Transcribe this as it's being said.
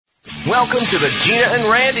Welcome to the Gina and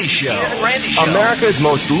Randy Show. America's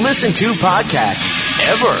most listened to podcast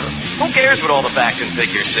ever. Who cares what all the facts and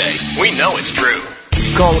figures say? We know it's true.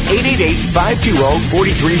 Call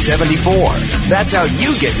 888-520-4374. That's how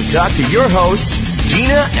you get to talk to your hosts,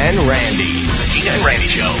 Gina and Randy. The Gina and Randy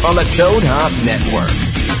Show on the Toad Hop Network.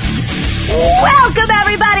 Welcome,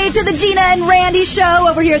 everybody, to the Gina and Randy Show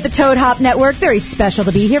over here at the Toad Hop Network. Very special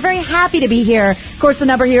to be here. Very happy to be here. Of course, the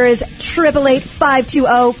number here is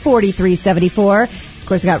 888-520-4374. Of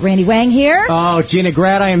course, we got Randy Wang here. Oh, Gina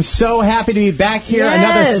Grad, I am so happy to be back here. Yes.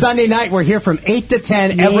 Another Sunday night. We're here from 8 to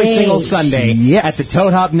 10 every single Sunday at the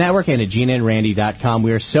Toad Hop Network and at GinaandRandy.com.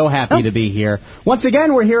 We are so happy to be here. Once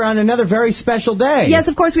again, we're here on another very special day. Yes,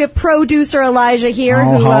 of course, we have producer Elijah here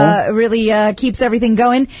who really keeps everything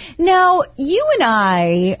going. Now, you and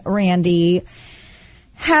I, Randy,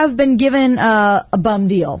 have been given a bum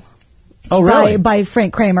deal. Oh, really? By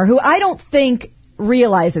Frank Kramer, who I don't think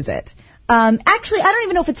realizes it. Actually, I don't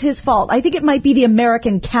even know if it's his fault. I think it might be the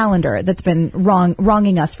American calendar that's been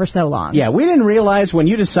wronging us for so long. Yeah, we didn't realize when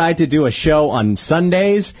you decide to do a show on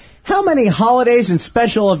Sundays how many holidays and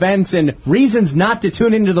special events and reasons not to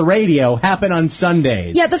tune into the radio happen on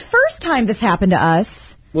Sundays. Yeah, the first time this happened to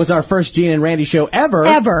us was our first Gina and Randy show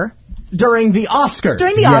ever. During the Oscars.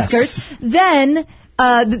 Oscars. Then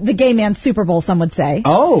the gay man Super Bowl, some would say.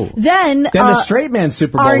 Oh. Then the straight man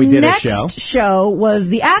Super Bowl, we did a show. Our next show was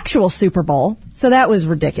the actual Super Bowl, so that was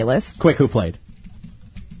ridiculous. Quick, who played?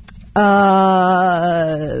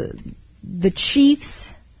 The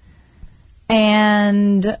Chiefs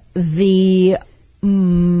and the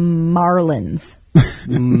Marlins.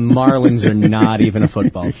 Marlins are not even a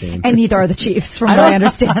football team. And neither are the Chiefs, from what I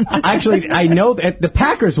understand. Actually, I know that the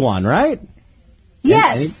Packers won, right?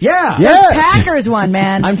 Yes. The Packers won,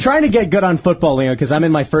 man. I'm trying to get good on football, because I'm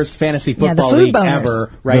in my first fantasy football league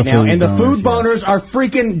ever right now. And the food boners are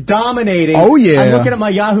freaking dominating. Oh, yeah. I'm looking at my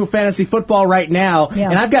Yahoo Fantasy Football right now,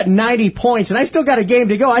 and I've got 90 points, and I still got a game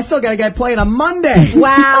to go. I still got a guy playing on Monday.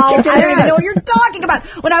 Wow. I don't even know what you're talking about.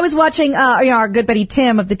 When I was watching our good buddy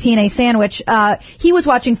Tim of the TNA Sandwich, he was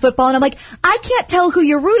watching football, and I'm like, I can't tell who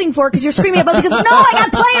you're rooting for because you're screaming about because, no, I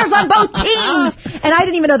got players on both teams. And I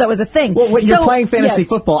didn't even know that was a thing. Well, when you're playing fantasy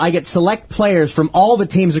football, I get select players from all the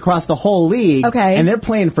teams across the whole league, and they're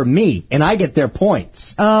playing for me, and I get their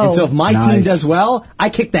points. Oh, and so if my team does well, I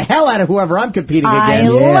kick the hell out of whoever I'm competing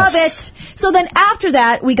against. I love it. So then after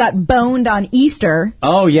that, we got boned on Easter.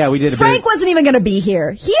 Oh, yeah, we did. Frank wasn't even going to be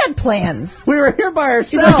here. He had plans. We were here by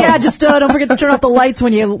ourselves. He's like, yeah, just don't forget to turn off the lights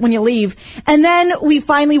when you leave. And then we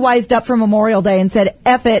finally wised up for Memorial Day and said,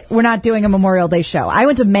 F it, we're not doing a Memorial Day show. I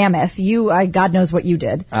went to Mammoth. God knows what you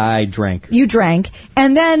did. I drank. You drank.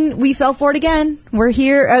 And then we fell for it again. We're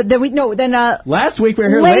here. Last week we were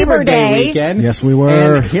here Labor Day weekend. Yes, we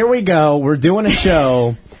were. And here we go. We're doing a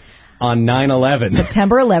show on 9/11.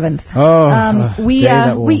 September 11th.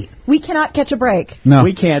 We cannot catch a break. No.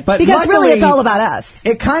 We can't. But because luckily, really it's all about us.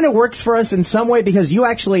 It kind of works for us in some way because you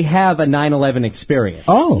actually have a 9/11 experience.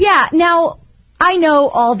 Oh. Yeah. Now, I know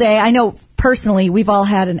all day, I know personally we've all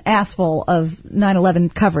had an ass full of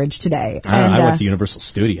 9/11 coverage today. I went to Universal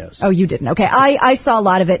Studios. Oh, you didn't? Okay. I saw a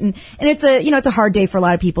lot of it, and it's it's a hard day for a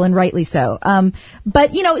lot of people, and rightly so.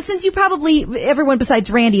 But since you probably, everyone besides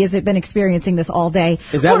Randy has been experiencing this all day.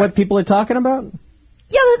 Is that what people are talking about?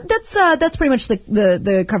 Yeah, that's pretty much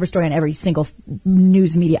the cover story on every single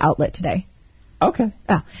news media outlet today. Okay.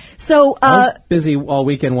 So I was busy all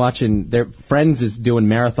weekend watching. Their Friends is doing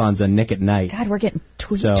marathons on Nick at Night. God, we're getting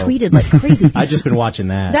tweeted like crazy. I've just been watching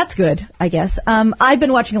that. That's good, I guess. I've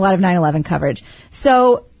been watching a lot of 9/11 coverage.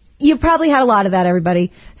 So you've probably had a lot of that,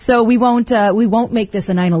 everybody. So we won't make this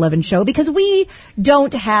a 9/11 show because we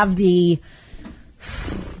don't have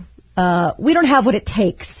what it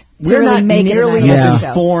takes. We're really not make nearly it as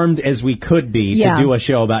informed as we could be to do a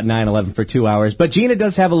show about 9/11 for 2 hours. But Gina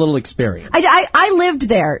does have a little experience. I lived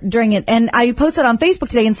there during it, and I posted on Facebook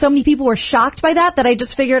today, and so many people were shocked by that I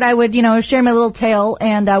just figured I would, share my little tale,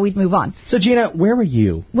 and we'd move on. So, Gina, where were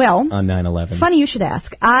you on 9/11? Funny you should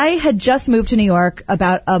ask. I had just moved to New York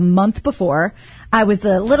about a month before. I was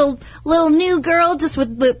a little new girl just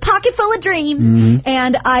with a pocket full of dreams. Mm-hmm.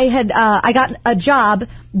 And I got a job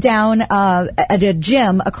down at a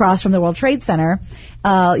gym across from the World Trade Center,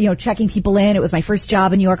 checking people in. It was my first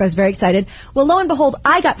job in New York. I was very excited. Well, lo and behold,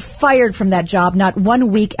 I got fired from that job not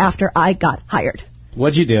 1 week after I got hired.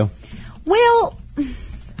 What'd you do? Well,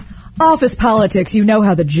 office politics, you know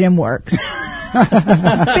how the gym works.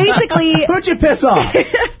 Basically, who'd you piss off?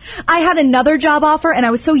 I had another job offer, and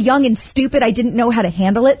I was so young and stupid, I didn't know how to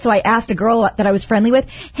handle it. So I asked a girl that I was friendly with,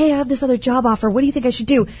 hey, I have this other job offer. What do you think I should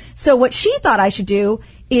do? So what she thought I should do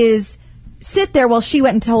is sit there while she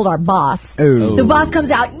went and told our boss. Ooh. The boss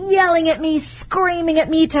comes out yelling at me, screaming at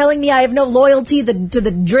me, telling me I have no loyalty to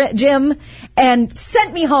the gym, and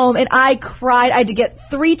sent me home. And I cried. I had to get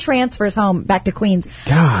 3 transfers home back to Queens.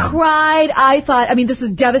 God. Cried. I thought, I mean, this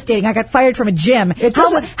is devastating. I got fired from a gym.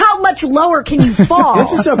 How much lower can you fall?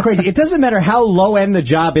 This is so crazy. It doesn't matter how low end the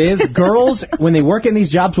job is. Girls, when they work in these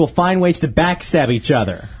jobs, will find ways to backstab each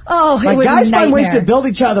other. Oh, it was guys a nightmare. find ways to build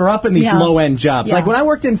each other up in these low-end jobs. Yeah. Like when I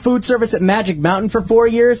worked in food service at Magic Mountain for 4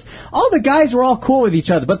 years, all the guys were all cool with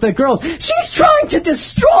each other, but the girls, she's trying to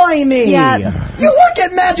destroy me. Yeah. You work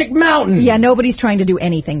at Magic Mountain. Yeah, nobody's trying to do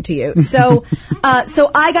anything to you. So,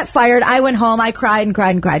 so I got fired. I went home. I cried and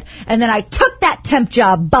cried and cried, and then I took that temp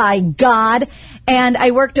job. By God. And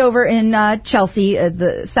I worked over in Chelsea,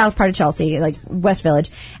 the south part of Chelsea, like West Village.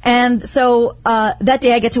 And so that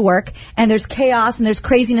day I get to work, and there's chaos and there's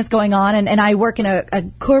craziness going on. And I work in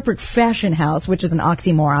a corporate fashion house, which is an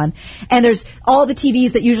oxymoron. And there's all the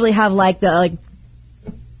TVs that usually have like the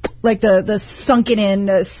sunken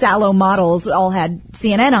in sallow models all had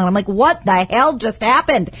CNN on. I'm like, what the hell just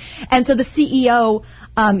happened? And so the CEO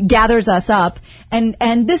gathers us up,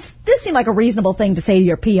 and this seemed like a reasonable thing to say to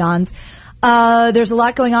your peons. There's a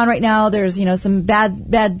lot going on right now. There's, some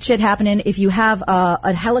bad shit happening. If you have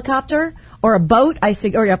a helicopter or a boat,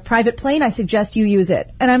 or a private plane, I suggest you use it.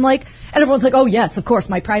 And I'm like, and everyone's like, oh yes, of course,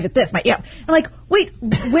 my private this, I'm like, wait,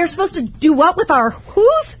 we're supposed to do what with our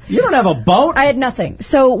who's? You don't have a boat? I had nothing.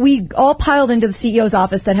 So we all piled into the CEO's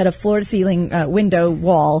office that had a floor-to-ceiling window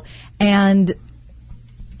wall, and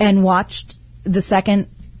watched the second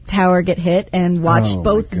tower get hit, and watched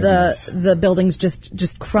both the buildings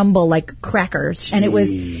just crumble like crackers.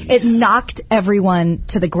 Jeez. And it knocked everyone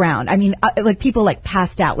to the ground. I mean, people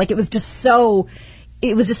passed out. Like it was just so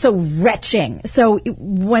retching. So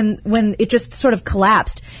when it just sort of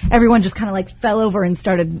collapsed, everyone just kind of fell over and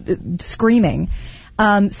started screaming.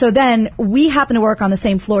 So then we happen to work on the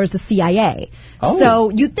same floor as the CIA. Oh. So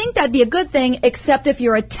you'd think that'd be a good thing, except if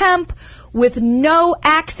you're a temp with no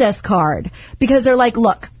access card, because they're like,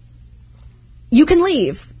 look, you can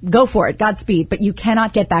leave, go for it, Godspeed, but you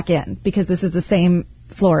cannot get back in because this is the same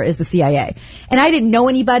floor as the CIA. And I didn't know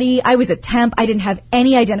anybody. I was a temp. I didn't have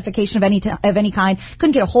any identification of any kind.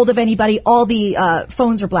 Couldn't get a hold of anybody. All the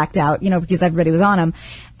phones were blacked out, because everybody was on them.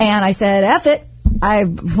 And I said, F it. What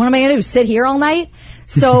am I going to do? Sit here all night?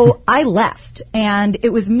 So I left, and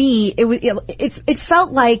it was me. It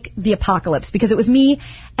felt like the apocalypse, because it was me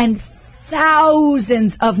and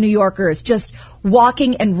thousands of New Yorkers just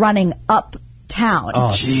walking and running uptown.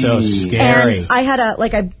 Oh, so scary. And I had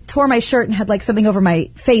I tore my shirt and had something over my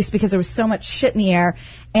face because there was so much shit in the air.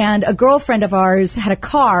 And a girlfriend of ours had a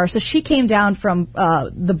car, so she came down from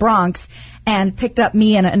the Bronx and picked up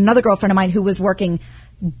me and another girlfriend of mine who was working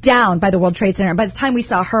down by the World Trade Center. And by the time we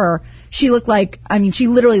saw her, she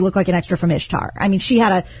literally looked like an extra from Ishtar. I mean, she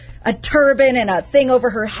had a turban and a thing over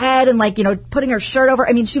her head and putting her shirt over.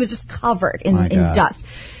 I mean, she was just covered in dust.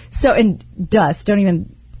 So, in dust. Don't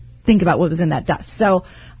even think about what was in that dust. So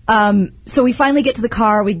we finally get to the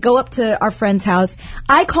car. We go up to our friend's house.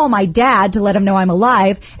 I call my dad to let him know I'm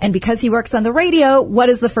alive. And because he works on the radio, what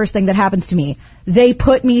is the first thing that happens to me? They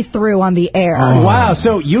put me through on the air. Oh, wow.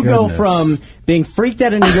 So you go from being freaked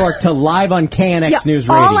out in New York to live on KNX News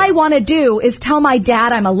Radio. All I want to do is tell my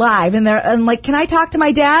dad I'm alive. And I'm like, can I talk to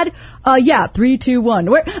my dad? Yeah, 3, 2, 1.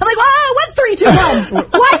 I'm like, what 3, 2, 1?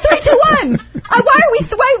 Why 3, 2, 1? What's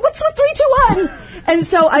the 3, 2, 1? And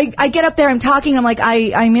so I get up there, I'm talking, I'm like,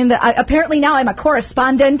 I'm in apparently now I'm a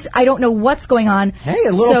correspondent. I don't know what's going on. Hey,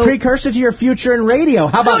 a little precursor to your future in radio.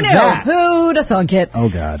 How about that? Who'd have thunk it? Oh,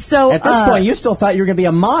 God. So at this point, you still thought you were going to be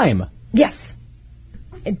a mime. Yes.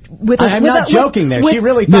 I'm not joking there. She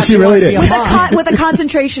really thought she really did. With a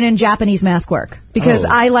concentration in Japanese mask work. Because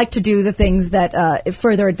I like to do the things that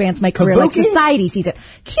further advance my career, like society sees it.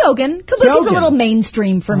 Kabuki's a little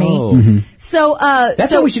mainstream for me. Oh. Mm-hmm. So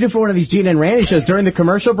that's what we should do for one of these Gina and Randy shows. During the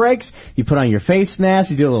commercial breaks, you put on your face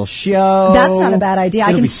mask, you do a little show. That's not a bad idea.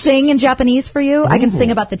 I can sing in Japanese for you. I can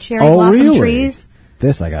sing about the cherry blossom trees.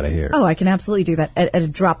 This I gotta hear. Oh, I can absolutely do that at a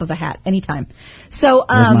drop of a hat, anytime. So,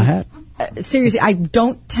 where's my hat? Seriously,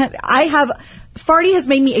 Farty has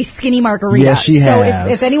made me a skinny margarita. Yes, she has.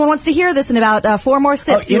 So if anyone wants to hear this in about 4 more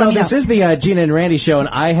sips, let me know. This is the Gina and Randy show, and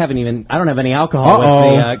I don't have any alcohol with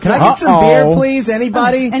the, can I get some beer, please?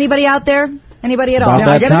 Anybody? Anybody out there? Anybody at all?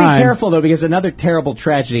 Now, I gotta be careful, though, because another terrible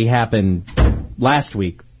tragedy happened last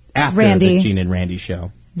week after the Gina and Randy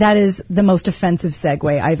show. That is the most offensive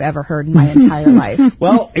segue I've ever heard in my entire life.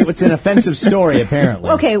 Well, it's an offensive story,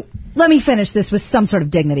 apparently. Okay, let me finish this with some sort of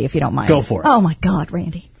dignity, if you don't mind. Go for it. Oh, my God,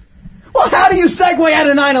 Randy. Well, how do you segue out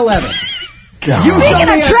of 9/11? Speaking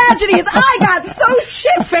of tragedies, I got so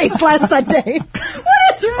shit-faced last Sunday.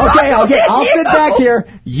 What is wrong with I'll you? sit back here.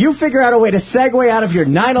 You figure out a way to segue out of your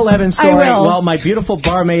 9/11 story. I will. While my beautiful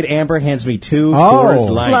barmaid Amber hands me 2 Coors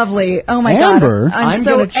Lights. Lovely. Oh my Amber? God. I'm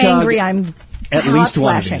so gonna chug angry. I'm at hot least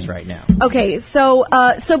one of flashing these right now. Okay, so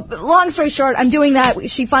long story short, I'm doing that.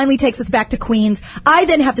 She finally takes us back to Queens. I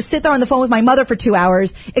then have to sit there on the phone with my mother for 2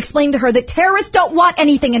 hours, explain to her that terrorists don't want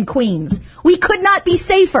anything in Queens. We could not be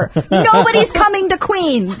safer. Nobody's coming to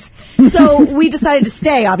Queens. So we decided to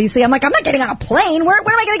stay, obviously. I'm like, I'm not getting on a plane. Where am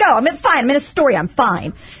I going to go? I'm fine. I'm in Astoria. I'm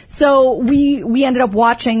fine. So we ended up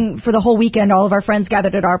watching for the whole weekend. All of our friends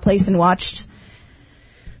gathered at our place and watched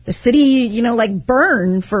the city,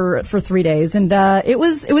 burn for 3 days. And it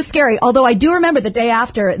was scary. Although I do remember the day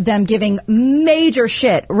after them giving major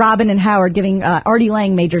shit, Robin and Howard giving Artie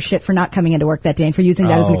Lang major shit for not coming into work that day and for using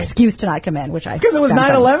that as an excuse to not come in, which Because it was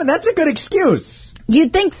 9/11? That's a good excuse.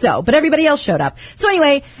 You'd think so, but everybody else showed up. So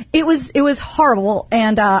anyway, it was horrible,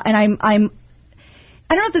 and I don't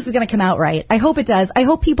know if this is going to come out right. I hope it does. I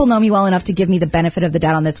hope people know me well enough to give me the benefit of the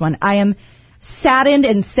doubt on this one. I am saddened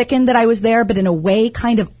and sickened that I was there, but in a way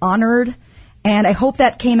kind of honored, and I hope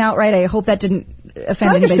that came out right. I hope that didn't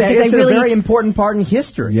offend anybody. It's a very important part in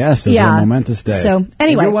history. Yes, it's a momentous day. So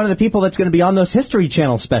anyway, you're one of the people that's going to be on those History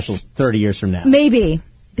Channel specials 30 years from now. Maybe.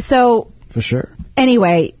 So for sure.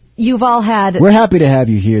 Anyway, you've all had. We're happy to have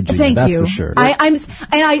you here, Gina. Thank That's you. for sure.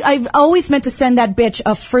 I've always meant to send that bitch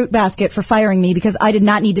a fruit basket for firing me because I did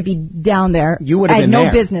not need to be down there. You would have been I had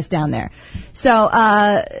there. no business down there. So, all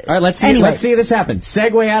right, let's see this happen.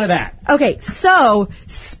 Segue out of that. Okay, so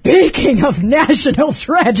speaking of national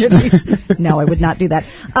tragedies, no, I would not do that.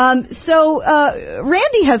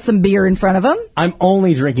 Randy has some beer in front of him. I'm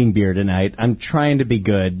only drinking beer tonight. I'm trying to be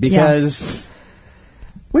good because.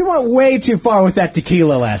 We went way too far with that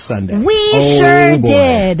tequila last Sunday. We sure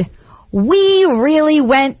did. We really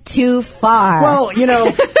went too far. Well,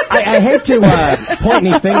 I hate to point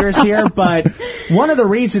any fingers here, but one of the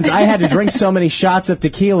reasons I had to drink so many shots of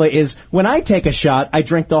tequila is when I take a shot, I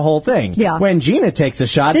drink the whole thing. Yeah. When Gina takes a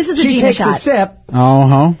shot, she Gina takes shot. a sip.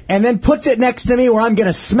 Uh-huh. And then puts it next to me where I'm going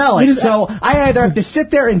to smell it. So I either have to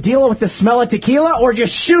sit there and deal with the smell of tequila or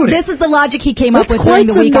just shoot it. This is the logic he came up with quite during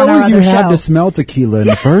the week on our other you show. have to smell tequila in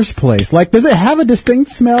the first place. Like, does it have a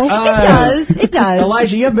distinct smell? It does.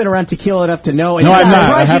 Elijah, you've been around tequila enough to know. And No, I'm I've not.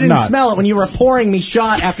 surprised I you have didn't not. smell it when you were pouring me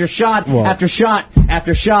shot after shot after shot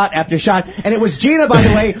after shot after shot. And it was Gina, by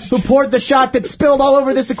the way, who poured the shot that spilled all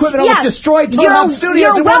over this equipment, almost destroyed Toad Hop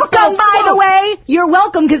Studios. You're welcome, by the way. You're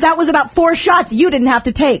welcome, because that was about 4 shots you didn't have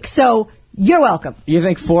to take. So you're welcome. You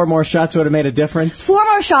think 4 more shots would have made a difference? 4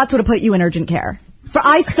 more shots would have put you in urgent care. For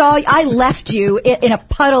I left you in a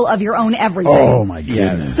puddle of your own everything. Oh, my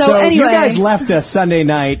goodness. So anyway, you guys left us Sunday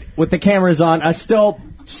night with the cameras on, us still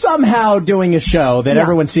somehow doing a show that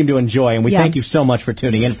everyone seemed to enjoy, and we thank you so much for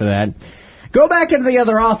tuning in for that. Go back into the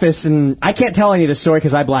other office, and I can't tell any of the story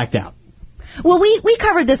because I blacked out. Well, we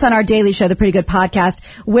covered this on our daily show, The Pretty Good Podcast,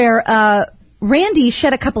 where Randy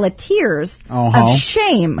shed a couple of tears of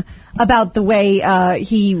shame about the way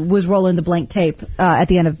he was rolling the blank tape at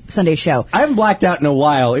the end of Sunday's show. I haven't blacked out in a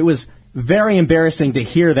while. It was very embarrassing to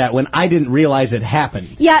hear that when I didn't realize it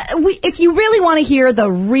happened. Yeah, if you really want to hear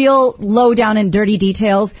the real lowdown and dirty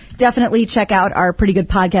details, definitely check out our Pretty Good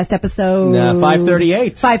Podcast episode.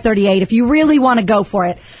 538. 538, if you really want to go for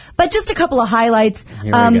it. But just a couple of highlights.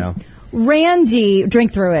 Here we go. Randy,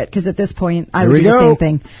 drink through it, because at this point, I would do the same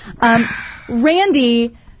thing.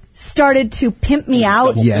 Randy started to pimp me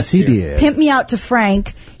out. Yes, he did. Pimp me out to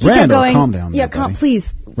Frank. He Randall, kept going, calm down. Yeah, buddy.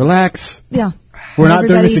 please. Relax. Yeah. We're not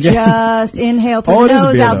doing this again. Just inhale through the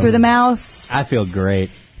nose, out through the mouth. I feel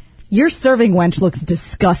great. Your serving wench looks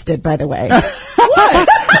disgusted, by the way. What?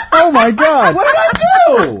 Oh, my God. What did I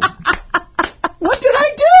do? What did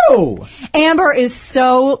I do? Amber is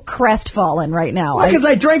so crestfallen right now. Because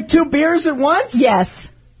I drank 2 beers at once?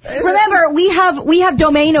 Yes. Remember, we have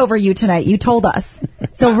domain over you tonight. You told us.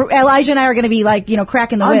 So Elijah and I are going to be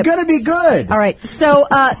cracking the whip. I'm going to be good. All right.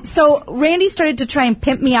 So Randy started to try and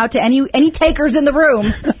pimp me out to any takers in the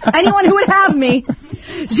room. Anyone who would have me.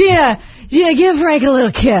 Gina, give Frank a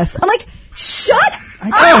little kiss. I'm like, shut up.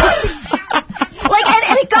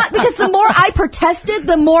 And it got, because the more I protested,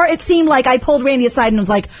 the more it seemed like I pulled Randy aside and was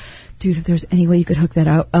like, dude, if there's any way you could hook that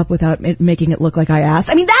up without making it look like I asked.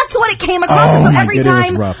 I mean, that's what it came across. So every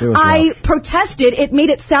time I protested, it made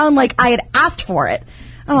it sound like I had asked for it.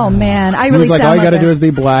 Oh, man. I really sound like, all you got to do is be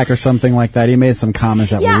black or something like that. He made some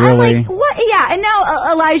comments that were really... I'm like, what? Yeah, and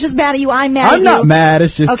now Elijah's mad at you. I'm mad at you. I'm not mad.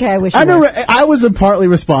 It's just... Okay, I wish you were. I was partly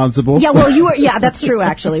responsible. Yeah, well, you were... Yeah, that's true,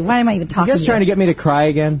 actually. Why am I even talking You guys to trying to get me to cry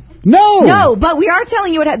again? No, but we are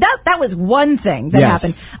telling you what happened. That was one thing that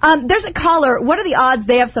happened. There's a caller. What are the odds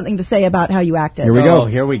they have something to say about how you acted? Here we go.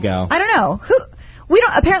 Here we go. I don't know.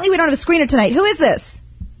 Apparently we don't have a screener tonight. Who is this?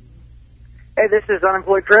 Hey, this is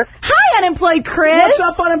Unemployed Chris. Hi, Unemployed Chris. What's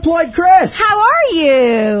up, Unemployed Chris? How are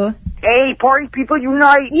you? Hey, party people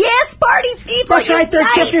unite. Yes, party people That's right, third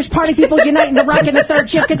shifters, party people unite in the rock in the third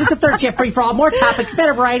shift, because it's the third shift free for all. More topics,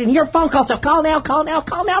 better variety, and your phone call. So call now,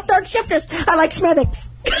 third shifters. I like Smithix.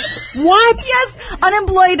 What? Yes,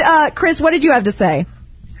 Unemployed Chris, what did you have to say?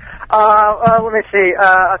 Let me see.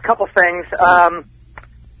 A couple things.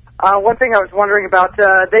 One thing I was wondering about,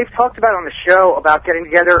 they've talked about on the show about getting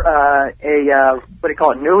together what do you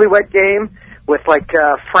call it, newlywed game with like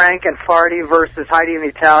Frank and Farty versus Heidi and the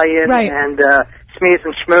Italian and Smeeze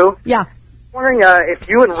and Schmoo. Yeah. I'm wondering if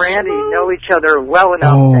you and Randy know each other well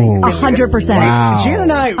enough. 100%. Wow. Gina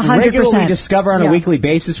and I 100%. regularly discover on a weekly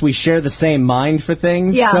basis we share the same mind for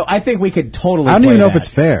things. Yeah. So I think we could totally I don't even know that. if it's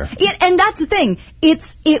fair. And that's the thing.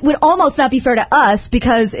 It would almost not be fair to us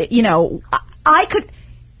because, I could...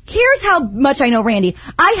 Here's how much I know Randy.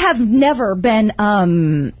 I have never been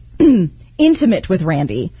intimate with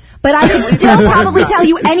Randy, but I could still probably tell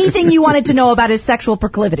you anything you wanted to know about his sexual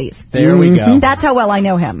proclivities. There we go. That's how well I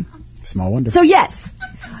know him. Small wonder. So yes,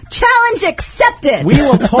 challenge accepted. We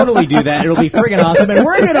will totally do that. It'll be friggin' awesome, and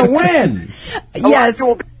we're gonna win. Yes.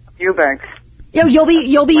 Eubanks.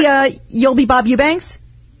 You'll be Bob Eubanks.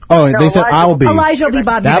 Oh, they said I'll be. Elijah will be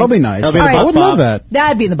Bob. That'll be nice. I would love that.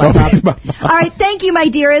 That'd be the Bob. All right, thank you, my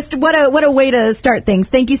dearest. What a way to start things.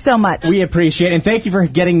 Thank you so much. We appreciate it, and thank you for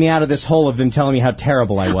getting me out of this hole of them telling me how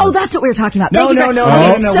terrible I was. Oh, that's what we were talking about. No.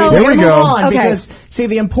 So, Here we go. Okay. Because, see,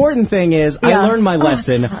 the important thing is I learned my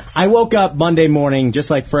lesson. I woke up Monday morning, just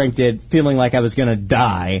like Frank did, feeling like I was going to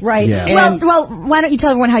die. Right. Yeah. Well, why don't you tell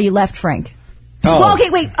everyone how you left Frank? Oh. Well, okay,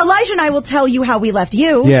 wait. Elijah and I will tell you how we left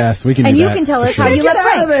you. Yes, we can do and that. And you can tell us how you left Frank.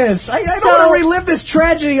 Get out of this. I don't want to relive this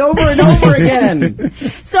tragedy over and over again.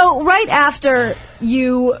 So right after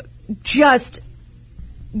you just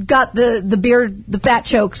got the beer, the fat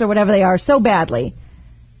chokes or whatever they are so badly.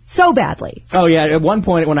 Oh, yeah. At one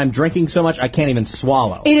point when I'm drinking so much, I can't even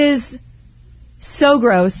swallow. It is so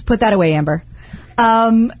gross. Put that away, Amber.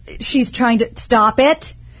 She's trying to stop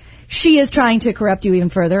it. She is trying to corrupt you even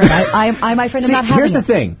further. And I my friend, am not having here's the it.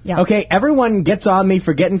 thing. Yeah. Okay, everyone gets on me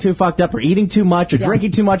for getting too fucked up or eating too much or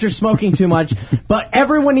drinking too much or smoking too much, but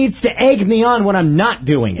everyone needs to egg me on when I'm not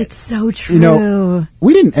doing it. It's so true.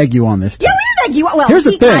 We didn't egg you on this time. Yeah, we didn't egg you on. Well, here's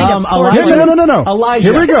the thing. Elijah, No.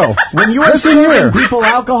 Elijah, here we go. When you are serving people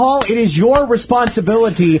alcohol, it is your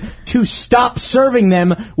responsibility to stop serving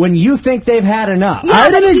them when you think they've had enough. Yeah,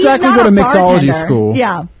 I didn't he's exactly not go to a mixology bartender. school.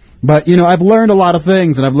 Yeah. But, I've learned a lot of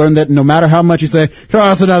things, and I've learned that no matter how much you say,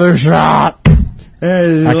 that's another shot,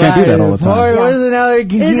 I can't do that all the time. What is another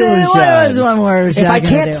tequila shot? What is one more If shot I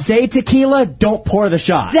can't do? say tequila, don't pour the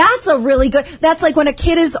shot. That's a really good. That's like when a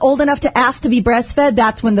kid is old enough to ask to be breastfed.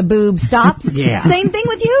 That's when the boob stops. Yeah. Same thing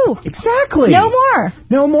with you. Exactly. No more.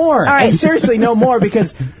 No more. All right. And seriously, no more,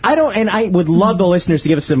 because I don't, and I would love the listeners to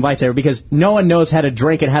give us some advice there, because no one knows how to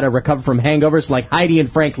drink and how to recover from hangovers like Heidi and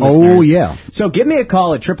Frank listeners. Oh, yeah. So give me a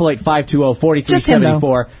call at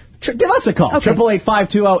 888-520-4374. Give us a call. Okay.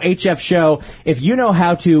 888-520-HF-SHOW if you know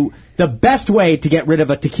how to, the best way to get rid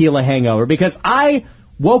of a tequila hangover, because I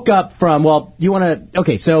woke up from, you want to,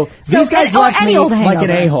 okay, so these guys left me like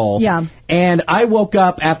an a-hole. Yeah. And I woke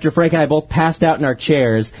up after Frank and I both passed out in our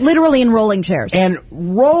chairs. Literally in rolling chairs. And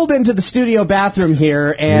rolled into the studio bathroom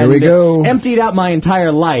here and we go. Emptied out my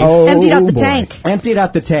entire life. Emptied out the tank. Emptied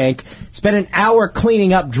out the tank. Spent an hour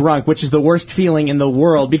cleaning up drunk, which is the worst feeling in the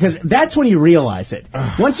world, because that's when you realize it.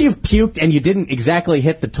 Once you've puked and you didn't exactly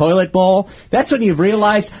hit the toilet bowl, that's when you've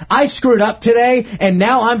realized, I screwed up today and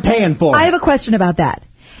now I'm paying for it. I have a question about that.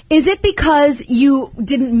 Is it because you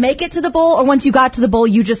didn't make it to the bowl, or once you got to the bowl,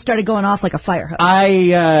 you just started going off like a fire hose?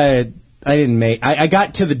 I didn't make. I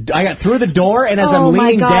got through the door, and as I'm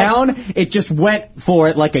leaning down, it just went for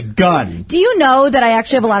it like a gun. Do you know that I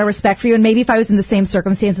actually have a lot of respect for you, and maybe if I was in the same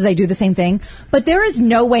circumstances, I'd do the same thing. But there is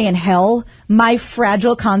no way in hell my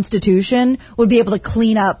fragile constitution would be able to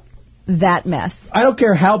clean up that mess. I don't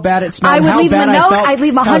care how bad it smelled. I would leave him a note. I'd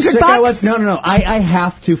leave him $100. No. I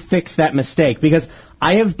have to fix that mistake, because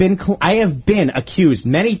I have been accused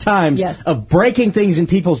many times of breaking things in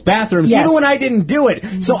people's bathrooms, even when I didn't do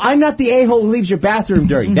it. So I'm not the a-hole who leaves your bathroom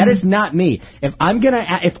dirty. That is not me. If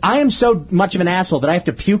I am so much of an asshole that I have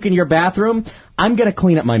to puke in your bathroom, I'm going to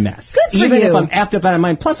clean up my mess. Good for even you. if I'm effed up out of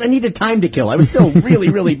mind. Plus, I needed time to kill. I was still really,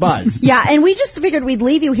 really buzzed. Yeah, and we just figured we'd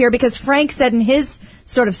leave you here because Frank said in his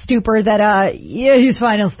sort of stupor that, he's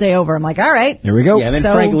fine, he'll stay over. I'm like, all right. Here we go. Yeah, and then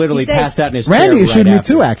Frank literally passed out in his Randy chair assured right me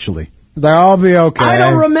after. too, actually. He's like, I'll be okay. I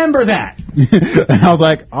don't remember that. And I was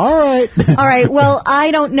like, all right. All right. Well,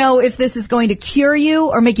 I don't know if this is going to cure you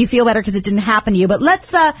or make you feel better because it didn't happen to you. But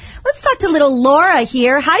let's talk to little Laura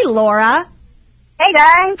here. Hi, Laura. Hey,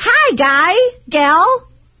 guys. Hi, gal.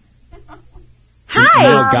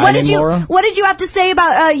 Hi. What did you have to say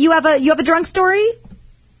about you have a drunk story?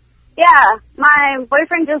 Yeah, my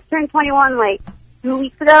boyfriend just turned 21 like 2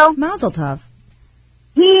 weeks ago. Mazel tov.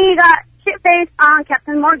 He got shit-faced on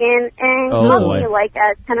Captain Morgan and called me like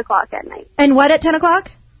at 10 o'clock at night. And what at 10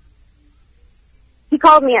 o'clock? He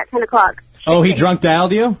called me at 10 o'clock. Oh, he drunk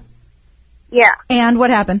dialed you? Yeah. And what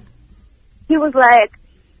happened? He was like,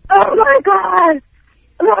 oh my God,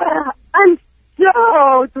 I'm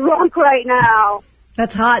so drunk right now.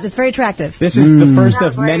 That's hot. That's very attractive. This is the first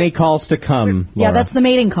of many calls to come, Laura. Yeah, that's the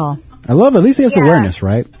mating call. I love it. At least he has awareness,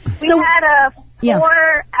 right? We had a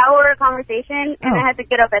 4-hour conversation, and I had to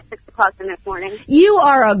get up at 6 o'clock the next morning. You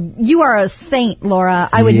are a saint, Laura.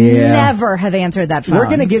 I would never have answered that phone. We're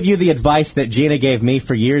going to give you the advice that Gina gave me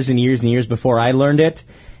for years and years and years before I learned it,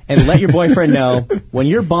 and let your boyfriend know when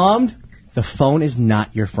you're bombed, the phone is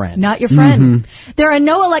not your friend. Not your friend. There are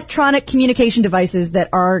no electronic communication devices that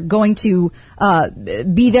are going to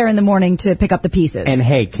be there in the morning to pick up the pieces. And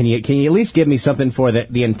hey, can you at least give me something for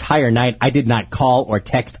the entire night? I did not call or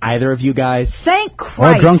text either of you guys. Thank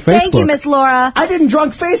Christ. drunk Thank you, Facebook. Miss Laura. I didn't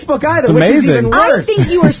drunk Facebook either, It's which is amazing. even worse. I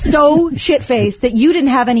think you were so shit-faced that you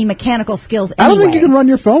didn't have any mechanical skills anyway. I don't think you can run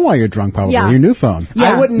your phone while you're drunk, probably. Yeah. Your new phone.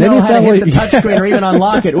 Yeah. I wouldn't Maybe know it's how to that hit way- the touchscreen or even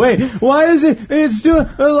unlock it. Wait, why is it? It's doing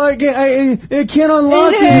like it can't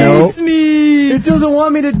unlock it. hates me. It doesn't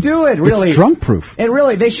want me to do it. Really, It's drunk proof. And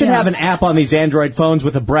really, they should have an app on these Android phones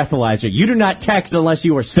with a breathalyzer. You do not text unless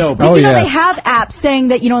you are sober. Oh, You know, yes. they have apps saying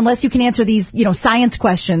that, unless you can answer these, science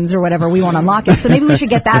questions or whatever, we won't unlock it. So maybe we should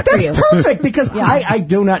get that for That's you. perfect because I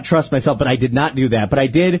do not trust myself, but I did not do that. But I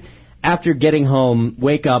did, after getting home,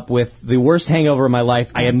 wake up with the worst hangover of my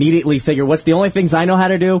life. I immediately figure, what's the only things I know how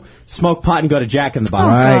to do? Smoke pot and go to Jack in the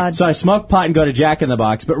Box. Oh, God. So I smoked pot and go to Jack in the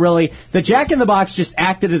Box. But really, the Jack in the Box just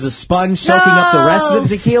acted as a sponge, soaking up the rest of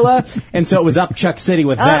the tequila. And so it was up Chuck City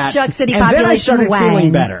with that. Chuck City, and then I population started wang.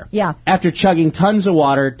 feeling better. Yeah. After chugging tons of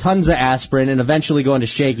water, tons of aspirin, and eventually going to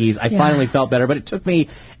Shakey's, I finally felt better. But it took me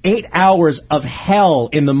 8 hours of hell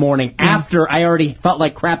in the morning after I already felt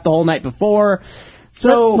like crap the whole night before.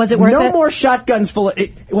 So Was it worth no it? more shotguns full of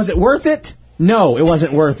it. Was it worth it? No, it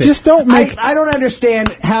wasn't worth it. Just don't make- I don't understand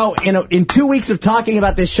how in 2 weeks of talking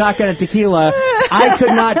about this shotgun of tequila, I could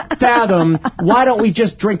not fathom. Why don't we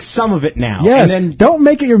just drink some of it now? Yes. And then Don't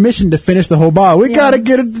make it your mission to finish the whole bottle. We gotta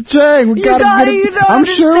get it to Chang. We gotta get it. you don't I'm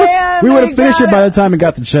sure understand. we would We have finished it gotta- by the time it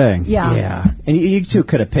got to Chang. Yeah. yeah, and you two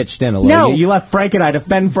could have pitched in a little. No. You left Frank and I to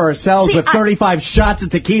fend for ourselves See, with 35 shots of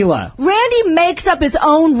tequila. Randy makes up his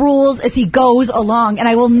own rules as he goes along, and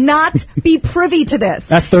I will not be privy to this.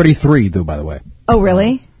 That's 33, though, by the way. Oh,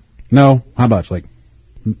 really? No, how about like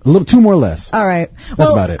a little, 2 more less? All right.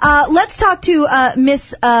 That's about it. Let's talk to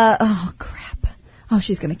Miss. Oh crap! Oh,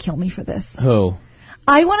 she's gonna kill me for this. Who?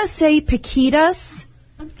 I want to say Paquitas,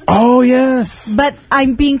 Oh yes. but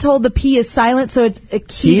I'm being told the P is silent, so it's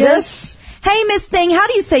Akitas. Ketis? Hey, Miss Thing, how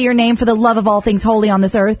do you say your name for the love of all things holy on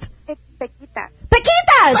this earth? It's Paquita.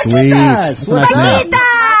 Paquitas. Sweet. That's What's nice.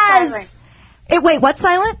 that? Paquitas. Wait, what's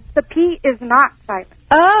silent? The P is not silent.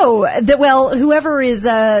 Oh, whoever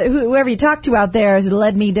you talk to out there has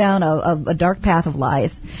led me down a dark path of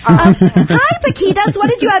lies. Hi, Paquitas. What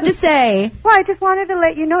did you have to say? Well, I just wanted to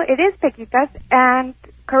let you know it is Paquitas and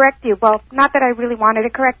correct you. Well, not that I really wanted to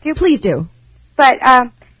correct you. Please do. But,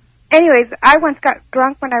 anyways, I once got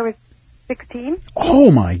drunk when I was 16.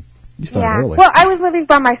 Oh my. You started early. Well, I was living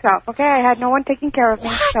by myself, okay? I had no one taking care of me.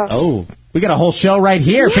 So. Oh, we got a whole show right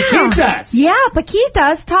here. Yeah. Paquitas. Yeah,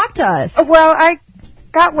 Paquitas, talk to us. Well, I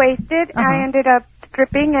got wasted. I ended up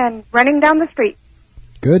stripping and running down the street.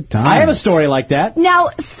 Good times. I have a story like that. Now,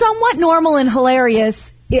 somewhat normal and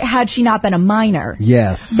hilarious had she not been a minor.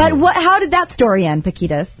 Yes. But how did that story end,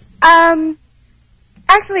 Paquitas?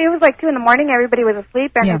 Actually, it was like 2 in the morning. Everybody was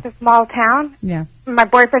asleep, and Yeah. it's a small town. Yeah. My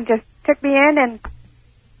boyfriend just took me in and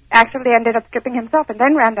actually ended up stripping himself and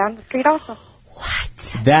then ran down the street also. What?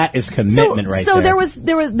 That is commitment right there. So there was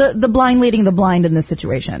the blind leading the blind in this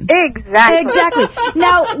situation. Exactly.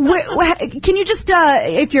 Now, can you just,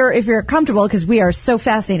 if you're comfortable, because we are so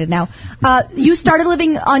fascinated now, you started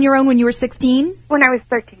living on your own when you were 16? When I was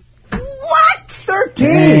 13. What? 13?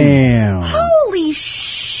 Damn. Holy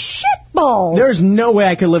shitballs. There's no way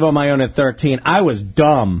I could live on my own at 13. I was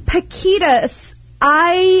dumb. Paquitas,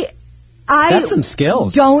 That's some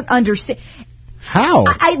skills. Don't understand. How?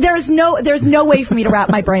 There's no way for me to wrap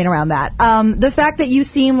my brain around that. The fact that you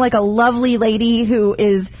seem like a lovely lady who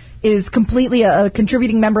is completely a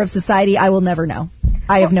contributing member of society, I will never know.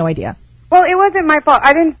 I have no idea. Well, it wasn't my fault.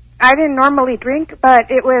 I didn't normally drink, but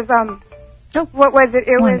it was what was it?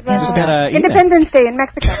 It was Independence Day in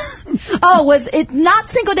Mexico. Oh, was it not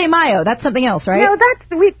Cinco de Mayo? That's something else, right? No,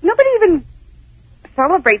 nobody even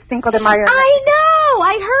celebrates Cinco de Mayo. I know.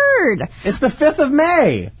 I heard. It's the 5th of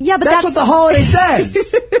May. Yeah, but that's what the holiday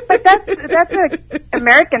says. But that's an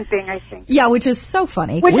American thing, I think. Yeah, which is so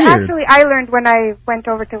funny. Which actually I learned when I went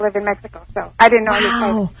over to live in Mexico. So I didn't know.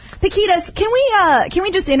 Wow. Paquitas, can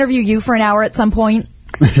we just interview you for an hour at some point?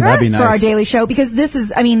 That'd be nice. For our daily show, because this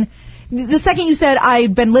is, I mean, the second you said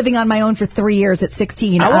I'd been living on my own for 3 years at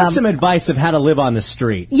 16. I want some advice of how to live on the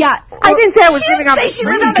street. Yeah. I didn't say I was living on the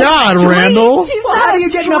street. God, Randall. Well, how do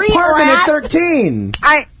you get an apartment at 13?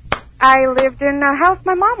 I lived in a house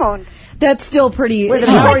my mom owned. That's still pretty. Wait,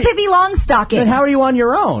 she's like Pippi Longstocking. Then how are you on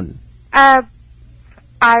your own? I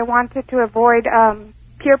wanted to avoid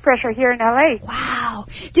peer pressure here in LA. Wow.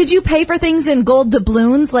 Did you pay for things in gold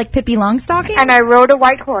doubloons like Pippi Longstocking? And I rode a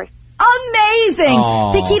white horse. Amazing!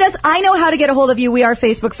 Paquitas, I know how to get a hold of you. We are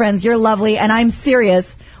Facebook friends. You're lovely, and I'm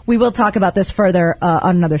serious. We will talk about this further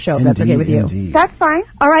on another show, if that's okay with you. Indeed. That's fine.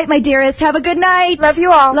 All right, my dearest. Have a good night. Love you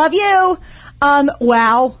all. Love you.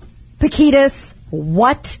 Wow. Paquitas,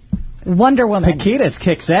 what? Wonder Woman. Paquitas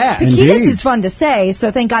kicks ass. Paquitas is fun to say, so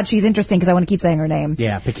thank God she's interesting because I want to keep saying her name.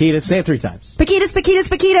 Yeah, Paquitas. Say it 3 times. Paquitas, Paquitas,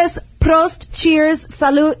 Paquitas. Prost, cheers,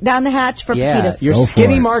 salute, down the hatch for Paquitas. Your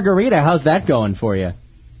skinny margarita, how's that going for you?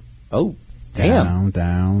 Oh, damn.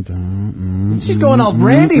 Down. She's going all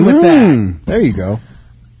Randy with that. There you go.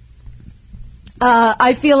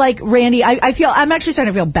 I feel like Randy, I'm actually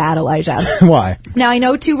starting to feel bad, Elijah. Why? Now, I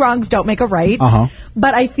know 2 wrongs don't make a right,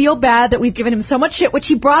 but I feel bad that we've given him so much shit, which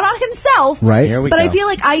he brought on himself. Right. Here we but go. I feel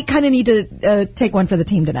like I kind of need to take one for the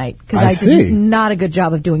team tonight, because I did not a good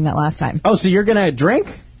job of doing that last time. Oh, so you're going to drink?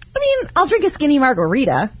 I mean, I'll drink a skinny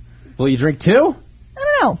margarita. Will you drink 2? I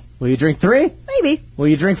don't know. Will you drink 3? Maybe. Will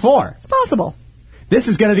you drink 4? It's possible. This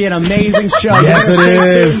is going to be an amazing show. Yes, it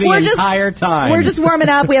is. The entire time. We're just warming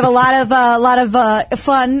up. We have a lot of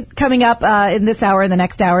fun coming up in this hour and the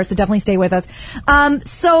next hour, so definitely stay with us.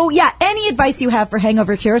 So, yeah, any advice you have for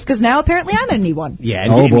hangover cures, because now apparently I'm going to need one. Yeah,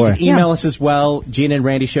 and you can email us as well,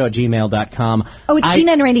 GinaandRandyShow@gmail.com. Oh, it's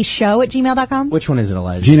GinaandRandyShow@gmail.com? Which one is it,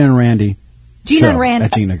 Elijah? Gina and Randy. Gina and Randy.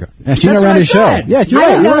 Gina and Randy Show. Yeah, you're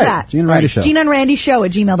right. You're right. Gina and Randy Show. Gina and Randy Show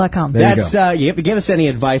 @gmail.com. You have to give us any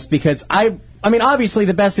advice, because I mean, obviously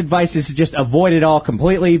the best advice is to just avoid it all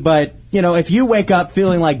completely, but, you know, if you wake up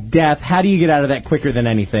feeling like death, how do you get out of that quicker than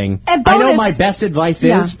anything? And I know my best advice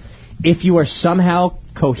is, if you are somehow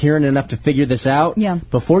coherent enough to figure this out,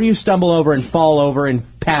 before you stumble over and fall over and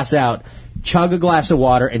pass out, chug a glass of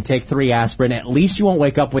water and take 3 aspirin. At least you won't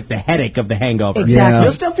wake up with the headache of the hangover. Exactly.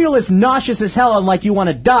 You'll still feel as nauseous as hell and like you want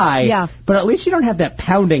to die, but at least you don't have that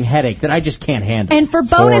pounding headache that I just can't handle. And for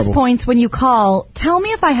bonus points, when you call, tell me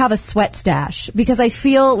if I have a sweat stash, because I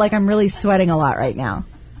feel like I'm really sweating a lot right now.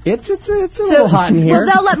 It's a little hot in here. Well,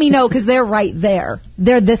 they'll let me know, because they're right there.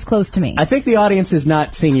 They're this close to me. I think the audience has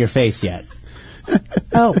not seen your face yet.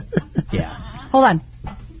 Oh. Yeah. Hold on.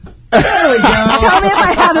 There we go. Tell me if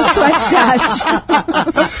I have a sweat stash.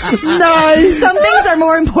 Nice. Some things are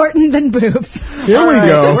more important than boobs. Here we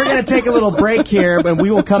go. We're going to take a little break here, and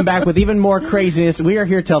we will come back with even more craziness. We are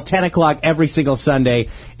here till 10 o'clock every single Sunday.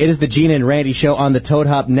 It is the Gina and Randy Show on the Toad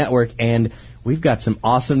Hop Network, and we've got some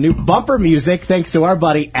awesome new bumper music thanks to our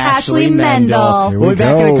buddy Ashley Mendel. We'll be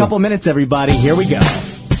back in a couple minutes, everybody. Here we go.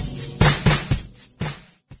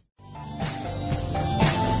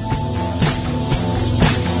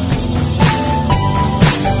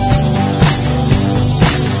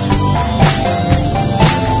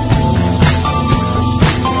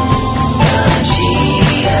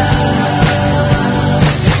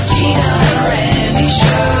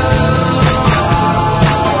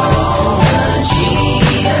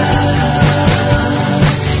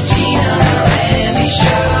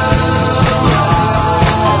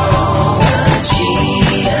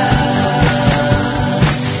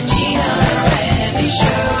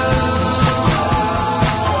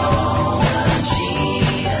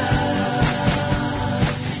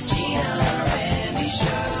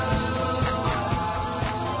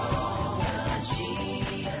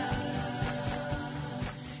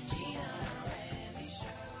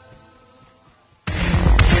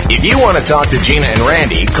 If you want to talk to Gina and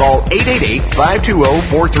Randy, call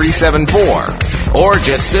 888-520-4374. Or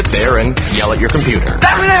just sit there and yell at your computer.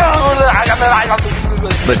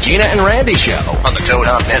 The Gina and Randy Show on the Toad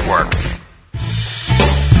Hop Network.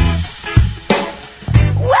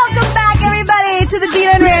 Welcome back, everybody, to the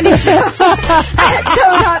Gina and Randy Show at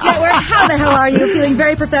Toad Hop Network. How the hell are you? Feeling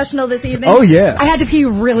very professional this evening? Oh, yes. I had to pee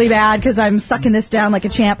really bad because I'm sucking this down like a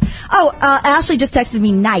champ. Oh, Ashley just texted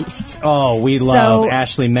me nice. Oh, we love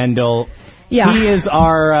Ashley Mendel. Yeah. He is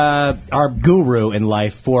our guru in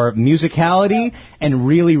life for musicality and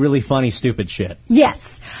really, really funny, stupid shit.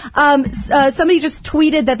 Yes. Somebody just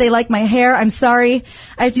tweeted that they like my hair. I'm sorry.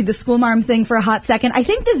 I have to do the school marm thing for a hot second. I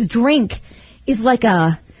think this drink is like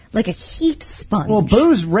a heat sponge. Well,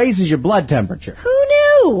 booze raises your blood temperature. Who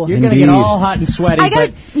knew? You're going to get all hot and sweaty. We're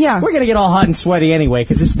going to get all hot and sweaty anyway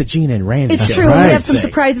because this is the Gina and Randy Show. It's true. Right. We have some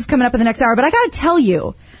surprises coming up in the next hour. But I got to tell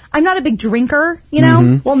you, I'm not a big drinker, you know?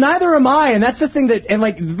 Mm-hmm. Well, neither am I, and that's the thing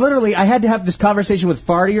literally, I had to have this conversation with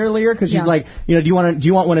Farty earlier, because she's like, do you want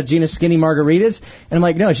one of Gina's skinny margaritas? And I'm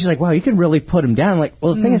like, no. She's like, wow, you can really put them down. I'm like,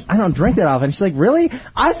 well, the thing is, I don't drink that often. She's like, really?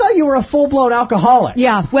 I thought you were a full-blown alcoholic.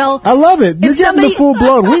 Yeah, well... I love it. You're getting the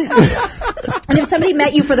full-blown. And if somebody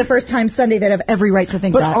met you for the first time Sunday, they'd have every right to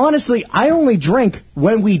think that. But honestly, I only drink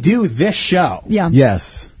when we do this show. Yeah.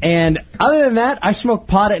 Yes. And other than that, I smoke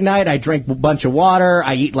pot at night, I drink a bunch of water,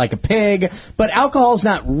 I eat like a pig, but alcohol's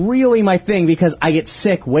not really my thing because I get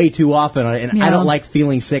sick way too often, and I don't like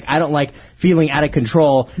feeling sick. I don't like feeling out of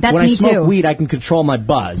control. That's when I me smoke too. weed, I can control my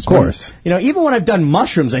buzz. Of course. Even when I've done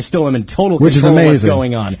mushrooms, I still am in total Which is control of amazing. what's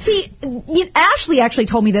going on. See, Ashley actually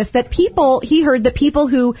told me this, that he heard that people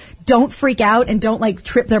who don't freak out and don't like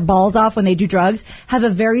trip their balls off when they do drugs have a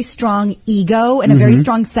very strong ego and a very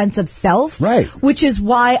strong sense of self. Right. Which is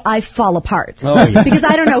why I fall apart. Oh, yeah. Because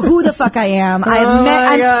I don't know who the fuck I am.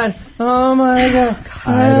 Oh my God.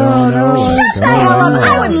 I don't know. Shut the hell up.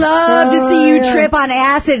 I would love to see you trip on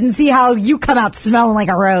acid and see how you come out smelling like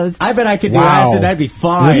a rose. I bet I could do Wow. acid. That'd be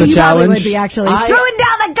fine. Is this the You challenge? probably would be actually. Throwing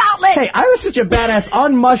down the gauntlet. Hey, I was such a badass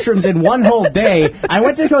on mushrooms in one whole day. I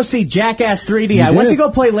went to go see Jackass 3D. I went to go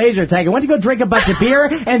play laser tag. I went to go drink a bunch of beer,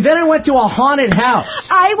 and then I went to a haunted house.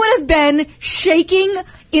 I would have been shaking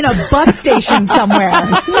in a bus station somewhere.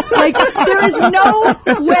 Like, there is no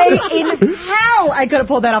way in hell I could have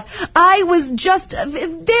pulled that off. I was just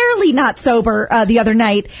barely not sober the other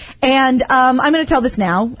night, and I'm going to tell this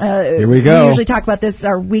now. Here we go. We usually talk about this,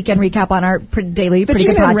 our weekend recap on our daily The Pretty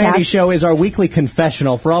Good Gina and Randy podcast. Show is our weekly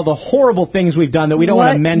confessional for all the horrible things we've done that we don't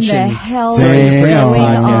want to mention. What the hell Damn. is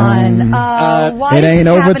going Damn. on? Why It is ain't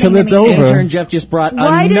this over happening till to it's me? over. Intern Jeff just brought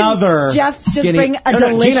Why did another Jeff just skinny... bring a Gina,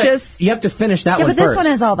 delicious... you have to finish that Yeah, one but this first. one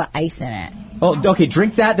has all the ice in it. Oh, okay,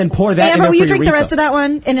 drink that, then pour that in Amber, there will you for your drink the rest refill. of that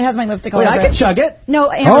one? And it has my lipstick all Wait, over I can it. chug it.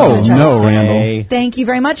 No, Amber's Oh, gonna chug no, it. Randall. Hey. Thank you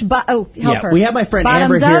very much. Help her. We have my friend Bottoms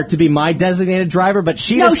Amber here up. to be my designated driver, but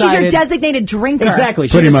she No, decided... she's your designated drinker. Exactly.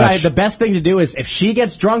 She Pretty decided much. the best thing to do is if she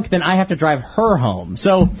gets drunk, then I have to drive her home.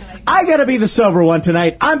 So I got to be the sober one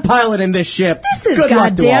tonight. I'm piloting this ship. This is Good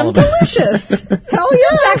luck to all goddamn of us. delicious. Hell yeah.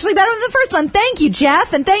 This is actually better than the first one. Thank you,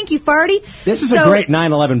 Jeff, and thank you, Farty. This is a great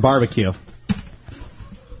 9/11 barbecue.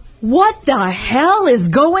 What the hell is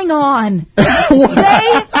going on?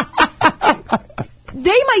 They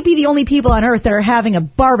might be the only people on Earth that are having a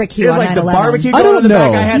barbecue There's on like the 9/11. barbecue I going don't in the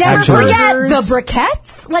know. back. I had Never some forget burgers. the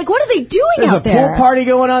briquettes. Like, what are they doing There's out a there? pool party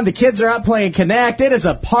going on. The kids are out playing Connect. It is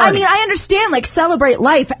a party. I mean, I understand, like, celebrate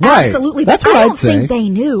life. Right. Absolutely. That's but what I I'd don't say. think they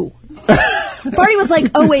knew. Farty was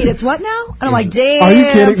like, oh, wait, it's what now? And I'm like, damn. Are you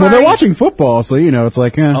kidding? Well, they're Farty. watching football, so, it's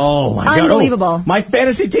like, Oh my god! Unbelievable. Oh, my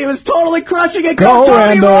fantasy team is totally crushing it. Go,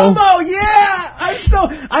 Tony Randall. Romo!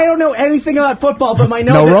 Yeah, I don't know anything about football, but I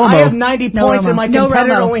know No that Romo. I have 90 No points Romo. and my No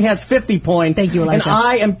competitor Romo. only has 50 points. Thank you, Elijah. And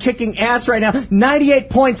I am kicking ass right now. 98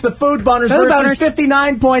 points. The Food Boners Food versus Boners.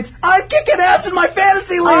 59 points. I'm kicking ass in my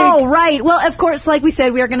fantasy league. Oh, right. Well, of course, like we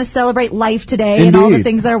said, we are going to celebrate life today and all the Indeed.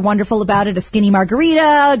 things that are wonderful about it. A skinny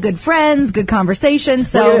margarita, good friends, good conversation.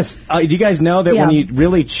 So, Look at this. Do you guys know that Yeah. when you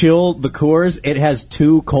really chill the Coors, it has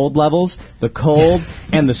two cold levels, the cold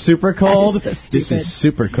and the super cold? so This stupid. is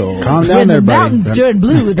super cold. calm down when there, the buddy. mountains turn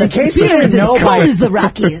blue, the In case you beer is didn't as know cold by as the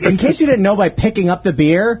Rockies. In case you didn't know, by picking up the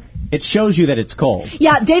beer, it shows you that it's cold.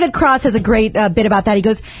 Yeah, David Cross has a great bit about that. He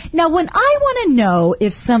goes, now, when I want to know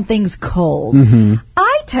if something's cold,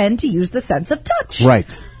 I tend to use the sense of touch.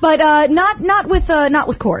 Right. But not with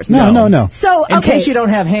Coors. No. So, In okay. case you don't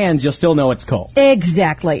have hands, you'll still know it's cold.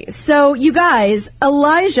 Exactly. So, you guys,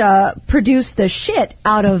 Elijah produced the shit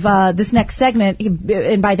out of this next segment,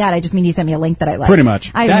 and by that I just mean he sent me a link that I liked. Pretty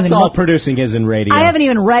much. I haven't That's even all looked- producing is in radio. I haven't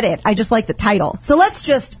even read it. I just like the title. So let's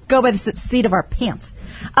just go by the seat of our pants.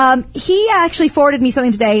 He actually forwarded me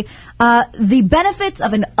something today. The benefits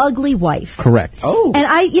of an ugly wife. Correct. Oh.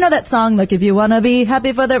 And you know that song, like, if you want to be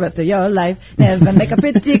happy for the rest of your life, never make a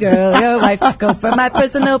pretty girl your wife. Go from my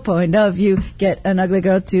personal point of view, get an ugly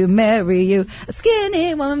girl to marry you. A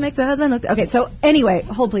skinny woman makes her husband look... Okay, so anyway,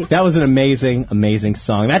 hold please. That was an amazing, amazing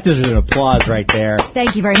song. That deserves an applause right there.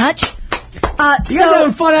 Thank you very much. You guys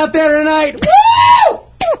having fun out there tonight? Woo!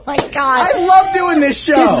 Oh my God. I love doing this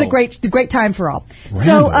show. This is a great time for all.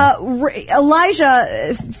 Random. So,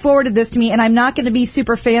 Elijah forwarded this to me, and I'm not going to be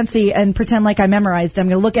super fancy and pretend like I memorized it. I'm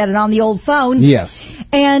going to look at it on the old phone. Yes.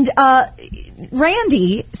 And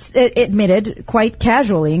Randy admitted quite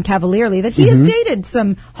casually and cavalierly that he has dated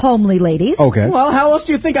some homely ladies. Okay. Well, how else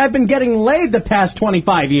do you think I've been getting laid the past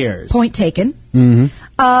 25 years? Point taken.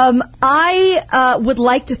 I would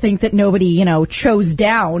like to think that nobody, chose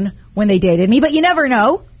down when they dated me, but you never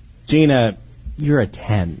know. Gina, you're a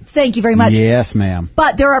 10. Thank you very much. Yes, ma'am.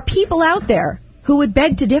 But there are people out there who would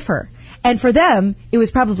beg to differ. And for them, it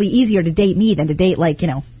was probably easier to date me than to date,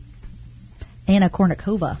 Anna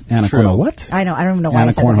Kournikova. Anna Kournikova, what? I don't even know why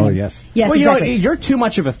Anna I said that Kournikova, name. yes. Yes, well, exactly. you're too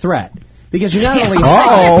much of a threat. Because you're not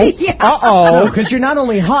only because you're not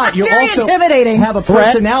only hot, you Very also intimidating. have a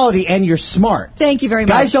personality and you're smart. Thank you very much.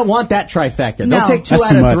 Guys don't want that trifecta. No. They'll take 2 That's out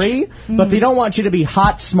too of much. 3, but they don't want you to be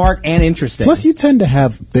hot, smart, and interesting. Plus, you tend to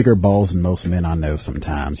have bigger balls than most men I know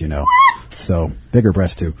sometimes, So, bigger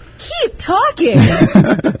breasts, too. Keep talking.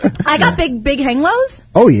 I got big hang lows?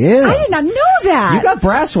 Oh, yeah. I did not know that. You got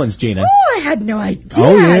brass ones, Gina. Oh, I had no idea.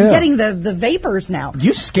 Oh, yeah. I'm getting the vapors now.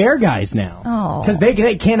 You scare guys now. Oh. Because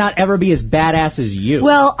they cannot ever be as badass as you.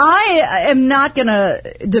 Well, I am not going to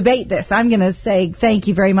debate this. I'm going to say thank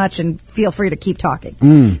you very much and feel free to keep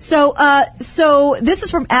talking. So this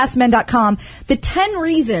is from AskMen.com. The 10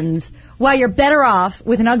 reasons why you're better off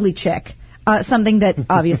with an ugly chick. Something that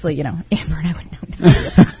obviously, Amber and I would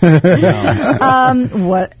know.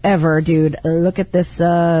 Whatever, dude. Look at this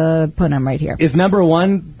put-em right here. Is number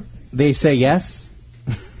 1, they say yes?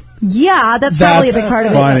 Yeah, that's probably a big part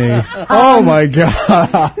of funny. it. Oh, my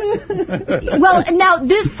God. Well, now,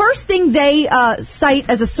 this first thing they cite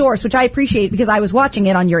as a source, which I appreciate because I was watching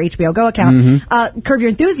it on your HBO Go account, Curb Your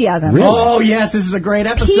Enthusiasm. Really? Oh, yes, this is a great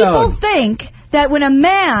episode. People think that when a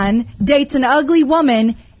man dates an ugly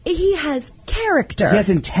woman, he has character. He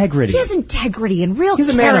has integrity. He has integrity and real He's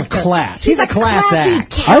a character. man of class. He's a class classy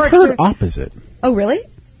act. character. I've heard opposite. Oh, really?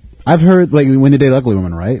 I've heard, when they date ugly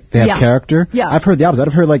women, right? They have character. Yeah. I've heard the opposite.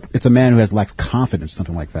 I've heard, it's a man who lacks confidence,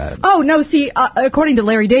 something like that. Oh, no, see, according to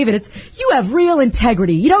Larry David, it's you have real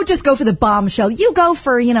integrity. You don't just go for the bombshell. You go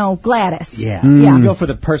for, Gladys. Yeah. Yeah. You go for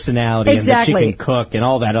the personality Exactly. and that she can cook and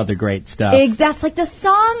all that other great stuff. That's like the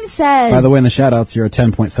song says. By the way, in the shout-outs, you're a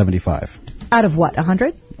 10.75. Out of what,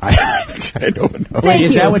 100? I don't know. Wait,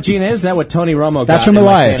 is you. that what Gina is? Is that what Tony Romo got? That's from in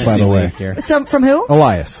my Elias, by fantasy the way. league here? So, from who?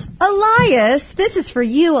 Elias. Elias. This is for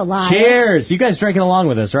you, Elias. Cheers. You guys drinking along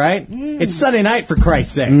with us, right? It's Sunday night, for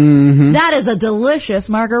Christ's sake. That is a delicious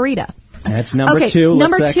margarita. That's number Okay, 2.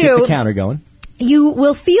 number Let's keep 2. the counter going. You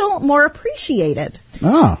will feel more appreciated.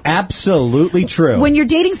 Oh. Absolutely true. When you're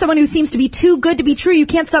dating someone who seems to be too good to be true, you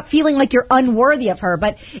can't stop feeling like you're unworthy of her.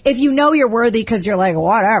 But if you know you're worthy because you're like,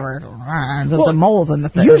 whatever, the moles in the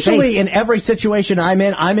face. Usually in every situation I'm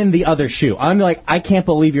in the other shoe. I'm like, I can't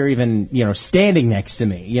believe you're even, standing next to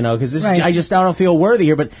me, because this Right. is, I don't feel worthy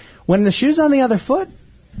here. But when the shoe's on the other foot,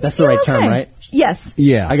 that's the You're right term, okay. right? Yes.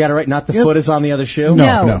 Yeah. I got it right. Not the foot is on the other shoe.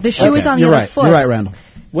 No, the shoe is on the You're other right. foot. You're right, Randall.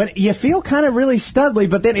 When you feel kind of really studly,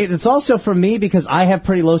 but then it's also for me because I have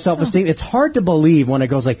pretty low self-esteem. It's hard to believe when it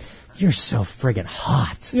goes like, "You're so friggin'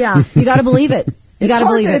 hot." Yeah, you got to believe it. You got to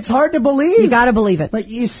believe it. It's hard to believe. You got to believe it. Like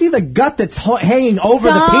you see the gut that's hanging over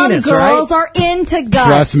the Some penis, girls right? are into guts.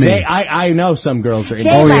 Trust me. I know some girls are into.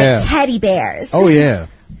 They Oh, like yeah. teddy bears. Oh, yeah.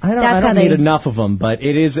 I That's how don't they- need enough of them, but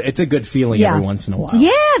it's a good feeling every once in a while.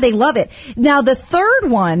 Yeah, they love it. Now, the third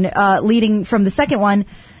one, leading from the second one,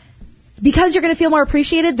 because you're going to feel more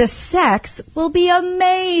appreciated, the sex will be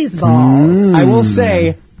amazeballs. I will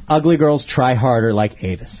say, ugly girls try harder like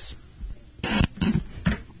Avis.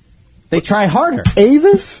 They try harder.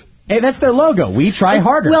 Avis? Hey, that's their logo. We try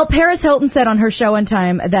harder. Well, Paris Hilton said on her show one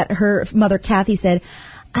time that her mother, Kathy, said,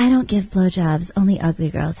 I don't give blowjobs. Only ugly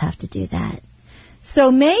girls have to do that.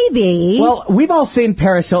 So maybe... Well, we've all seen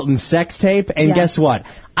Paris Hilton's sex tape, and Yeah. guess what?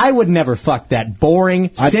 I would never fuck that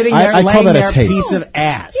boring, sitting there, I call laying that a there tape. piece of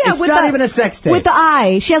ass. Yeah, it's with not the- even a sex tape. With the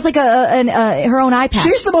eye. She has like her own eye patch.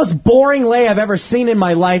 She's the most boring lay I've ever seen in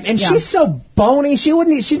my life, and Yeah. she's so bony.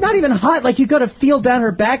 She's not even hot. Like you got to feel down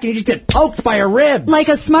her back, and you just get poked by her ribs. Like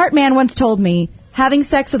a smart man once told me, having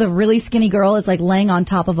sex with a really skinny girl is like laying on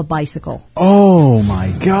top of a bicycle. Oh,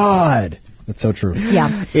 my God. That's so true.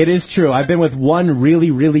 Yeah. It is true. I've been with one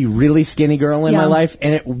really, really, really skinny girl in my life,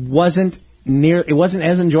 and it wasn't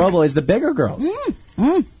as enjoyable as the bigger girls.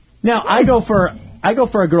 Now, I go for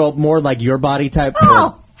a girl more like your body type.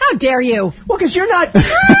 Oh, how dare you? Well, because you're not.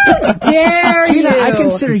 How dare Gina, you? I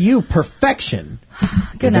consider you perfection.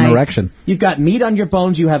 Good night. An erection. You've got meat on your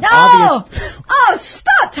bones. You have No! obvious. Oh,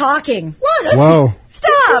 stop talking. What? Whoa.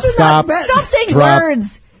 Stop. Stop. Stop saying Drop.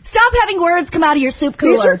 words. Stop having words come out of your soup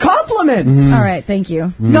cooler. These are compliments. All right, thank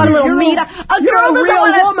you. Got a little You're meat. a girl doesn't real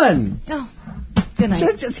want woman. Oh, good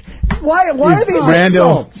night. Why are these Randall,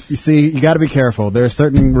 insults? you see, you got to be careful. There are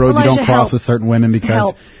certain roads you Elijah, don't cross help. with certain women because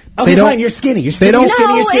Help. Okay, fine. You're skinny. You're skinny. don't- You're skinny.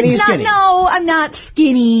 No, You're skinny. You're it's skinny. not. No, I'm not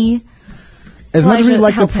skinny. as much as we Elijah,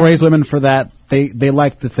 like to help him. praise women for that, they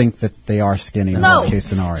like to think that they are skinny in No. most case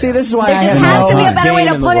scenarios. See, this is why There I just have has no to be a better way game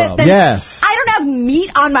to in the put it world. than Yes. I don't have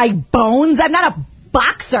meat on my bones. I'm not a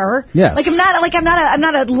boxer. Yes. I'm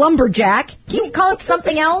not a lumberjack. Can you call it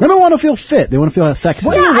something else? Women want to feel fit. They want to feel sexy.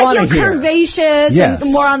 What do you I wanna feel hear? curvaceous Yes.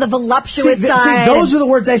 and more on the voluptuous See, side. those are the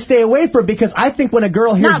words I stay away from because I think when a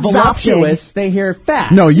girl hears Not voluptuous, they hear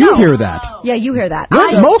fat. No, you hear that. Yeah, you hear that.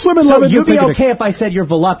 Most women So love it. you'd to be take it- okay if I said you're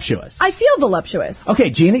voluptuous. I feel voluptuous. Okay,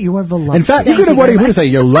 Gina, you are voluptuous. In fact, you could have what do you say?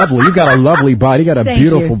 You're lovely. You got a lovely body. You got a Thank you,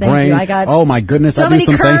 beautiful thank brain. you. I got oh my goodness! so I do many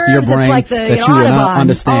some things to your curves, it's brain like the, that you know, you will not Audubon,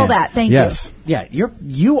 understand. all that. Thank you. yes. Yeah,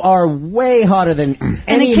 you are way hotter than And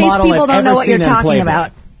any in case model people I've don't ever know what seen you're on talking Playboy.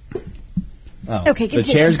 about. Oh, Okay, the continue.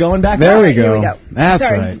 chair's going back. There up? we go. Here we go. That's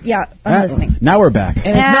Sorry. right. Yeah, I'm listening. Now we're back. And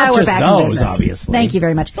it's Now not we're just back in those, business. obviously. Thank you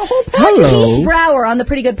very much. Hello. Pete Brower on the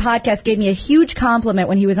Pretty Good Podcast gave me a huge compliment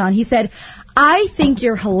when he was on. He said, I think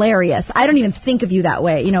you're hilarious. I don't even think of you that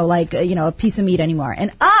way, like, a piece of meat anymore.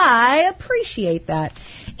 And I appreciate that.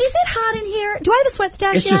 Is it hot in here? Do I have a sweat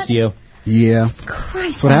stash It's yet? just you. Yeah.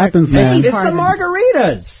 Christ. What happens, man? It's the Pardon.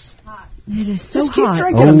 margaritas. It is so Just keep hot.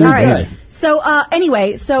 drinking them. Oh, They're yeah. good. So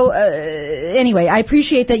anyway, I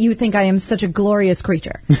appreciate that you think I am such a glorious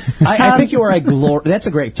creature. I think you are that's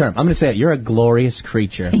a great term. I'm going to say it. You're a glorious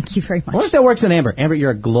creature. Thank you very I wonder if much. that works in Amber. Amber, you're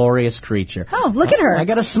a glorious creature. Oh, look at her. I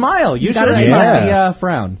got a smile. You got a should smile. have the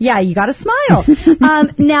frown. Yeah, you got to smile.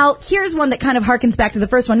 Now, here's one that kind of harkens back to the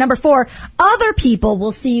first one. Number 4, other people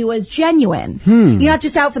will see you as genuine. You're not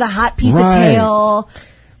just out for the hot piece of Right. tail.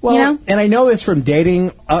 Well, and I know this from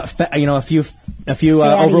dating, a few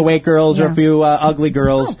Fatties. overweight girls or Yeah. a few ugly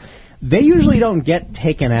girls. They usually don't get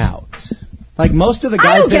taken out. Like most of the guys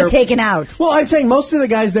I don't they're- get taken out. Well, I'm saying most of the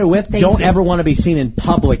guys they're with Thank don't you. ever want to be seen in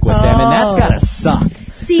public with them, and that's gotta suck.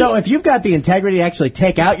 See- so if you've got the integrity to actually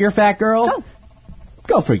take out your fat girl,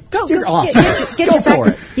 go for it. You're awesome. Get go your for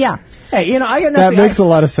back- it. Yeah. Hey, I got That nothing. makes a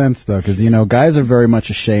lot of sense, though, because, guys are very much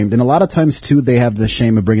ashamed. And a lot of times, too, they have the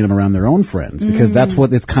shame of bringing them around their own friends because that's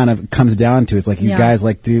what it kind of comes down to. It's like, you Yeah. guys,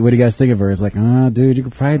 like, dude, what do you guys think of her? It's like, dude, you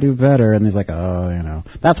could probably do better. And he's like,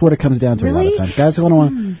 that's what it comes down to a lot Really? of times. Guys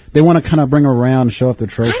they want to kind of bring her around and show off their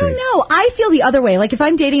trophy. I don't know. I feel the other way. Like if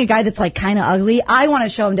I'm dating a guy that's like kind of ugly, I want to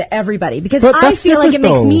show him to everybody because But I that's feel like it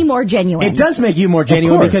different, makes though. me more genuine. It does make you more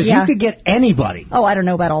genuine course. because Yeah. you could get anybody, Oh, I don't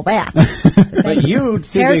know about all that. but you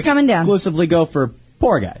seem Hair's to coming down. exclusively go for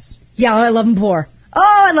poor guys. Yeah, I love them poor. Oh,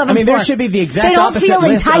 I love them I mean, poor. there should be the exact They don't opposite feel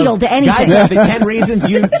list entitled of to anything. Guys have the 10 reasons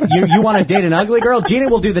you want to date an ugly girl. Gina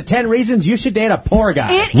will do the 10 reasons you should date a poor guy.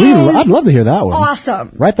 It is I'd love to hear that one.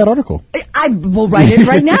 awesome. Write that article. I will write it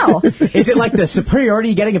right now. Is it like the superiority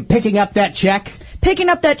you're getting and picking up that check? Picking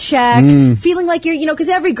up that check, feeling like you're, because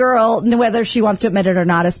every girl, whether she wants to admit it or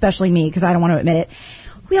not, especially me, because I don't want to admit it,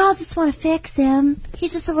 we all just want to fix him.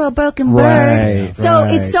 He's just a little broken bird. Right, So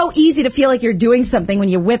right. it's so easy to feel like you're doing something when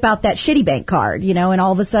you whip out that shitty bank card, and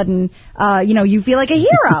all of a sudden, you feel like a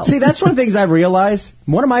hero. See, that's one of the things I've realized.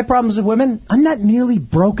 One of my problems with women, I'm not nearly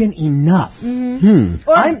broken enough.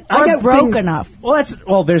 or I get broke thing- enough.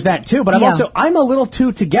 Well, there's that too, but Yeah. I'm a little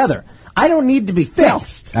too together. I don't need to be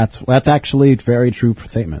fixed. That's actually a very true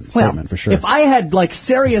statement for sure. If I had like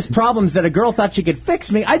serious problems that a girl thought she could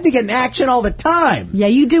fix me, I'd be getting action all the time. Yeah,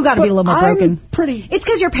 you do got to be a little more I'm broken. pretty- It's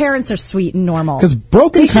because your parents are sweet and normal. 'Cause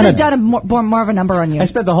broken They should have kinda- done more of a number on you. I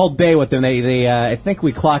spent the whole day with them. They I think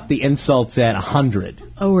we clocked the insults at 100.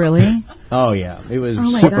 Oh, really? Oh yeah, it was Oh,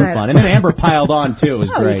 my super God. fun. And then Amber piled on too. It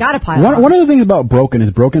was Oh, great. you got to pile on. One of the things about broken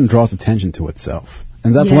is broken draws attention to itself.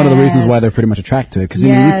 And that's one of the reasons why they're pretty much attracted to it. Because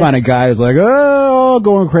you find a guy who's like,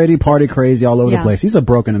 going crazy, party crazy all over the place. He's a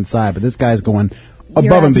broken inside, but this guy's going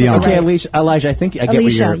above and beyond. Okay, Elijah, I think I get what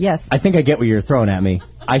Alicia, you're. yes. I think I get what you're throwing at me.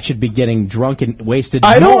 I should be getting drunk and wasted.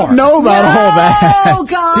 I don't know about all that. Oh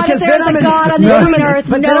God! Because there's a God on the earth.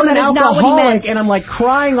 But No, then I'm an that is not what he alcoholic, meant. and I'm like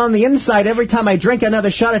crying on the inside every time I drink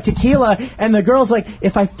another shot of tequila. And the girl's like,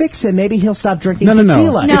 if I fix him, maybe he'll stop drinking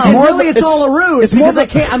tequila. No. It's more really, it's all a ruse. It's more because I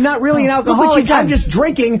can't. I'm not really an alcoholic. I'm just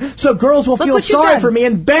drinking, so girls will feel sorry for me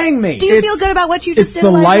and bang me. Do you feel good about what you just did? It's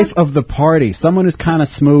the life of the party. Someone who's kind of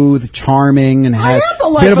smooth, charming, and has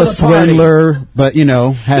a bit of a swindler, but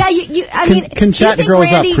has can chat to girls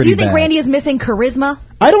up pretty bad. Do you think Randy is missing charisma?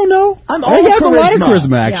 I don't know. He has a lot of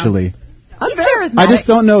charisma, actually. Yeah. He's charismatic. I just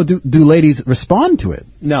don't know. Do ladies respond to it?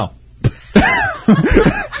 No.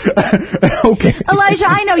 Okay. Elijah,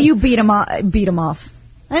 I know you beat him off.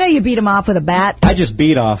 I know you beat him off with a bat. I just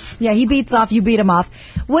beat off. Yeah, he beats off. You beat him off.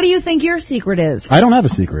 What do you think your secret is? I don't have a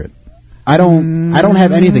secret. I don't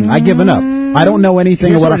have anything. I've given up. I don't know anything.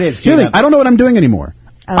 Here's what it is, Gina. I don't know what I'm doing anymore.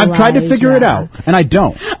 I've tried to figure it out, and I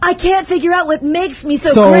don't. I can't figure out what makes me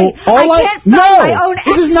so great. I can't find my own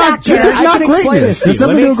X factor. This is not greatness. There's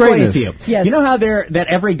nothing to do with greatness. Yes. You know how that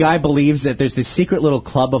every guy believes that there's this secret little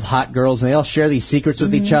club of hot girls, and they all share these secrets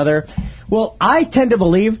with each other? Well, I tend to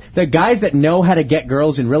believe that guys that know how to get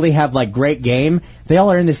girls and really have like great game, they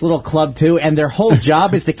all are in this little club too, and their whole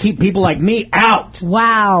job is to keep people like me out.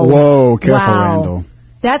 Wow. Whoa, careful, Randall.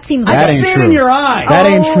 That seems like that I can see it in your eye. That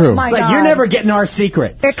ain't true. My It's like God. you're never getting our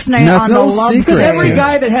secrets. Ixnay on no the love secret. Because thing. every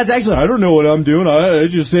guy that has actually, I don't know what I'm doing. I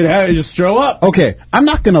just throw up. Okay, I'm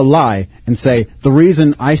not going to lie and say the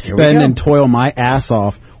reason I spend and toil my ass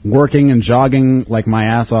off working and jogging like my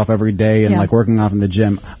ass off every day and like working off in the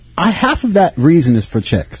gym. Half of that reason is for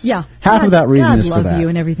chicks. Yeah. Half of that reason is for that. God love you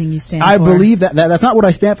and everything you stand I for. believe that's not what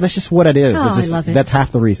I stand for. That's just what it is. Oh, I love it. That's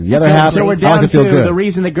half the reason. The other half, So we're I down like to feel to good. the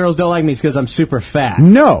reason that girls don't like me is because I'm super fat.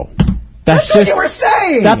 No. That's just what you were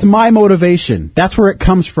saying. That's my motivation. That's where it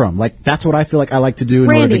comes from. Like that's what I feel like I like to do in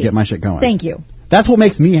order Randy, to get my shit going. Thank you. That's what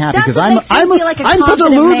makes me happy because I'm feel like a such a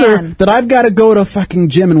confident loser man. that I've got to go to fucking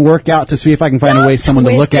gym and work out to see if I can find a way someone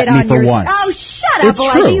to look at me for once. Oh, shut up, It's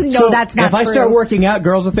Elijah. true. You know So that's not if I true. start working out,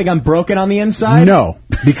 girls will think I'm broken on the inside? No,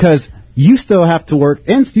 because you still have to work,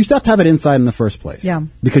 and you still have to have it inside in the first place. Yeah.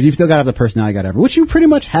 Because you've still got to have the personality you got to have, which you pretty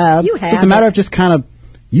much have. You So it's have a matter it. of just kind of,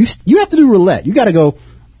 you have to do roulette. You got to go,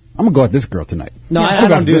 I'm going to go at this girl tonight. No, I'm I gonna go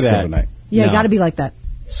don't after do this girl that. tonight. Yeah, No. you got to be like that.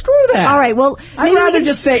 Screw that. All right, well, I'd maybe we rather can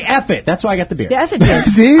just say F it. That's why I got the beer. Yeah, F it did.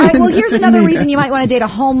 See? All right, well, here's another reason you might want to date a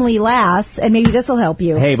homely lass, and maybe this will help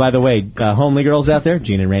you. Hey, by the way, homely girls out there,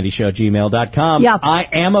 Gina and Randy Show at gmail.com. Yeah. I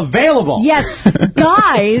am available. Yes,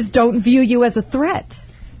 guys don't view you as a threat.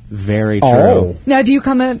 Very true. Oh. Now, do you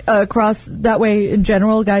come across that way in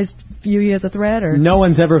general? Guys view you as a threat, or No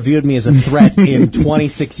one's ever viewed me as a threat in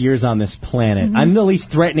 26 years on this planet. I'm the least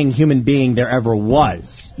threatening human being there ever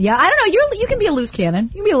was. Yeah, I don't know. You can be a loose cannon.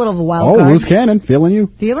 You can be a little of a wild Oh, card. loose cannon. Feeling you.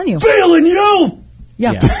 Feeling you. Feeling you!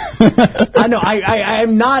 Yeah. I know.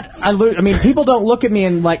 I'm not. I mean, people don't look at me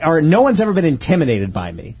and like, or no one's ever been intimidated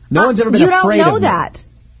by me. No one's ever been afraid You don't know of me. that.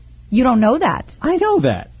 You don't know that. I know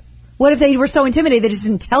that. What if they were so intimidated they just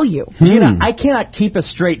didn't tell you? Gina, I cannot keep a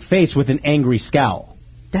straight face with an angry scowl.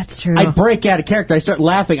 That's true. I break out of character. I start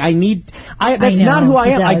laughing. That's know, not who I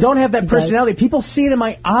he am. I does. don't have that He does. personality. People see it in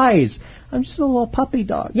my eyes. I'm just a little puppy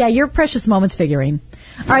dog. Yeah, your precious moments figurine.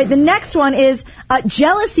 All right, the next one is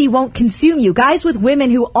jealousy won't consume you. Guys with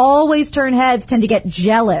women who always turn heads tend to get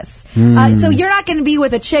jealous. So you're not going to be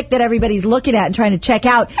with a chick that everybody's looking at and trying to check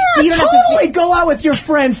out. So you don't Totally have to. go out with your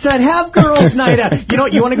friends tonight. Have girls' night out. You know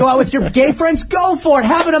what? You want to go out with your gay friends? Go for it.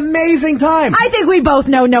 Have an amazing time. I think we both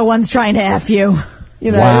know no one's trying to F you.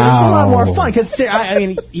 You know, Wow. it's a lot more fun because I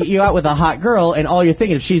mean, you're out with a hot girl, and all you're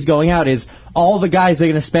thinking if she's going out is all the guys are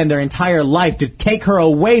going to spend their entire life to take her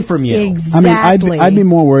away from you. Exactly. I mean, I'd be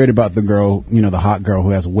more worried about the girl, the hot girl who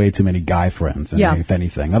has way too many guy friends, if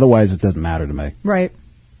anything. Otherwise, it doesn't matter to me. Right.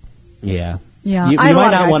 Yeah. Yeah. You I have a might lot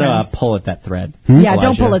of not guy want friends. to pull at that thread. Yeah, don't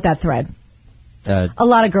Elijah. pull at that thread. A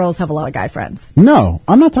lot of girls have a lot of guy friends. No,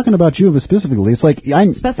 I'm not talking about you, but specifically, it's like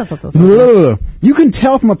Specifically. you can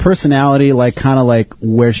tell from a personality, like kind of like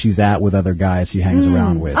where she's at with other guys she hangs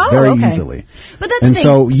around with, very easily. But that's and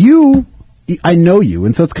the thing. so I know you,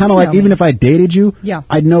 and so it's kind of You like know even me. if I dated you, Yeah.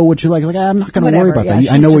 I'd know what you're like. Like I'm not going to Whatever, worry about yeah, that. I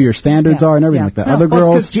she's know what just- your standards yeah, are and everything yeah. like that. No, Other well, it's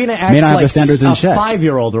girls 'cause Gina may acts not have like their standards in a check.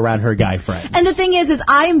 5-year-old around her guy friends. And the thing is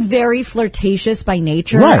I'm very flirtatious by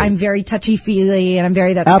nature. Right. I'm very touchy-feely, and I'm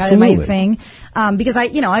very, that's kind of my Absolutely. thing. Because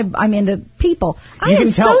I'm into people. I You am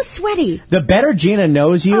can so tell- sweaty. The better Gina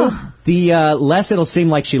knows you, the less it'll seem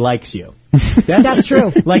like she likes you. That's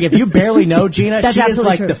true. Like if you barely know Gina, That's she is absolutely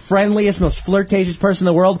like true. the friendliest, most flirtatious person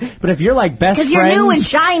in the world. But if you're like best 'Cause friends, you're new and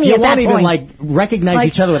shiny you at that won't even point. like recognize Like,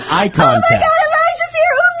 each other with eye Oh my contact. God, Elijah's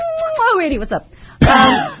here! Oh, Randy, what's up?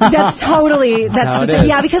 That's totally how the it thing. is.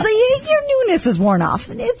 Yeah, because your newness is worn off.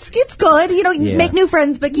 It's good. You know, you make new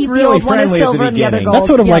friends, but keep Really the old one as friendly at the silver and the other beginning. gold. That's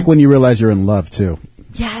sort of Yeah. like when you realize you're in love too,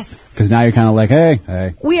 Yes. because now you're kind of like,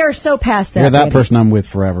 hey, We are so past that. you're that Randy. person I'm with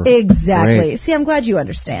forever. Exactly. Great. See, I'm glad you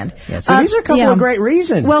understand. Yeah, so these are a couple of great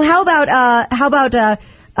reasons. Well, how about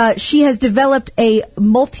she has developed a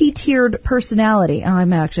multi-tiered personality. Oh,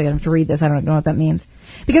 I'm actually going to have to read this. I don't know what that means.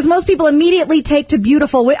 Because most people immediately take to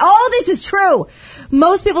beautiful women. Oh, this is true.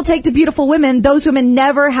 Most people take to beautiful women. Those women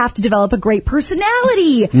never have to develop a great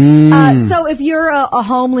personality. So if you're a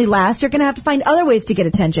homely lass, you're going to have to find other ways to get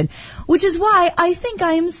attention. Which is why I think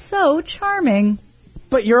I am so charming.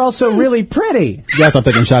 But you're also really pretty. You guys, I'm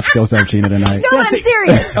taking shots at yourself, Gina, tonight. No, I'm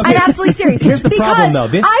serious. Okay. I'm absolutely serious. Here's the because problem,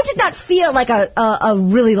 though. I did not feel like a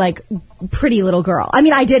really like pretty little girl. I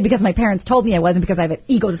mean, I did because my parents told me I wasn't, because I have an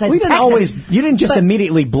ego the size of Texas. You didn't just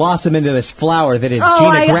immediately blossom into this flower that is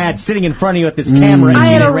Oh, Gina Grad sitting in front of you at this camera I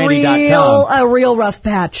had at a GinaRandy.com. real rough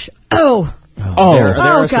patch. Oh, There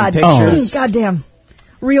are some God. pictures. Goddamn.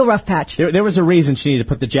 Real rough patch. There was a reason she needed to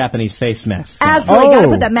put the Japanese face mask on. Absolutely, got to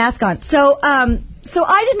put that mask on. So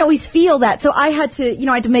I didn't always feel that. So I had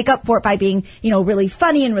to make up for it by being, really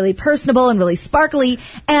funny and really personable and really sparkly.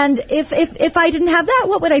 And if I didn't have that,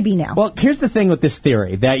 what would I be now? Well, here's the thing with this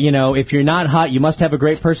theory that, if you're not hot, you must have a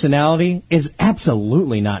great personality is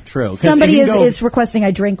absolutely not true. 'Cause Somebody if you go- is requesting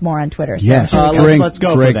I drink more on Twitter. So. Yes, let's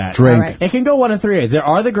go for that. Drink. All right. It can go one of three ways. There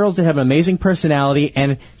are the girls that have an amazing personality,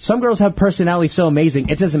 and some girls have personality so amazing,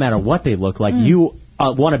 it doesn't matter what they look like. You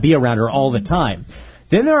want to be around her all the time.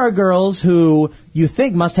 Then there are girls who you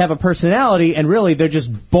think must have a personality, and really they're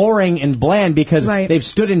just boring and bland because they've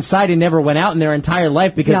stood inside and never went out in their entire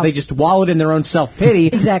life because they just wallowed in their own self-pity.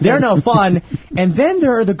 Exactly. They're no fun. And then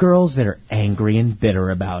there are the girls that are angry and bitter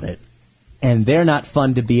about it. And they're not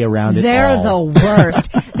fun to be around at They're all. the worst.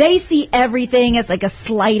 They see everything as like a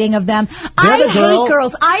slighting of them. I hate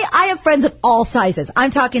girls. I have friends of all sizes. I'm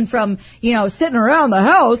talking from, sitting around the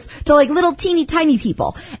house to like little teeny tiny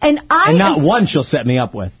people. And not one she'll set me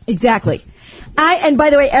up with. Exactly. And by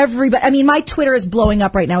the way, my Twitter is blowing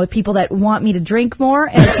up right now with people that want me to drink more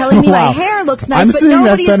and are telling me my hair looks nice. I'm but seeing that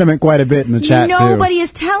nobody sentiment quite a bit in the chat, Nobody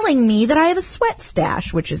is telling me that I have a sweat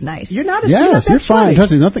stash, which is nice. You're not a Yes, you're fine. Funny.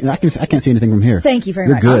 Trust me, nothing. I can't see anything from here. Thank you very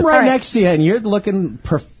You're much. Good. I'm right All right. next to you, and you're looking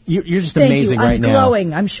you're just Thank amazing you. right now. I'm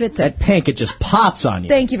glowing. I'm schwitzing. That pink, it just pops on you.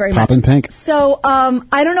 Thank you very much. Poppin' pink. So,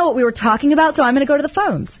 I don't know what we were talking about, so I'm going to go to the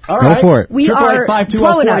phones. All Go right. for it. We are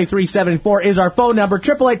blowing up. 888-520-4374 is our phone number.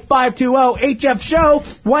 888-520-HF Show.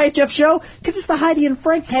 Why HF Show? Because it's the Heidi and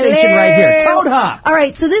Frank station right here. Toad Hop. All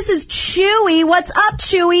right, so this is Chewy. What's up,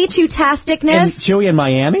 Chewy? And Chew-tasticness. Chewy in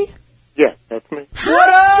Miami? Yeah, that's me. What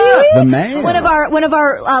up, Chewy? The man. One of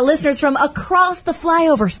our listeners from across the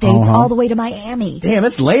flyover states, all the way to Miami. Damn,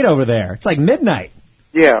 it's late over there. It's like midnight.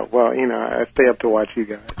 Yeah, well, I stay up to watch you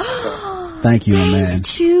guys. So. Thank you, my Thanks, man.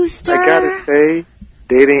 Chewster. I gotta say,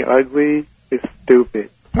 dating ugly is stupid.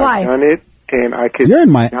 Why? I've done it, and I could. You're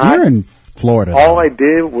in Florida. All I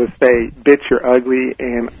did was say, "Bitch, you're ugly,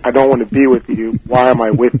 and I don't want to be with you. Why am I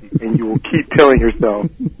with you?" And you will keep telling yourself,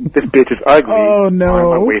 "This bitch is ugly. Oh, no. Why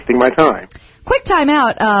am I wasting my time?" Quick time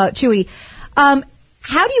out, Chewy.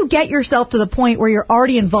 How do you get yourself to the point where you're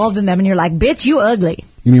already involved in them and you're like, bitch, you ugly?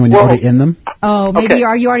 You mean when you're already in them? Oh, maybe Okay.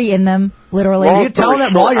 are you already in them? Literally? Long Are you telling story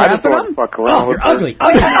them while short, you're I just effing wanna them? fuck around Oh, with you're her. ugly.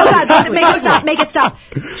 Oh, God, make it stop.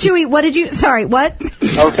 Chewy, what did you, sorry, what?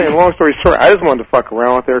 I was saying, long story short, I just wanted to fuck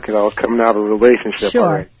around with her because I was coming out of a relationship. Sure.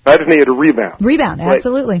 Already. I just needed a rebound. Rebound, Like,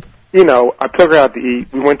 absolutely. I took her out to eat.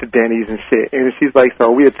 We went to Denny's and shit. And she's like, "So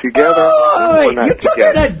we are together." Oh, We're wait, not you took her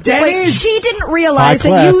together. to Denny's? Wait, she didn't realize High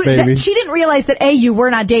class, baby. she didn't realize that A, you were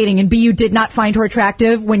not dating, and B, you did not find her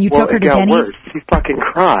attractive when you Well, took her it to got Denny's. worse. She fucking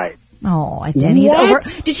cried. Oh, at Denny's.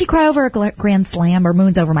 What? Did she cry over a grand slam or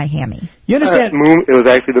moons over my hammy? You understand? It was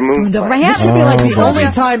actually the moon. Moons over my slide. hammy. This would be like the Oh, only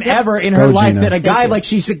boy. time ever in her Go, life Gina. that a guy, like,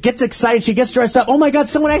 she gets excited, she gets dressed up. Oh, my God,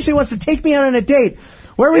 someone actually wants to take me out on a date.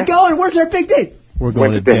 Where are we going? Where's our big date? We're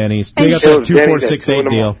going Went to to Denny's. And We got she- that It was Denny's at 2468 2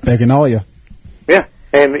 deal. Taking all you. Yeah.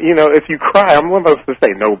 And, if you cry, I'm not supposed to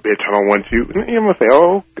say, "No, bitch, I don't want you." You're going to say,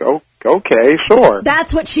 "Oh, okay, sure."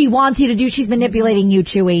 That's what she wants you to do. She's manipulating you,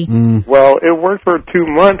 Chewy. Well, it worked for 2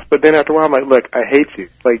 months, but then after a while, I'm like, "Look, I hate you.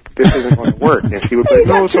 Like, this isn't going to work." And she was You like,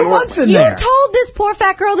 "No, got it's 2 going to work." months in You there. told this poor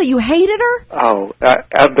fat girl that you hated her? Oh,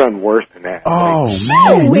 I've done worse than that. Oh,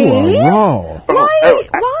 Chewy. man, you are raw.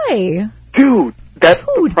 Why? Dude, that's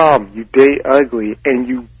Dude. the problem. You date ugly, and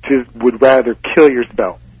you just would rather kill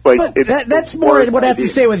yourself Like, that's more what I have to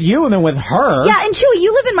say with you than with her. Yeah, and Chewy,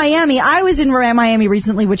 you live in Miami. I was in Miami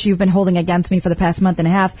recently, which you've been holding against me for the past month and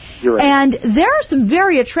a half. You're right. And there are some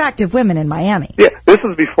very attractive women in Miami. Yeah, this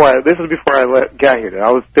is before I got here.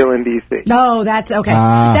 I was still in D.C. Oh, that's okay.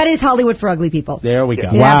 That is Hollywood for ugly people. There we go.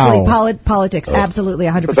 Yeah, absolutely. Politics, absolutely,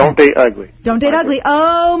 100%. So don't date ugly. Don't date ugly.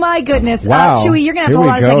 Oh, my goodness. Wow. Chewy, you're going to have to hold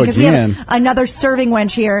on a second because we again. have another serving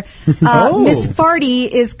wench here. Miss Farty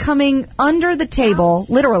is coming under the table,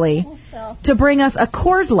 literally, to bring us a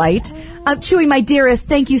Coors Light. Chewy, my dearest,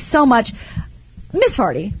 thank you so much. Miss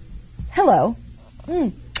Farty, hello.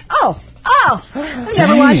 Oh, I'm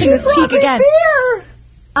never washing this cheek again.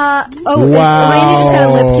 Wow. Randy just got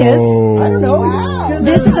a lip kiss. I don't know. Wow.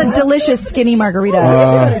 This is a delicious skinny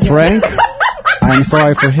margarita. Frank, I'm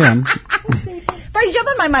sorry for him. Freddie, jump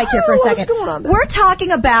on my mic here for a second. What's going on there? We're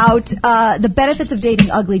talking about the benefits of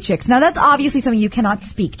dating ugly chicks. Now, that's obviously something you cannot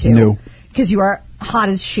speak to. No. Because you are hot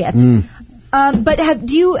as shit. But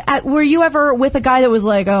were you ever with a guy that was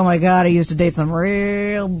like, oh my God, I used to date some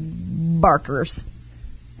real barkers?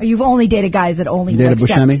 Or you've only dated guys that only Dated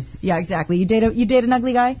accept. Buscemi? Yeah, exactly. You date an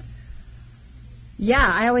ugly guy?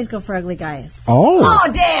 Yeah, I always go for ugly guys. Oh.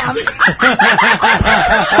 Oh, damn!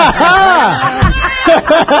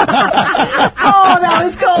 Oh, that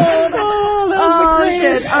was cold. Oh, that was the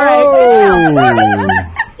greatest. Shit. All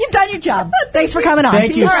right. You've done your job. Thanks for coming on.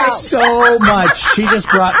 Thank you so much. She just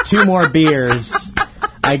brought 2 more beers.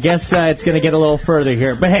 I guess it's going to get a little further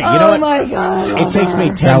here. But hey, you know what? Oh, my God. It takes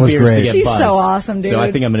me 10 beers to get She's buzzed. so awesome, dude. So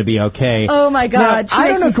I think I'm going to be okay. Oh, my God. Now, I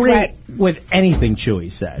don't agree with anything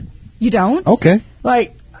Chewy said. You don't? Okay.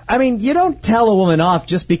 Like, I mean, you don't tell a woman off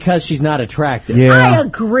just because she's not attractive. Yeah. I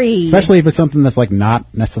agree. Especially if it's something that's like not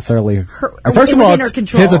necessarily first of all,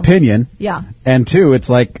 it's his opinion. Yeah. And 2, it's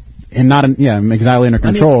like exactly under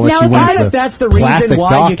control. Now, if that's the reason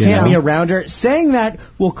why you can't be around her. Saying that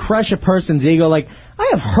will crush a person's ego. Like, I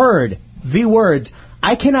have heard the words,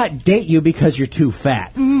 I cannot date you because you're too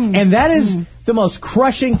fat. And that is the most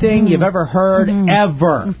crushing thing you've ever heard,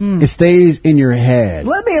 ever. It stays in your head.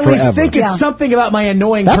 Let me at least think it's something about my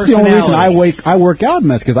annoying personality. That's the only reason I work out in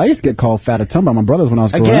this, because I used to get called fat a ton by my brothers when I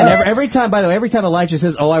was growing up. Again, every time, by the way, every time Elijah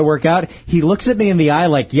says, oh, I work out, he looks at me in the eye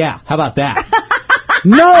like, yeah, how about that?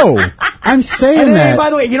 No, I'm saying that. By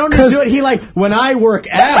the way, you don't just do it. He like, when I work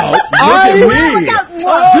out,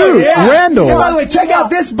 Dude, Randall. Yeah, by the way, check out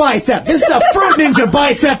this bicep. This is a Fruit Ninja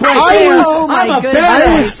bicep right there.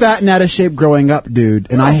 I was fat and out of shape growing up,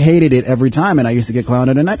 dude, and I hated it every time, and I used to get clowned,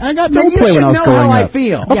 and I got no play when I was growing up. I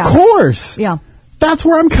feel. Of course. Yeah. That's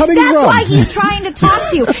where I'm coming from. That's why he's trying to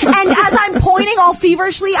talk to you. And as I'm pointing all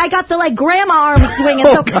feverishly, I got the grandma arm swinging.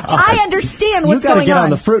 So I understand what's going on. You got to get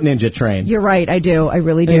on the Fruit Ninja train. You're right. I do. I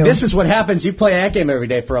really do. And this is what happens. You play that game every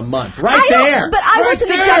day for a month. Right there. But I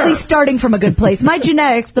wasn't exactly starting from a good place. My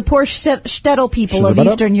genetics, the poor shtetl people of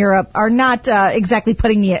Eastern Europe, are not exactly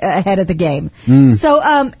putting me ahead of the game.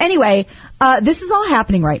 So anyway, this is all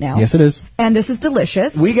happening right now. Yes, it is. And this is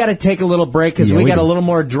delicious. We got to take a little break because we got a little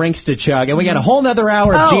more drinks to chug. And we got a whole nother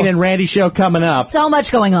hour of Gina and Randy show coming up. So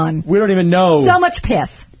much going on. We don't even know. So much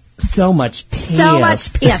piss. So much piss. So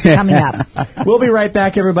much piss coming up. We'll be right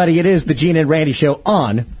back, everybody. It is the Gina and Randy show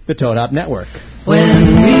on the Toad Hop Network.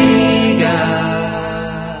 When we got...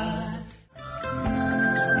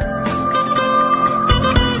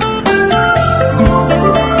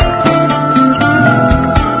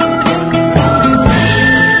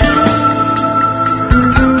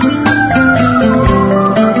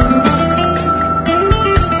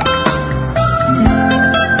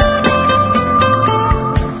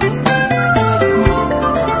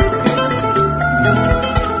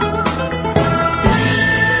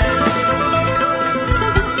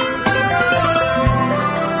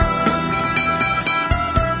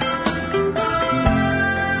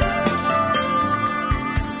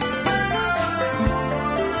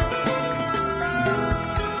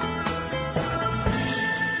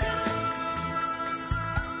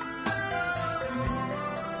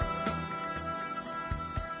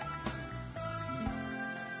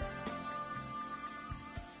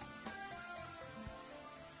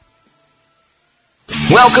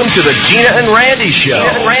 Welcome to the Gina and Randy Show.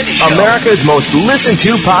 America's most listened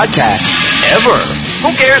to podcast ever.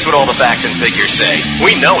 Who cares what all the facts and figures say?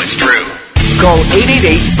 We know it's true. Call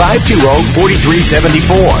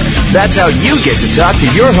 888-520-4374. That's how you get to talk to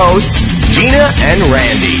your hosts, Gina and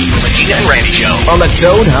Randy. The Gina and Randy Show on the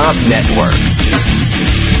Toad Hop Network.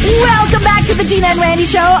 Welcome back to the Gina and Randy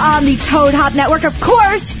Show on the Toad Hop Network. Of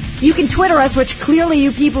course, you can Twitter us, which clearly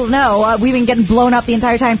you people know. We've been getting blown up the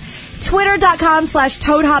entire time.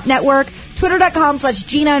 Twitter.com/ToadHopNetwork,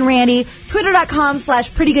 Twitter.com/Gina and Randy,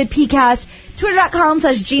 Twitter.com/PrettyGoodPcast,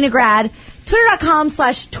 Twitter.com/GinaGrad.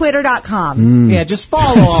 Twitter.com/Twitter.com. Yeah, just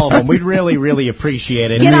follow all of them. We'd really, really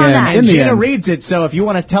appreciate it. Get on that. And Gina reads it, so if you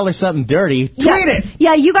want to tell her something dirty, tweet it.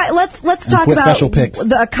 Yeah, you guys, let's talk about special pics.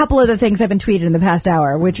 A couple of the things I've been tweeting in the past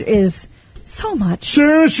hour, which is so much.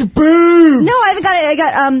 Share your boobs. No, I haven't got it. I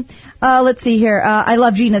got let's see here. I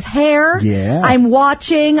love Gina's hair. Yeah. I'm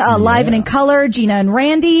watching Live and in Color, Gina and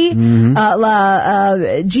Randy.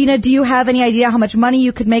 Gina, do you have any idea how much money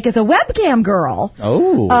you could make as a webcam girl?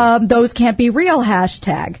 Oh. Those can't be real,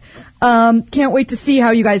 hashtag. Can't wait to see how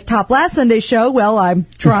you guys top last Sunday's show. Well, I'm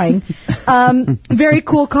trying. Very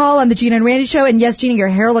cool call on the Gina and Randy show. And yes, Gina, your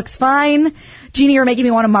hair looks fine. Gina, you're making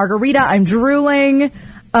me want a margarita. I'm drooling.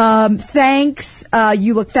 Thanks.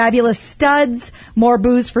 You look fabulous. Studs. More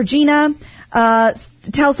booze for Gina.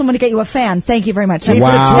 Tell someone to get you a fan. Thank you very much.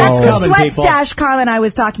 Wow. That's the Coming, sweat people. stash comment I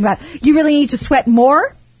was talking about. You really need to sweat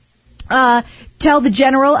more. Tell the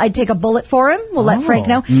general I'd take a bullet for him. We'll let Frank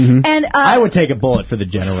know. And I would take a bullet for the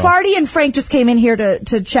general. Farty and Frank just came in here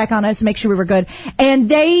to check on us, make sure we were good. And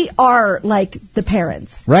they are like the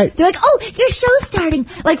parents. Right. They're like, oh, your show's starting.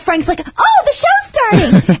 Like Frank's like, oh, the show's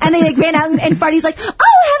starting. And they like ran out and Farty's like, oh,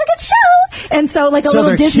 have a good show. And so like a So little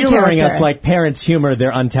they're Disney humoring character. us like parents humor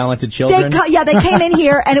their untalented children. They came in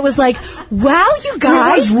here and it was like, wow, you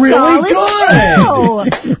guys, It was really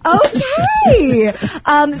solid show. Okay.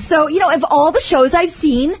 So, of all the shows I've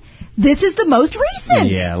seen, this is the most recent.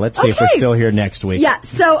 Yeah, let's see if we're still here next week. Yeah,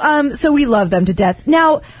 so we love them to death.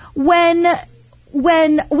 Now,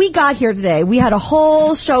 when we got here today, we had a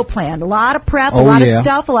whole show planned, a lot of prep, a lot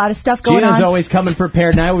of stuff going Gina's on. always coming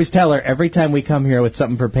prepared, and I always tell her every time we come here with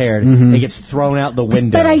something prepared, it gets thrown out the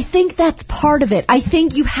window. But I think that's part of it. I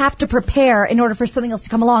think you have to prepare in order for something else to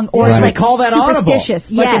come along, or Right. it's We like call that superstitious.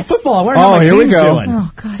 audible. Like in Yes. football, I wonder how my here we team's go. doing.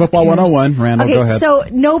 Oh, God, Football who cares? 101. Randall, Okay, go ahead. so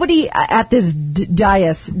nobody at this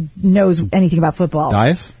dais knows anything about football.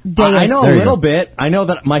 Dais? I know a There you little go. bit. I know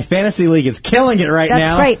that my fantasy league is killing it right now.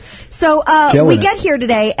 That's great. So Killing we it. get here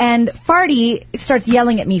today, and Farty starts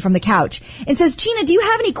yelling at me from the couch and says, Gina, do you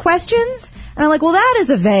have any questions? And I'm like, well, that is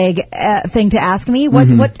a vague thing to ask me.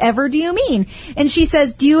 Whatever do you mean? And she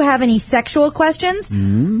says, do you have any sexual questions?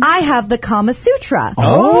 I have the Kama Sutra.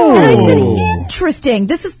 Oh. And I said, interesting.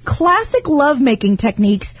 This is classic lovemaking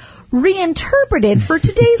techniques reinterpreted for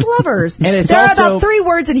today's lovers. And it's there are also- about 3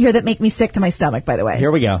 words in here that make me sick to my stomach, by the way.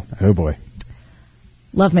 Here we go. Oh, boy.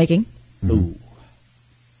 Lovemaking. Ooh.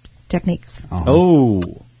 Techniques. Oh.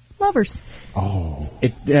 Lovers.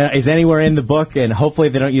 It is anywhere in the book, and hopefully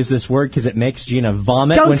they don't use this word because it makes Gina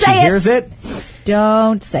vomit Don't when she say it. hears it.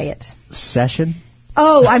 Don't say it. Session?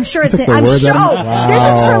 Oh, I'm sure it's. Took the I'm words sure. out of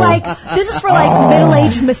Oh, it? this is for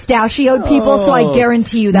middle-aged mustachioed people. So I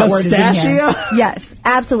guarantee you that word is in Mustachio? here. Yes,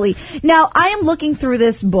 absolutely. Now I am looking through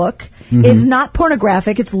this book. It's not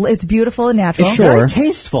pornographic. It's beautiful and natural. It's very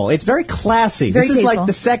tasteful. It's very classy. Very this is tasteful. like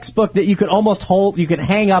the sex book that you could almost hold, you could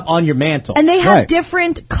hang up on your mantle. And they have Right.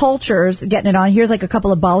 different cultures getting it on. Here's like a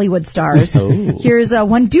couple of Bollywood stars. Here's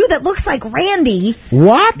one dude that looks like Randy.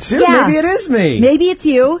 What? Dude, Yeah. maybe it is me. Maybe it's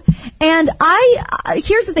you. And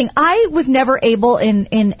here's the thing. I was never able in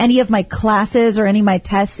any of my classes or any of my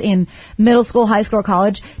tests in middle school, high school, or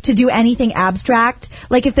college to do anything abstract.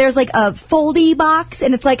 Like if there's like a foldy box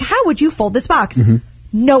and it's like, how would you fold this box?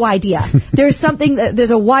 No idea. There's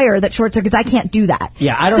a wire that short circuits. I can't do that.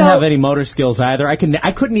 Yeah, I don't have any motor skills either. I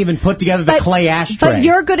couldn't even put together the clay ashtray. But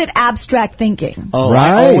you're good at abstract thinking. Oh, Right.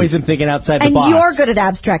 I always am thinking outside the And box. you're good at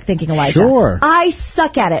abstract thinking, Elijah. Sure. I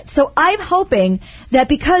suck at it. So I'm hoping that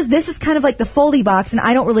because this is kind of like the Foldy box and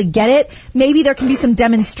I don't really get it, maybe there can be some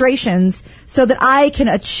demonstrations so that I can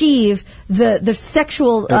achieve the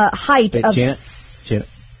sexual height of... Janet,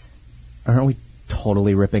 aren't we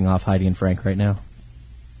totally ripping off Heidi and Frank right now?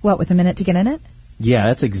 What, with a minute to get in it? Yeah,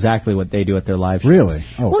 that's exactly what they do at their live shows. Really?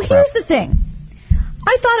 Oh, Well, crap. here's the thing.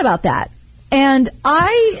 I thought about that. And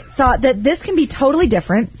I thought that this can be totally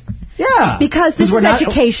different. Yeah. Because this we're is not-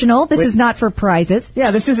 educational. This is not for prizes.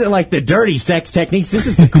 Yeah, this isn't like the dirty sex techniques. This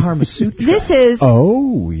is the Karma Sutra. This is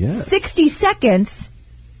Oh, yes. 60 seconds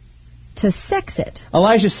to sex it.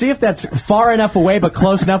 Elijah, see if that's far enough away but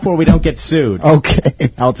close enough where we don't get sued.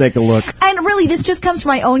 Okay. I'll take a look. And really, this just comes from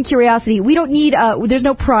my own curiosity. We don't need, there's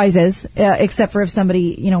no prizes, except for if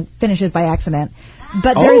somebody, finishes by accident.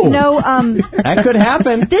 But there's no, That could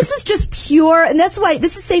happen. this is just pure, and that's why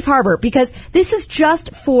this is safe harbor, because this is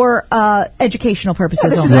just for, educational purposes.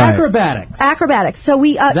 This is only. acrobatics. Acrobatics. So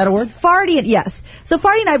we, Is that a word? Farty, yes. So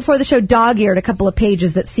Farty and I, before the show, dog-eared a couple of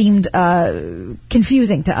pages that seemed,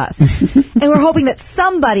 confusing to us. And we're hoping that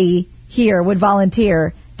somebody here would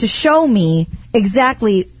volunteer to show me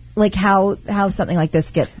exactly like how something like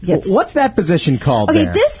this gets. What's that position called Okay,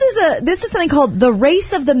 there? this is is something called the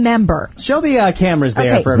race of the member. Show the cameras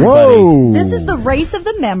there Okay. for everybody. Whoa. This is the race of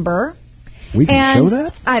the member. We can show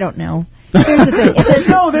that? I don't know. Here's the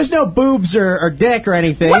thing. There's no boobs or dick or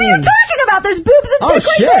anything. What are you talking about? There's boobs and dick right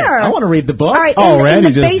shit. there. I want to read the book. All right.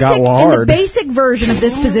 Randy just got hard. In the basic version of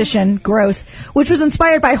this position, gross, which was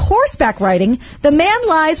inspired by horseback riding, the man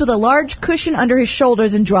lies with a large cushion under his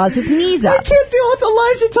shoulders and draws his knees up. I can't deal with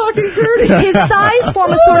Elijah talking dirty. His thighs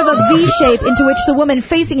form a sort of a V shape into which the woman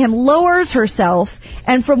facing him lowers herself,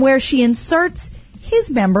 and from where she inserts his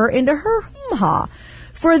member into her hoo-ha.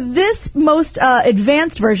 For this most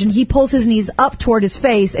advanced version, he pulls his knees up toward his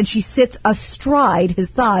face, and she sits astride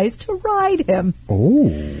his thighs to ride him.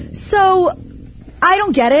 Oh. So, I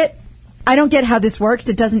don't get it. I don't get how this works.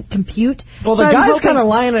 It doesn't compute. Well, so the guy's hoping- kind of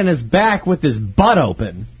lying on his back with his butt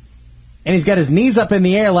open. And he's got his knees up in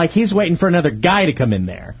the air like he's waiting for another guy to come in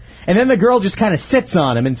there. And then the girl just kind of sits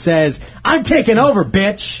on him and says, "I'm taking over,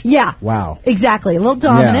 bitch." Yeah. Wow. Exactly. A little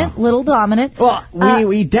dominant. Little dominant. Well,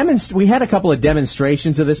 we had a couple of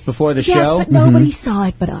demonstrations of this before the yes, show. but nobody saw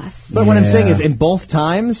it but us. But what I'm saying is, in both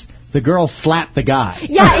times, the girl slapped the guy.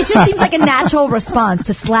 Yeah, it just seems like a natural response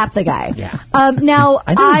to slap the guy. Yeah. Now,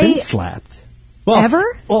 I've never been slapped. Well,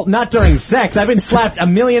 Ever? Well, not during sex. I've been slapped a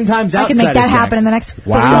million times outside I can make that of sex. happen in the next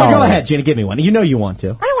 3 Wow. minutes. Go ahead, Gina, give me one. You know you want to.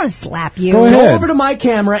 I don't want to slap you. Go ahead. Go over to my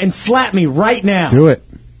camera and slap me right now. Do it.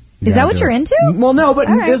 Is that what you're into? Well, no, but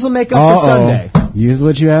All right. this will make up for Sunday. Use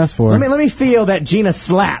what you asked for. Let me feel that Gina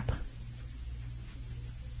slap.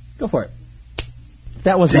 Go for it.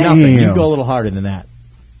 That was Damn. nothing. You can go a little harder than that.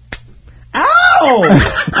 Ow!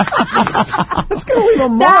 That's going to leave a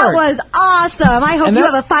mark. That was awesome. I hope And you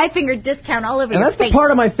that's- have a 5-finger discount all over And your that's face. the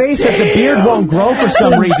part of my face that the beard won't grow for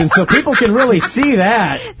some reason, so people can really see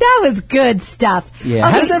that. That was good stuff. Yeah.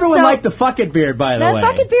 Okay, How does everyone so like the fuck it beard, by the that way?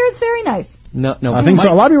 fucking beard's very nice. No. I think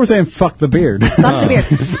so. A lot of people were saying, fuck the beard. Fuck the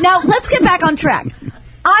beard. Now, let's get back on track.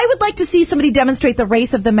 I would like to see somebody demonstrate the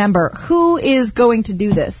race of the member. Who is going to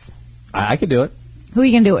do this? I could do it. Who are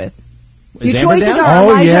you going to do it with? Is Your Amber choices down? are Oh,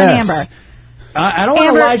 Elijah yes. and Amber. I don't want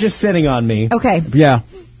Amber- Elijah sitting on me. Okay. Yeah.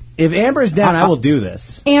 If Amber's down, I will do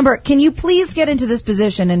this. Amber, can you please get into this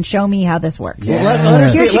position and show me how this works? Well, let her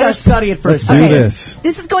Here see- she let her goes. study it for Let's a do second. this.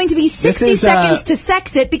 This is going to be 60 is, seconds to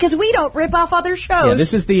sex it because we don't rip off other shows. Yeah,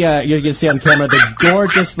 this is the, you're going to see on camera, the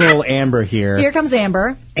gorgeous little Amber here. Here comes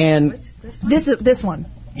Amber. And This one.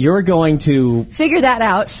 you're going to Figure that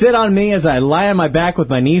out. sit on me as I lie on my back with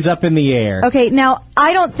my knees up in the air. Okay, now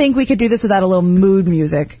I don't think we could do this without a little mood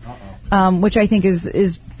music, which I think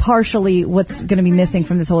is partially what's going to be missing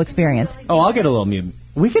from this whole experience. Oh, I'll get a little mute.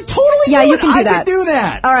 We could totally Yeah, do you it. can do I that. could do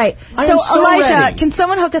that. All right. I So, am so Elijah, ready. can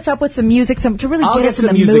someone hook us up with some music, to really I'll get get us in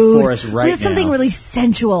some the music mood? for us right With something now. really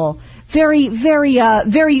sensual, very, very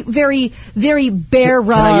bare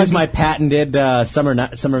rug. Can I use my patented Summer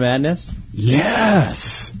Madness?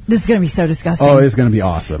 Yes. This is going to be so disgusting. Oh, it's going to be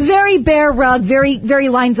awesome. Very bare rug, very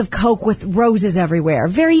lines of coke with roses everywhere.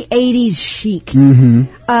 Very 80s chic. Mm-hmm.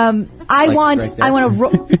 I Like want right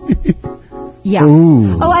there. yeah.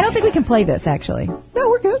 Ooh. Oh, I don't think we can play this actually. No,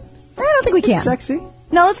 we're good. I don't think we can. Sexy.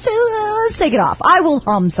 No, let's take it off. I will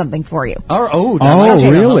hum something for you. Oh,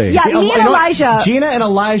 really? Yeah, me and you know what? Elijah. Gina and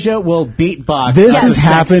Elijah will beatbox. This Yes. is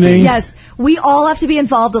happening. Yes, we all have to be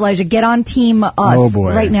involved, Elijah. Get on Team Us Oh,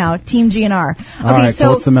 boy. right now, Team GNR. Okay, right, so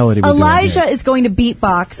what's the melody we're doing Elijah here? is going to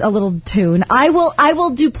beatbox a little tune. I will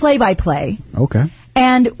do play-by-play Okay.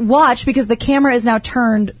 and watch because the camera is now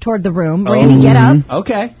turned toward the room. Randy, get up.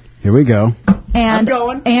 Okay. Here we go. And I'm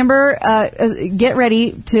going. Amber, get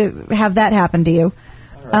ready to have that happen to you.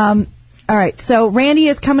 All right, so Randy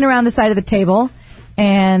is coming around the side of the table,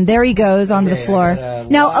 and there he goes onto the floor.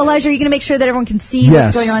 Now, Elijah, are you going to make sure that everyone can see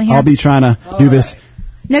Yes. what's going on here? I'll be trying to do this.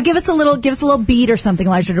 Now, give us a little beat or something,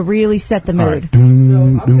 Elijah, to really set the mood.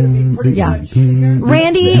 Yeah.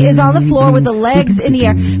 Randy is on the floor with the legs in the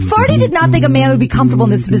air. Farty did not think a man would be comfortable in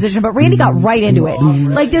this position, but Randy got right into it.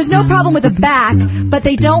 Like, there's no problem with the back, but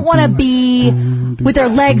they don't want to be with their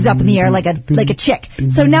legs up in the air like a chick.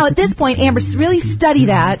 So now at this point, Amber, really study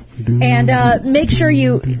that and make sure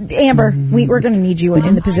Amber, we're going to need you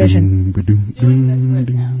in the position.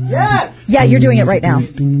 Yes. Yeah, you're doing it right now.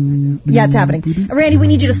 Yeah, it's happening. Randy, we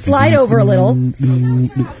need you to slide over a little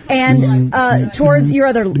and towards your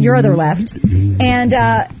other left. And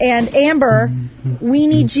Amber, we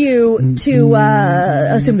need you to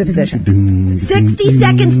assume the position. 60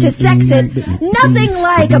 seconds to sex it. Nothing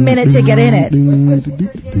like a minute to get in it.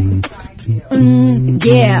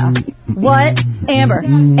 Yeah. What? Amber.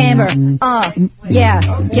 Yeah.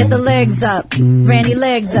 Get the legs up. Randy,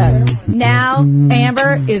 legs up. Now,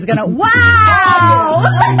 Amber is gonna... Wow! We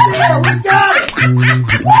got it!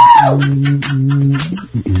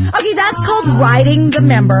 Okay, that's called riding the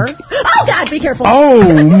member. Oh, God, be careful.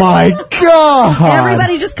 Oh, my God.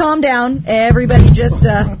 Everybody just calm down. Everybody just,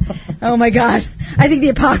 oh, my God. I think the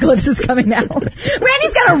apocalypse is coming now.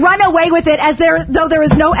 Randy's going to run away with it though there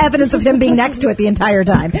is no evidence of him being next to it the entire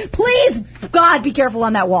time. Please, God, be careful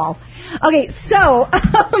on that wall. Okay, so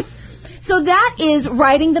that is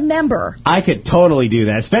riding the member. I could totally do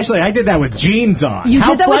that. Especially, I did that with jeans on. You How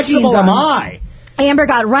did that with flexible jeans am on. I? Amber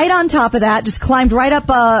got right on top of that, just climbed right up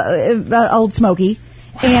Old Smoky,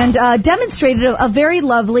 and demonstrated a very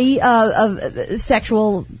lovely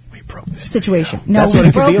sexual situation. No, that's what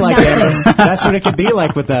it could be like, Amber. That's what it could be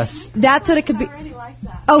like with us. That's what it could be.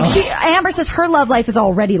 Oh, Amber says her love life is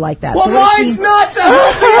already like that. Well, so mine's not so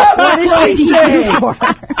healthy. What is she doing for?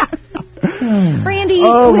 Randy,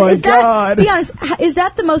 oh my God. Be honest, is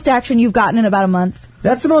that the most action you've gotten in about a month?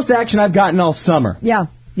 That's the most action I've gotten all summer. Yeah.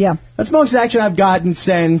 That's the most action I've gotten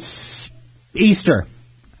since Easter.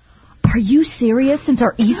 Are you serious? Since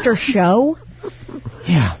our Easter show?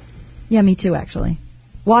 Yeah. Yeah, me too, actually.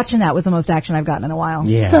 Watching that was the most action I've gotten in a while.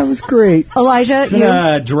 Yeah. That was great. Elijah, It's been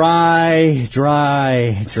a dry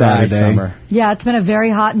Saturday. summer. Yeah, it's been a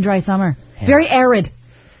very hot and dry summer. Yeah. Very arid.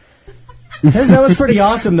 That was pretty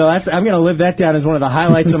awesome, though. I'm going to live that down as one of the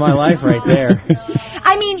highlights of my life right there.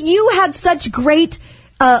 I mean, you had such great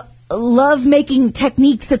love-making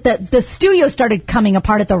techniques that the studio started coming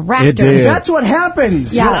apart at the rafters. It did. That's what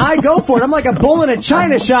happens when I go for it. I'm like a bull in a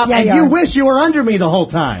china shop, and you wish you were under me the whole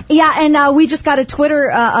time. Yeah, and we just got a Twitter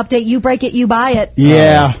update. You break it, you buy it.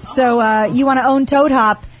 Yeah. So you want to own Toad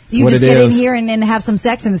Hop. You just get in here and have some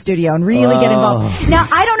sex in the studio and really get involved. Now,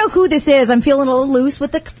 I don't know who this is. I'm feeling a little loose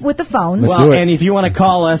with the phones. Let's do it. And if you want to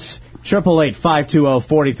call us,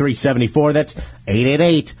 888-520-4374. That's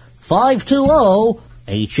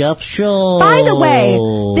 888-520-HF Show. By the way,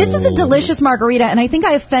 this is a delicious margarita, and I think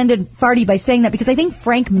I offended Farty by saying that because I think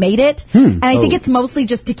Frank made it, and I think it's mostly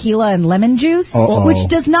just tequila and lemon juice, which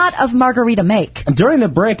does not of margarita make. During the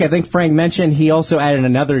break, I think Frank mentioned he also added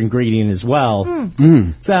another ingredient as well.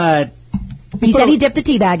 It's he said he dipped a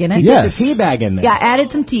tea bag in it. He dipped a tea bag in there. Yeah,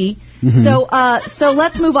 added some tea. So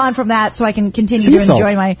let's move on from that so I can continue to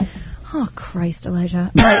enjoy my... Oh, Christ,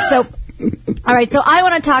 Elijah. All right, so I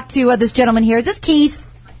want to talk to this gentleman here. Is this Keith?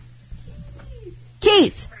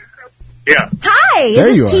 Keith. Yeah. Hi. There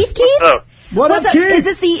is you this are. Keith? Keith? What's up, Keith?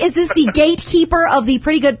 Is this the gatekeeper of the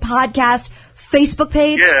Pretty Good Podcast Facebook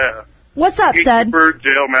page? Yeah. What's up, stud? Gatekeeper,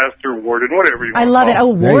 jailmaster, warden, whatever you want. I love it. Oh,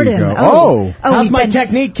 warden. There you go. Oh, how's my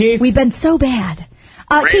technique, Keith? We've been so bad.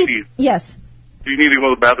 Randy. Keith, yes. Do you need to go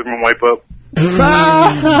to the bathroom and wipe up?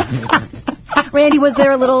 Randy, was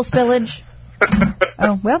there a little spillage?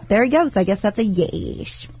 Oh, well, there he goes. I guess that's a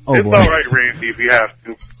yes. Oh, it's boy. all right, Randy, if you have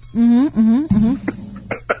to.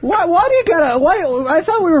 Why do you gotta... I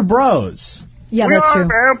thought we were bros. Yeah, We that's are, true.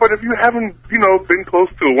 man, but if you haven't, been close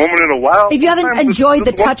to a woman in a while... If you haven't sometimes enjoyed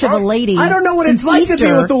the it's touch of a lady, I don't know what it's since like to be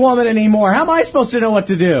Easter. with a woman anymore. How am I supposed to know what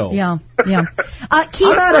to do? Yeah. Keith,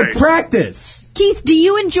 I'm out of practice. Keith, do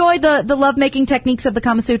you enjoy the lovemaking techniques of the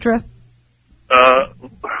Kama Sutra?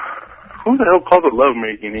 Who the hell calls it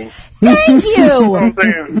lovemaking? Thank you. You know what I'm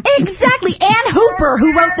saying? Exactly. Ann Hooper,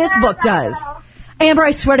 who wrote this book, does. Amber,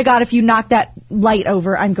 I swear to God, if you knock that light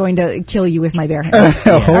over, I'm going to kill you with my bare hands.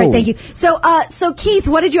 All right, thank you. So Keith,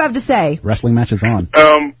 what did you have to say? Wrestling match is on.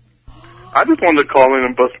 I just wanted to call in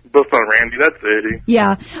and bust on Randy. That's it.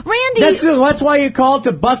 Yeah. Randy. That's why you called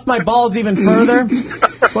to bust my balls even further?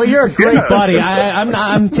 Well, you're a great buddy. I'm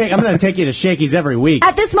going to take you to Shakey's every week.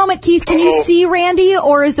 At this moment, Keith, can you see Randy,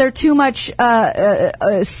 or is there too much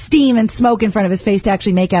steam and smoke in front of his face to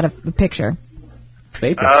actually make out a picture?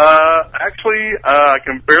 Vapor. Actually, I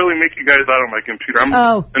can barely make you guys out on my computer.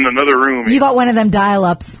 I'm in another room. You got one of them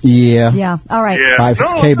dial-ups. Yeah. Yeah. All right. Yeah.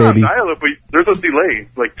 5-6K, baby. Dial-up, but there's a delay,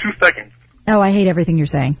 like 2 seconds. Oh, I hate everything you're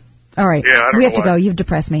saying. All right. Yeah, I don't we have know to go. why. You've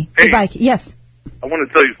depressed me. Hey. Goodbye. Yes. I want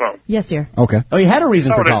to tell you something. Yes, dear. Okay. Oh, you had a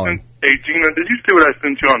reason for Hey, calling. Gina, did you see what I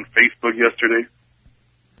sent you on Facebook yesterday?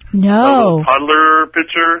 No. A toddler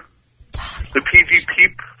picture? The PG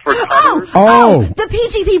Peep for toddlers? Oh. The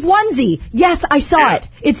PG Peep onesie. Yes, I saw it.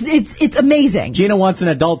 It's amazing. Gina wants an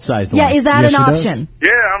adult-sized one. Yeah, is that Yes, an she option? Yeah,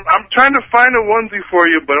 I'm trying to find a onesie for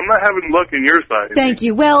you, but I'm not having luck in your side. Thank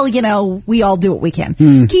you. Well, we all do what we can.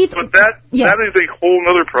 Keith, But that Yes. is a whole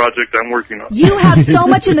other project I'm working on. you have so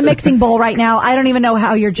much in the mixing bowl right now. I don't even know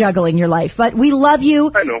how you're juggling your life, but we love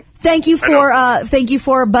you. I know. Thank you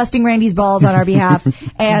for busting Randy's balls on our behalf.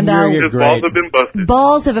 And his balls have been busted.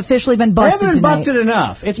 Balls have officially been busted. They haven't been tonight. busted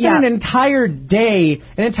enough. It's been an entire day,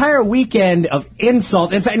 an entire weekend of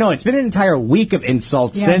insults. In fact, no, it's been an entire week of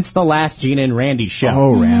insults since the last Gina and Randy show.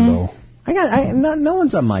 Oh, Randall. No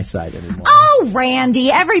one's on my side anymore. Oh,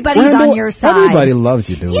 Randy, everybody's on your side. Everybody loves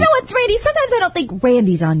you, dude. You know what's Randy? Sometimes I don't think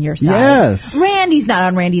Randy's on your side. Yes. Randy's not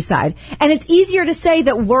on Randy's side. And it's easier to say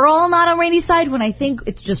that we're all not on Randy's side when I think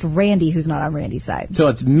it's just Randy who's not on Randy's side. So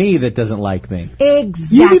it's me that doesn't like me.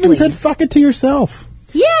 Exactly. You even said fuck it to yourself.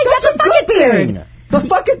 Yeah, you got the fuck it beard. The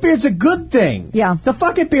fuck it beard's a good thing. Yeah. The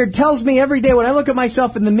fuck it beard tells me every day when I look at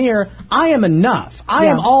myself in the mirror, I am enough. I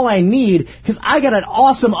am all I need because I got an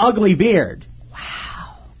awesome ugly beard.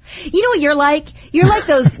 You know what you're like? You're like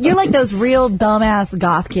those real dumbass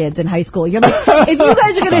goth kids in high school. You're like, if you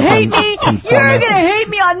guys are gonna hate me, you're gonna hate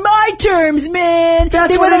me on my terms, man.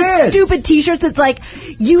 That's they what wear it those is. stupid T-shirts that's like,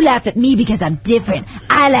 you laugh at me because I'm different.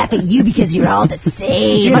 I laugh at you because you're all the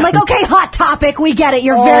same. I'm like, okay, hot topic, we get it.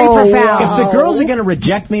 You're very profound. If the girls are gonna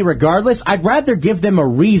reject me regardless, I'd rather give them a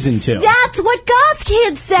reason to. That's what goth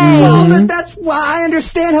kids say. Well, that's why I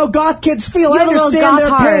understand how goth kids feel. You I have a little understand goth their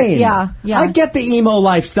heart. pain. Yeah. I get the emo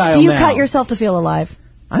lifestyle. Do you now. cut yourself to feel alive?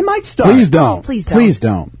 I might start. Please don't. Oh, please don't. Please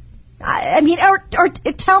don't. I mean, or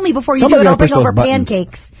tell me before you Somebody do it. I'll gotta push bring over those buttons.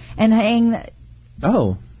 pancakes and hang.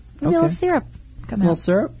 Oh, Maybe a little syrup come out. A little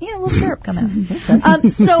syrup? Yeah, a little syrup come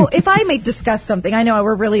out. So if I may discuss something, I know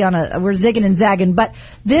we're really we're zigging and zagging, but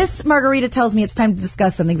this margarita tells me it's time to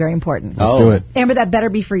discuss something very important. Let's do it. Amber, that better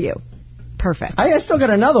be for you. Perfect. I still got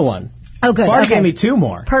another one. Oh, good. Bart Okay. gave me two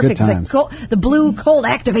more. Perfect. Good times. The blue cold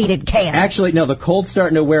activated can. Actually, no, the cold's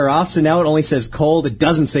starting to wear off, so now it only says cold. It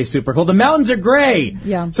doesn't say super cold. The mountains are gray.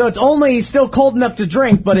 Yeah. So it's only still cold enough to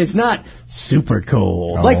drink, but it's not super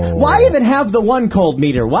cold. Like, why even have the one cold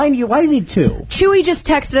meter? Why do you need two? Chewy just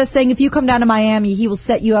texted us saying if you come down to Miami, he will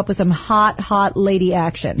set you up with some hot lady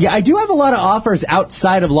action. Yeah, I do have a lot of offers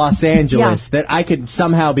outside of Los Angeles that I could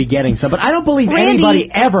somehow be getting some, but I don't believe anybody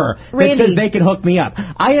ever that says they can hook me up.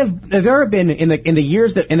 There have been in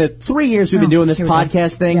the 3 years we've been doing this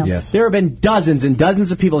podcast thing, there have been dozens and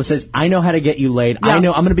dozens of people that says, I know how to get you laid. I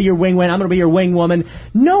know I'm going to be your wingman. I'm going to be your wing woman.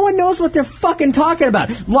 No one knows what they're fucking talking about.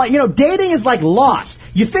 Well, dating is like Lost.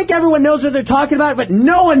 You think everyone knows what they're talking about, but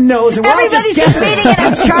no one knows. And Everybody's just meeting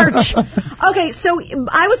in a church. Okay, so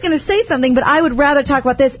I was going to say something, but I would rather talk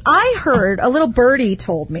about this. I heard a little birdie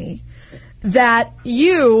told me that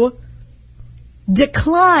you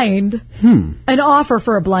declined an offer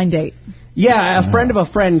for a blind date. Yeah, a friend of a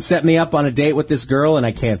friend set me up on a date with this girl, and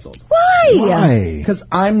I canceled. Why? Because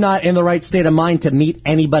I'm not in the right state of mind to meet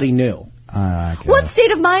anybody new. What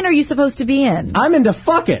state of mind are you supposed to be in? I'm into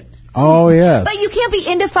fuck it. Oh, yes. But you can't be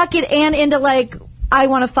into fuck it and into, like, I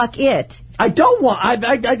want to fuck it. I don't want.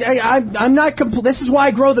 I'm not. This is why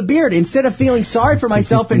I grow the beard. Instead of feeling sorry for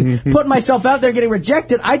myself and putting myself out there getting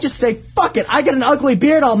rejected, I just say, fuck it. I got an ugly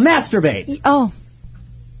beard. I'll masturbate. Oh.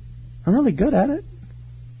 I'm really good at it.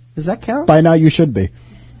 Does that count? By now you should be.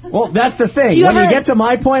 Well, that's the thing. You when you get to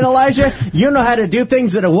my point, Elijah, you know how to do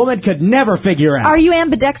things that a woman could never figure out. Are you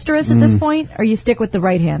ambidextrous at this point, or you stick with the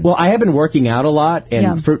right hand? Well, I have been working out a lot,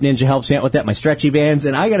 and Fruit Ninja helps me out with that, my stretchy bands,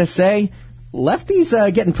 and I gotta say, Lefty's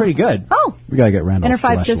getting pretty good. Oh. We gotta get Randall and her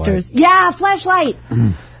 5 sisters. Yeah, flashlight.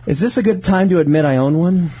 Is this a good time to admit I own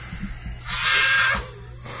one?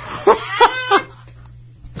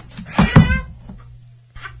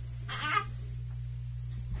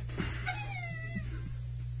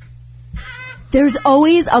 There's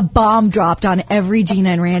always a bomb dropped on every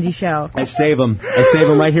Gina and Randy show. I save them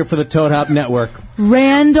right here for the Toad Hop Network.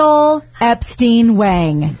 Randall Epstein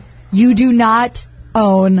Wang, you do not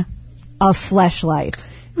own a fleshlight.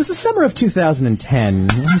 It was the summer of 2010.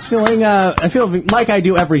 I was feeling, I feel like I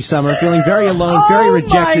do every summer, feeling very alone, very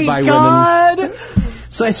rejected by women.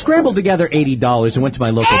 So I scrambled together $80 and went to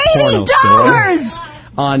my local porno store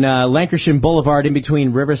on Lancashire Boulevard in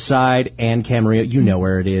between Riverside and Camarillo. You know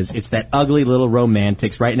where it is. It's that ugly little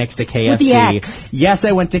Romantics right next to KFC. With the X. Yes,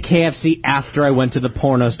 I went to KFC after I went to the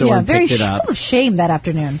porno store and picked it up. Full of shame that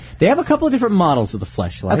afternoon. They have a couple of different models of the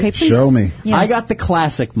Fleshlight. Okay, please. Show me. Yeah. I got the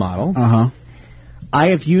classic model. Uh-huh. I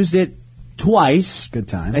have used it twice. Good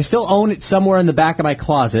time. I still own it somewhere in the back of my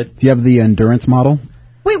closet. Do you have the endurance model?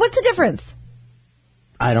 Wait, what's the difference?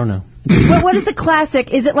 I don't know. What is the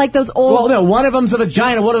classic? Is it like those old... Well, no, one of them's a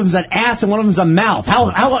vagina, one of them's an ass, and one of them's a mouth. How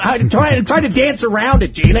try to dance around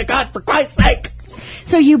it, Gina. God, for Christ's sake.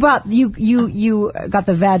 So you bought you got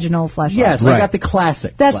the vaginal fleshlight. Yes, Right. I got the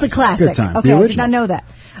classic. That's the classic. Good times. Okay, The I did original. not know that.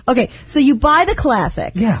 Okay, so you buy the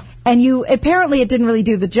classic. Yeah. And you apparently it didn't really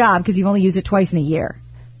do the job because you've only used it twice in a year.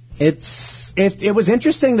 It was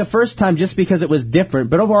interesting the first time just because it was different,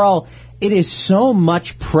 but overall, it is so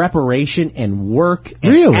much preparation and work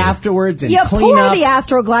and afterwards and cleanup. You pour the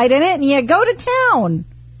Astroglide in it and you go to town.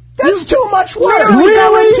 That's too much work. Literally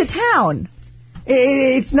go into town.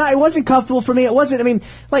 It's not. It wasn't comfortable for me. It wasn't. I mean,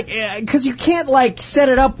 like, because you can't set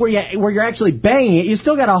it up where you're actually banging it. You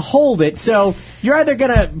still got to hold it. So you're either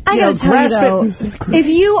gonna grasp it. If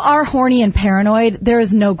you are horny and paranoid, there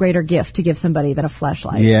is no greater gift to give somebody than a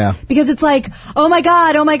fleshlight. Yeah. Because it's like, oh my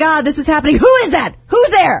god, this is happening. Who is that? Who's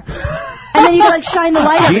there? And then you shine the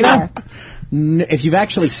light Gina, there. If you've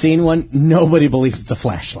actually seen one, nobody believes it's a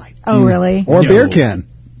flashlight. Oh really? Or a beer can.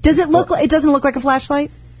 Does it look? It doesn't look like a flashlight.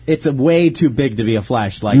 It's way too big to be a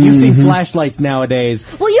flashlight. You've seen flashlights nowadays.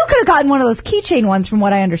 Well, you could have gotten one of those keychain ones, from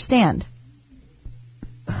what I understand.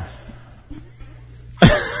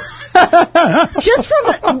 just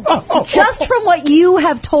from what you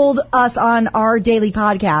have told us on our daily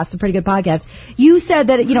podcast, a pretty good podcast, you said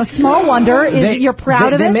that Small Wonder you're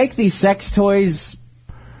proud of it. They make these sex toys,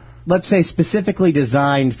 let's say, specifically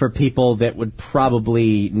designed for people that would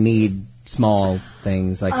probably need small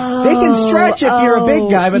things. Like they can stretch if you're a big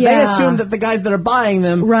guy, but they assume that the guys that are buying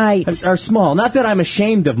them are small. Not that I'm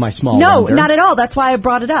ashamed of my small wonder. Not at all. That's why I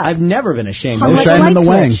brought it up. I've never been ashamed. No shame in the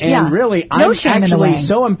wang. And really, I'm actually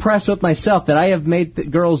so impressed with myself that I have made the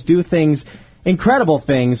girls do things, incredible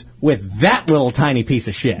things, with that little tiny piece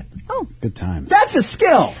of shit. Oh, good times. That's a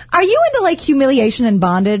skill. Are you into humiliation and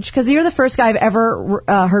bondage? Because you're the first guy I've ever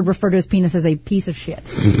heard refer to his penis as a piece of shit.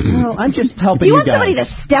 Well, I'm just helping Do you want guys. somebody to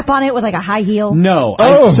step on it with a high heel? No.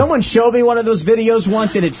 Someone showed me one of those videos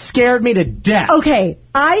once, and it scared me to death. Okay,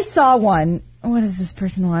 I saw one. What does this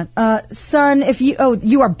person want? Son,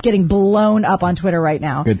 you are getting blown up on Twitter right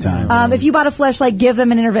now. Good times. If you bought a fleshlight, give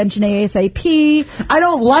them an intervention ASAP. I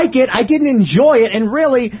don't like it. I didn't enjoy it. And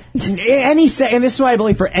really, and this is why I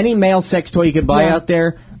believe for any male sex toy you can buy out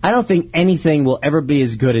there, I don't think anything will ever be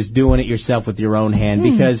as good as doing it yourself with your own hand,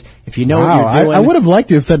 because if you know what you're doing... I would have liked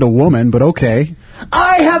to have said a woman, but okay.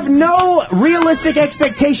 I have no realistic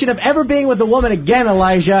expectation of ever being with a woman again,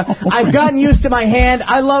 Elijah. I've gotten used to my hand.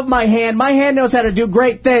 I love my hand. My hand knows how to do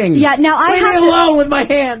great things. Yeah, now Leave me alone with my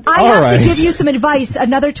hand. I have to give you some advice.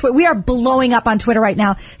 We are blowing up on Twitter right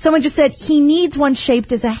now. Someone just said he needs one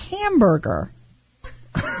shaped as a hamburger.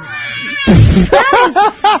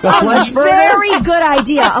 That is a very good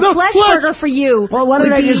idea. A flesh burger for you. Well, why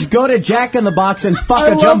don't I just go to Jack in the Box and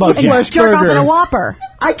fuck a jumbo jet? Jerk off on a Whopper.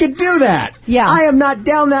 I could do that. Yeah. I am not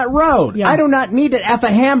down that road. Yeah. I do not need to F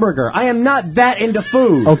a hamburger. I am not that into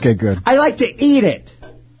food. Okay, good. I like to eat it.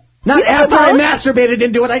 Not after I masturbated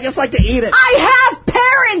into it. I just like to eat it. I have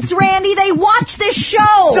parents, Randy. They watch this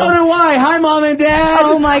show. So do I. Hi, Mom and Dad.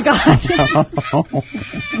 Oh, my God.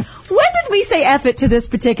 When did we say F it to this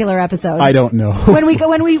particular episode? I don't know. When we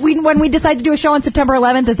decide to do a show on September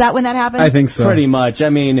 11th, is that when that happened? I think so. Pretty much. I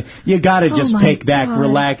mean, you got to just take back,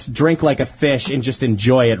 relax, drink like a fish, and just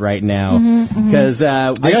enjoy it right now. Because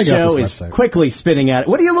this show is quickly spinning out.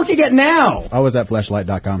 What are you looking at now? I was at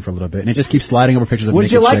fleshlight.com for a little bit, and it just keeps sliding over pictures of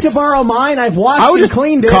naked chicks. Would you like to borrow mine? I've washed and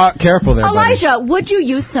cleaned it. Careful there, Elijah, buddy. would you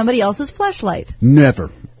use somebody else's fleshlight?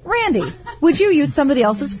 Never. Randy, would you use somebody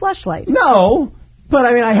else's fleshlight? No. But,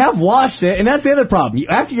 I mean, I have washed it, and that's the other problem.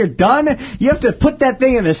 After you're done, you have to put that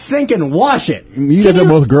thing in the sink and wash it. You get that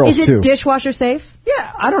with girls, too. Is it dishwasher safe? Yeah,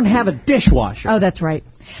 I don't have a dishwasher. Oh, that's right.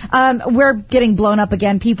 We're getting blown up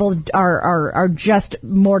again. People are just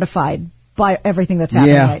mortified by everything that's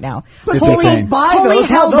happening right now. Holy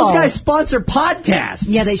those guys sponsor podcasts.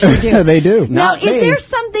 Yeah, they sure do. They do. Now, is there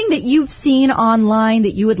something that you've seen online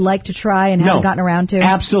that you would like to try and haven't gotten around to?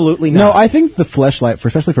 Absolutely not. No, I think the fleshlight,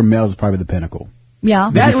 especially for males, is probably the pinnacle.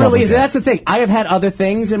 Yeah, that really is. That's the thing. I have had other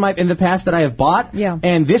things in the past that I have bought. Yeah,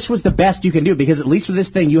 and this was the best you can do, because at least with this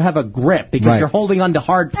thing you have a grip, because you're holding onto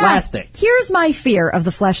hard plastic. Here's my fear of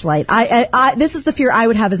the fleshlight. This is the fear I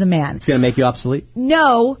would have as a man. It's going to make you obsolete.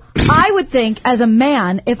 No, I would think as a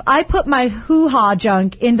man, if I put my hoo-ha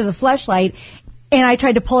junk into the fleshlight and I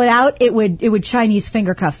tried to pull it out, it would Chinese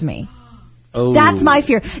finger cuffs me. Oh. That's my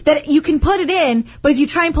fear. That you can put it in, but if you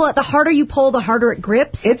try and pull it, the harder you pull, the harder it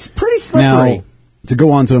grips. It's pretty slippery. Now, to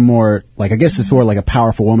go on to a more, I guess it's more like a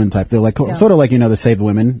powerful woman type. They're sort of like, the Save the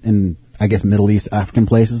Women in, I guess, Middle East, African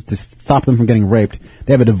places. To stop them from getting raped,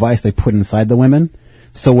 they have a device they put inside the women.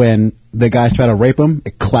 So when the guys try to rape them,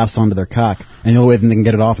 it claps onto their cock. And the only way they can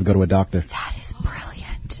get it off is go to a doctor. That is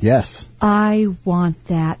brilliant. Yes. I want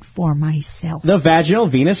that for myself. The vaginal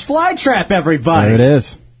Venus flytrap, everybody. There it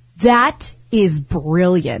is. That is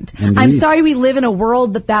brilliant. Indeed. I'm sorry we live in a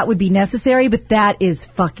world that would be necessary, but that is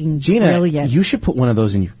fucking Gina, brilliant. You should put one of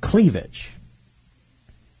those in your cleavage.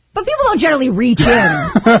 But people don't generally reach in.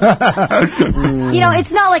 It's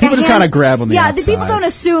not like people just kind of grab on the outside. People don't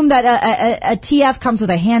assume that a TF comes with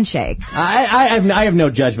a handshake. I have no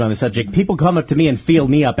judgment on the subject. People come up to me and feel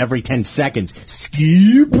me up every 10 seconds.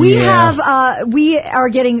 We are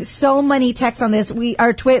getting so many texts on this. We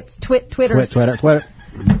are Twitters. Twitter.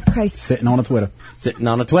 Christ. Sitting on a Twitter.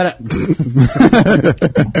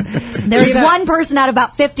 There's one person out of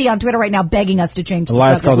about 50 on Twitter right now begging us to change the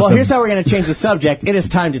subject. Well, here's how we're going to change the subject. It is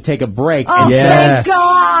time to take a break. Oh, thank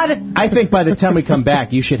God! I think by the time we come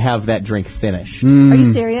back, you should have that drink finish. Are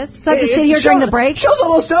you serious? So I have to sit here during the break? Show's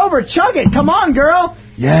almost over. Chug it. Come on, girl.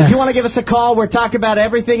 Yes. If you want to give us a call, we're talking about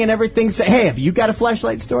everything and everything. Hey, have you got a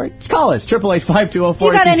flashlight story? Call us. 888-520-4274.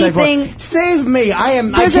 You got anything? Save me.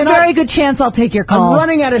 There's a very good chance I'll take your call. I'm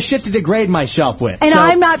running out of shit to degrade myself with. And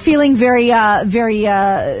I'm not feeling very, just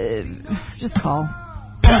call.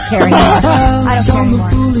 I don't care anymore.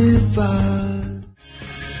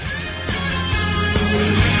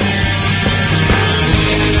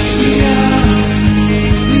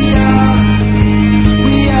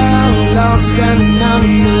 We are lost and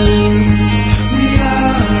anonymous.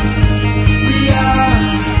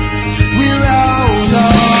 We're all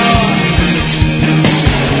lost.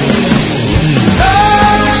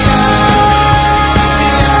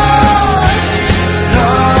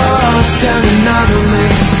 Lost and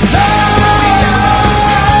anonymous.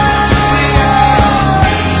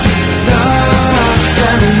 Lost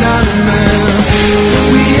and anonymous.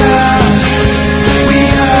 We're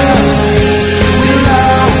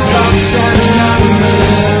all lost and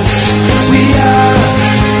anonymous.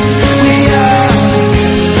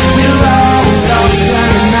 We're all lost and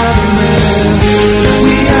anonymous.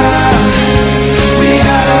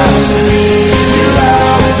 We're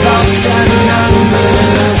all lost and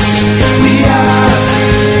anonymous.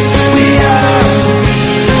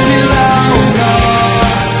 We're all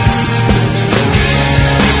lost.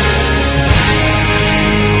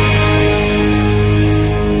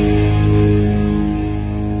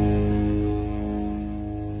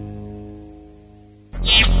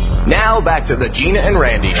 Now back to the Gina and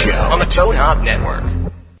Randy Show on the Toad Hop Network.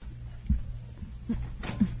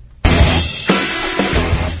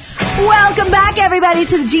 Welcome back, everybody,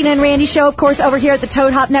 to the Gina and Randy Show, of course, over here at the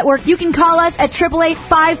Toad Hop Network. You can call us at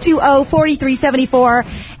 888-520-4374.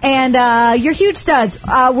 And you're huge studs.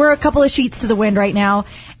 We're a couple of sheets to the wind right now.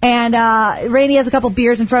 And Randy has a couple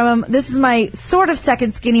beers in front of him. This is my sort of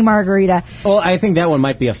second skinny margarita. Well, I think that one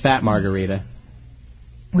might be a fat margarita.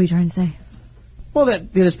 What are you trying to say? Well,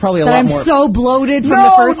 there's probably a lot I'm more. I'm so bloated from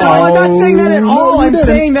the first one. No, I'm not saying that at all. I'm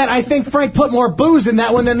saying that I think Frank put more booze in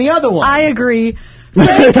that one than the other one. I agree.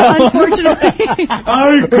 Frank, unfortunately.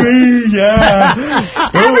 I agree, yeah.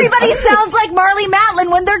 Everybody sounds like Marley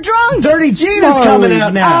Matlin when they're drunk. Dirty Gina's coming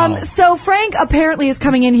out now. So Frank apparently is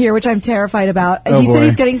coming in here, which I'm terrified about. He said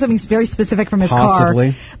he's getting something very specific from his car.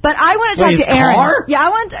 But I want to talk to Aaron. Car?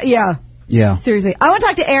 Yeah, Yeah. Seriously. I want to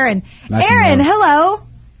talk to Aaron. Nice Aaron, hello.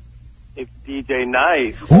 It's DJ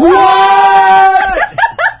Nice. What?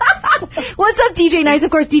 What's up, DJ Nice?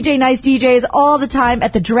 Of course, DJ Nice DJs all the time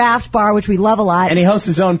at the Draft Bar, which we love a lot. And he hosts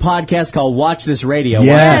his own podcast called Watch This Radio.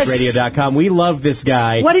 Yes. WatchThisRadio.com. We love this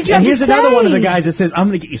guy. What did you have and to here's say? another one of the guys that says, I'm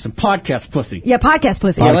going to get you some podcast pussy. Yeah, podcast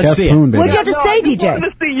pussy. Yeah, let's see it. What'd you have to say, DJ? I wanted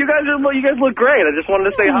to see, you guys look great. I just wanted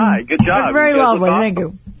to say hi. Good job. Very You guys lovely. look Thank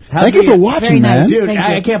you. Thank you for watching, Very nice. man. Dude, Thank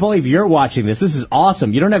I you. can't believe you're watching this. This is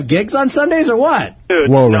awesome. You don't have gigs on Sundays or what? Dude,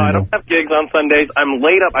 Whoa, no, I Randall. don't have gigs on Sundays. I'm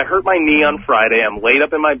laid up. I hurt my knee on Friday. I'm laid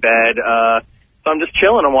up in my bed. So I'm just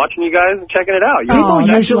chilling. I'm watching you guys and checking it out. Oh, People that's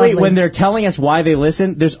usually, lovely. when they're telling us why they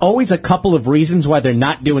listen, there's always a couple of reasons why they're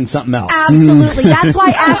not doing something else. Absolutely. That's why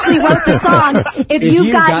Ashley wrote the song, If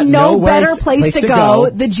You've Got No Better Place to Go,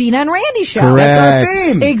 the Gina and Randy Show. Correct. That's our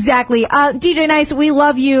theme. Exactly. DJ Nice, we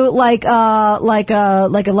love you like a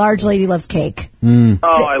large lady loves cake. Oh,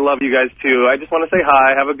 I love you guys too. I just want to say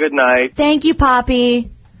hi. Have a good night. Thank you, Poppy.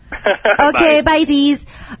 Okay, bye, Z's.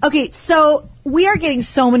 Okay, so we are getting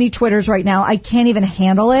so many Twitters right now, I can't even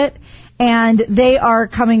handle it. And they are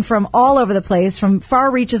coming from all over the place, from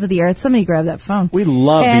far reaches of the earth. Somebody grab that phone. We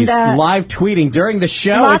love And, these live tweeting during the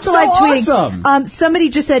show. Lots It's of live so tweeting. awesome. Somebody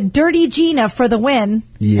just said, Dirty Gina for the win.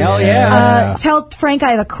 Yeah. Hell yeah. Tell Frank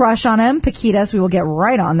I have a crush on him. Paquitas, we will get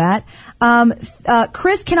right on that.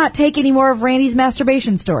 Chris cannot take any more of Randy's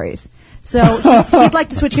masturbation stories. So he'd like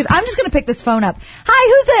to switch gears. I'm just going to pick this phone up.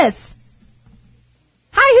 Hi, who's this?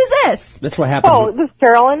 Hi, who's this? That's what happens. Oh, this is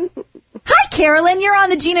Carolyn. Hi, Carolyn. You're on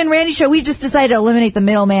the Gina and Randy Show. We just decided to eliminate the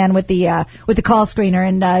middleman with the call screener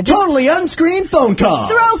and just Totally unscreened phone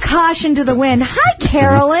calls. throw caution to the wind. Hi,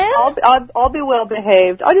 Carolyn. I'll be well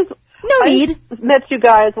behaved. No need. Met you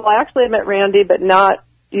guys. Well, I actually met Randy, but not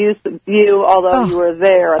you, although you were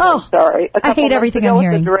there. I'm sorry. I hate everything I'm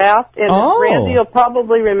hearing. The draft, and Randy, you'll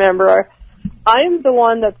probably remember, I'm the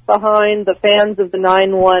one that's behind the fans of the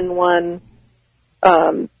 911.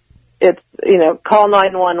 It's call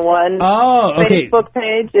 911. Oh, okay. Facebook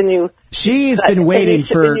page, and she's been waiting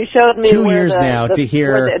for 2 years now to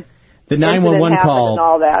hear the 911 call and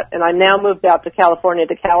all that. And I now moved out to California,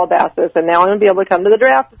 to Calabasas, and now I'm going to be able to come to the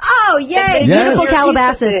draft. Oh, yay! Beautiful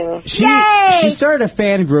Calabasas. She started a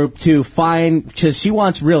fan group to find, because she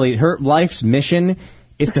wants her life's mission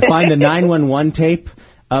is to find the 911 tape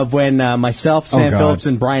of when myself, Sam Phillips,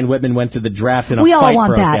 and Brian Whitman went to the draft and a fight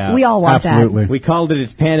broke out. We all want Absolutely. that. We called it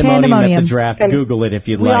It's Pandemonium at the Draft. Google it if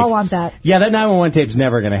you'd like. We all want that. Yeah, that 911 tape's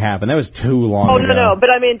never going to happen. That was too long ago. No. But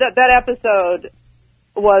I mean, that episode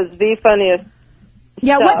was the funniest.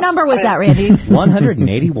 Yeah, stuff. What number was that, Randy?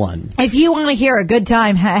 181. If you want to hear a good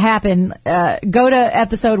time happen, go to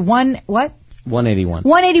episode 181.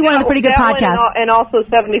 181 is a pretty good podcast. And also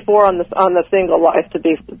 74 on the single life, to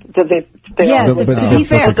be fair. Yes, to be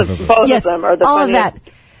fair. Both of them are the all of that.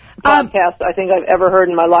 Podcast I think I've ever heard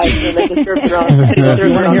in my life. And they deserve their own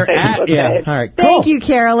Facebook page. All right, cool. Thank you,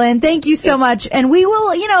 Carolyn. Thank you so much. And we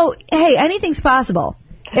will, hey, anything's possible.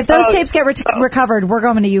 If those tapes get recovered, we're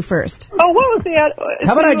going to you first. Oh, what was the...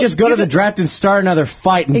 How about I just go to the draft and start another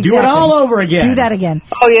fight and do it all over again? Do that again.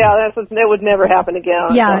 Oh, yeah, that would never happen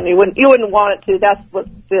again. Yeah. You wouldn't want it to. That's what...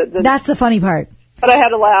 That's the funny part. But I had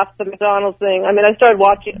to laugh, the McDonald's thing. I mean, I started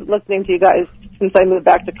listening to you guys since I moved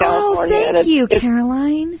back to California. Oh, thank you,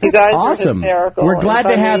 Caroline. You guys awesome. Are hysterical. We're glad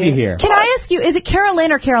to have you here. Can I ask you, is it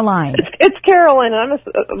Carolyn or Caroline? It's Carolyn. I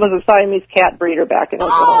was a Siamese cat breeder back in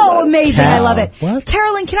Oklahoma. Oh, amazing. Cow. I love it. What?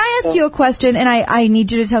 Carolyn, can I ask you a question? And I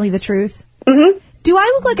need you to tell me the truth. Mm-hmm. Do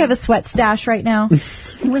I look like I have a sweat stash right now? I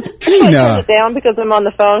turn it down because I'm on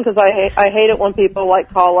the phone, because I hate it when people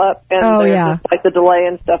call up and just the delay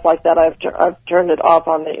and stuff like that. I've turned it off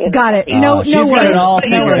on the. Got it. No she's got it all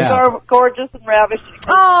figured out. Gorgeous and ravishing.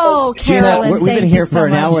 Oh, Carolyn, Gina, we've been here for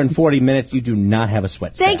an much. hour and 40 minutes. You do not have a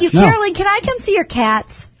sweat stash. Thank you, Carolyn. Can I come see your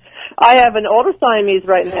cats? I have an older Siamese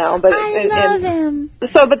right now, but I love him.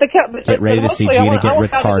 So, but the cat. Get ready to see Gina get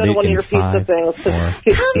retarded in 5, 4. Come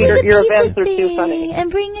to the your pizza events are too thing funny. and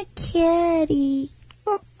bring a kitty.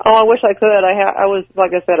 Oh, I wish I could. I was,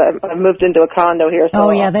 like I said, I moved into a condo here. So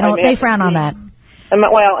they frown on that.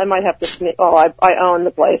 I might have to sneak. Well, I own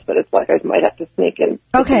the place, but it's like I might have to sneak in.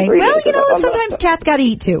 Okay. Well, sometimes cats got to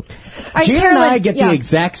eat too. All right, Gina Carolyn, and I get the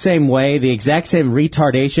exact same way, the exact same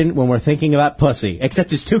retardation when we're thinking about pussy,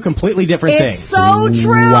 except it's two completely different things. It's so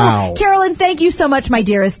true. Wow. Carolyn, thank you so much, my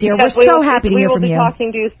dearest dear. Yes, we're so happy to hear from you. We will be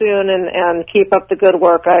talking to you soon, and keep up the good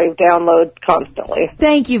work. I download constantly.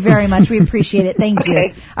 Thank you very much. We appreciate it. Thank you.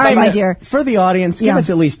 Okay. All right, my dear. For the audience, give us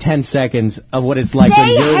at least 10 seconds of what it's like when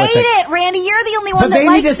you're with They hate it, Randy. You're the only one that likes it.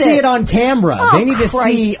 But they need to see it on camera. Oh, they need to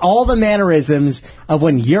see all the mannerisms of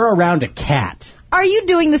when you're around a cat. Are you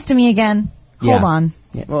doing this to me again? Hold on.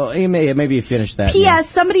 Yeah, well, maybe you finish that. P.S.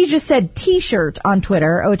 Somebody just said T-shirt on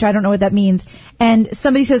Twitter, which I don't know what that means. And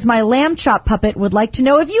somebody says, my lamb chop puppet would like to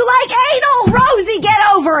know if you like anal. Rosie, get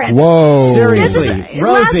over it. Whoa. Seriously, Rosie.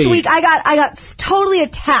 Rosie. Last week, I got totally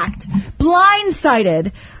attacked,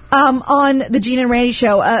 blindsided, on the Gina and Randy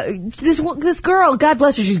show. This girl, God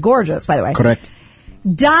bless her, she's gorgeous, by the way. Correct.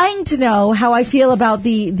 Dying to know how I feel about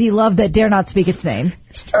the love that dare not speak its name.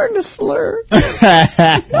 Starting to slur. No,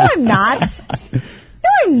 I'm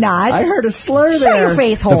not. I heard a slur Shut there. your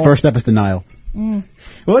face hole. The first step is denial.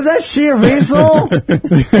 Was that sheer weasel?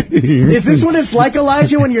 Is this what it's like,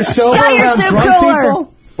 Elijah, when you're sober Shut your around soup drunk cooler.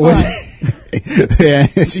 people? Yeah,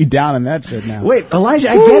 she down in that shit now. Wait, Elijah,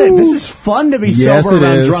 I get it. This is fun to be sober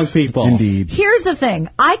around drunk people. Indeed. Here's the thing.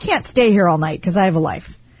 I can't stay here all night because I have a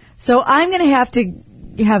life. So I'm going to have to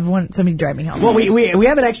have somebody drive me home. Well, we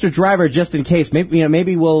have an extra driver just in case.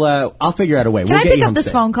 Maybe we'll I'll figure out a way. Can I pick up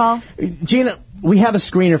this phone call? Gina, we have a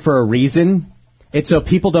screener for a reason. It's so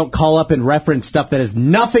people don't call up and reference stuff that has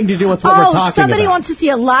nothing to do with what we're talking about. Somebody wants to see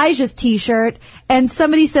Elijah's T-shirt, and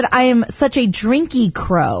somebody said, I am such a drinky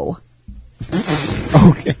crow.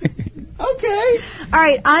 Okay. All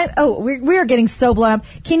right. We are getting so blown up.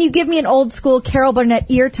 Can you give me an old school Carol Burnett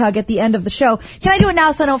ear tug at the end of the show? Can I do it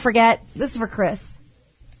now so I don't forget? This is for Chris.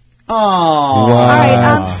 Oh. All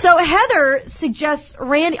right. So Heather suggests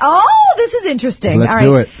Randy. Oh, this is interesting. Let's all right.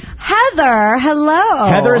 do it. Heather, hello.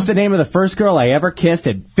 Heather is the name of the first girl I ever kissed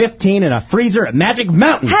at 15 in a freezer at Magic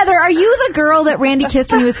Mountain. Heather, are you the girl that Randy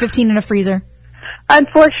kissed when he was 15 in a freezer?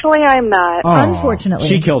 Unfortunately, I'm not. Oh, unfortunately.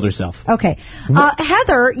 She killed herself. Okay.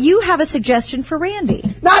 Heather, you have a suggestion for Randy.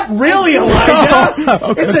 Not really, Elijah.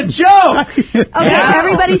 It's a joke. Okay,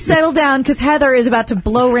 everybody settle down because Heather is about to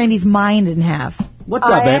blow Randy's mind in half. What's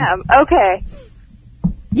up, babe? I am. Okay.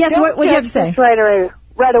 Yes, what do you have to say? Right away,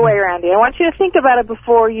 Randy. I want you to think about it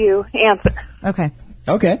before you answer. Okay.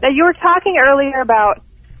 Now, you were talking earlier about,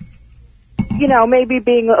 maybe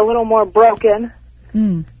being a little more broken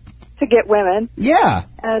to get women. Yeah.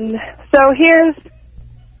 And so here's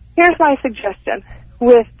my suggestion.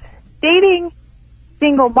 With dating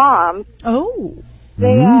single moms,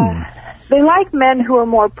 they like men who are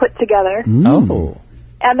more put together. Oh.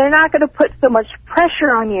 And they're not going to put so much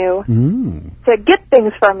pressure on you to get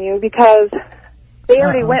things from you because they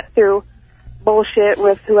already went through bullshit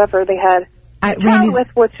with whoever they had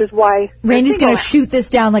with, which is why Randy's going to shoot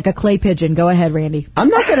this down like a clay pigeon. Go ahead, Randy. I'm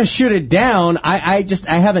not going to shoot it down. I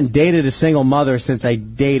haven't dated a single mother since I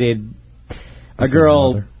dated a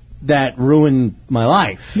girl that ruined my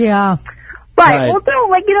life. Yeah. Right. Well,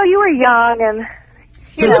 you were young and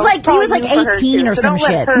he was like 18 or some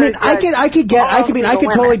shit. I mean, I could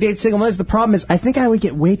totally date single mothers. The problem is, I think I would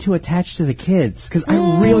get way too attached to the kids because I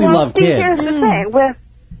really love kids. Here's the thing: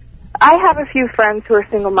 I have a few friends who are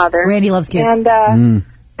single mothers. Randy loves kids, and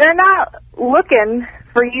they're not looking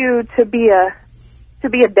for you to be a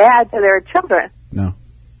dad to their children. No.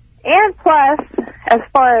 And plus, as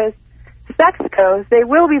far as sex goes, they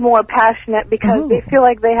will be more passionate because they feel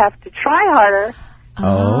like they have to try harder.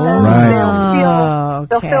 Oh, right.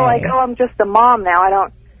 They'll feel like, I'm just a mom now.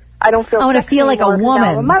 I don't feel. I want to feel like a woman.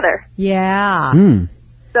 I'm a mother. Yeah.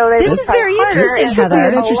 So this is very interesting. This would be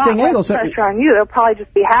an interesting angle. So pressure on you. They'll probably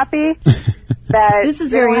just be happy that this is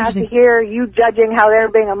very interesting. Have to hear you judging how they're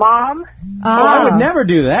being a mom. I would never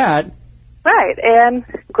do that. Right, and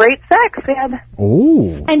great sex, and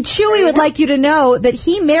And Chewy would like you to know that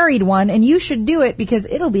he married one, and you should do it because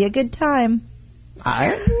it'll be a good time.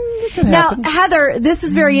 Now, Heather, this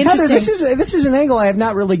is very interesting. Heather, this is an angle I have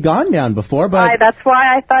not really gone down before, but that's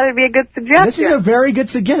why I thought it'd be a good suggestion. This is a very good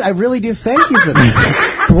suggestion. I really do thank you for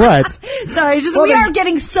that. What? Sorry, we are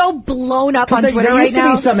getting so blown up on Twitter right now. There used to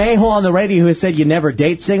be some a-hole on the radio who has said you never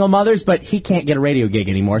date single mothers, but he can't get a radio gig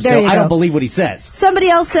anymore, so I don't believe what he says. Somebody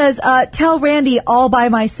else says, tell Randy all by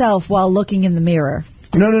myself while looking in the mirror.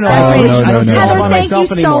 No. I don't do all by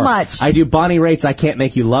myself anymore. So much. I do Bonnie Raitt's I Can't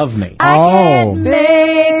Make You Love Me. I can't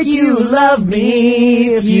make you love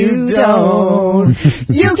me if you don't.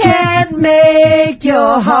 You can't make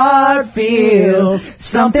your heart feel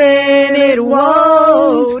something it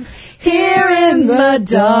won't. Here in the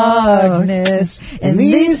darkness, in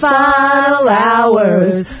these final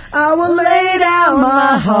hours, I will lay down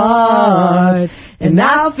my heart and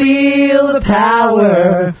I'll feel the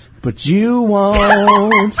power. But you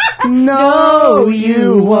won't. No,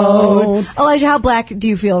 you won't. Elijah, how black do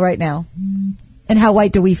you feel right now? And how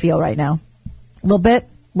white do we feel right now? A little bit?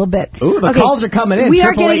 Ooh, the calls are coming in. We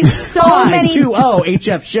are getting so many.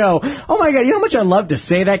 520-HF show. Oh my God, you know how much I love to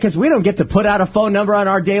say that? Because we don't get to put out a phone number on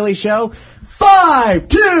our daily show.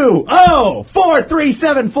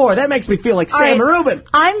 520-4374. That makes me feel like Sam Rubin.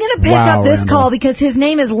 I'm going to pick up this call because his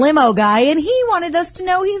name is Limo Guy, and he wanted us to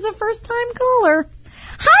know he's a first-time caller.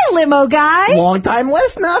 Hi, Limo Guy. Long-time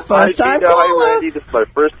listener, first-time caller. Hi, Randy. This is my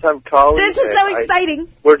first-time calling. This is so exciting.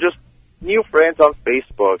 We're just new friends on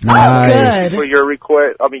Facebook. Nice. Good. For your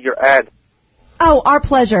your ad. Oh, our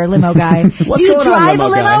pleasure, Limo Guy. Do you drive a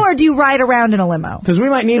limo or do you ride around in a limo? Because we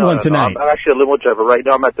might need one tonight. I'm actually a limo driver right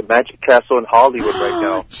now. I'm at the Magic Castle in Hollywood right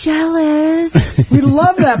now. Jealous. We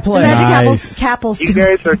love that place. The Magic Castle. You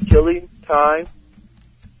guys are killing time.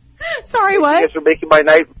 Sorry, what? You guys are making my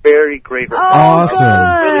night very great. Awesome.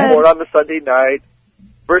 Really more on the Sunday night.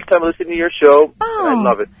 First time listening to your show. Oh, I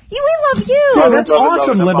love it. We love you. Oh, that's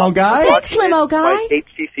awesome, Limo Guy. Thanks, Limo Guy. My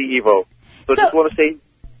HTC Evo. So just want to say,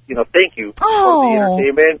 thank you for the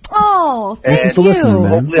entertainment. Oh, thank you for listening,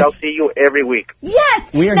 man. Hopefully I'll see you every week.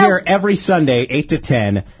 Yes. We are here every Sunday, 8 to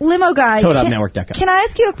 10. Limo Guy. ToadUpNetwork.com. Can I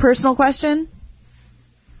ask you a personal question?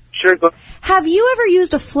 Sure, go. Have you ever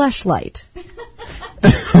used a fleshlight?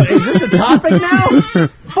 Is this a topic now?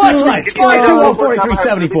 Fleshlights,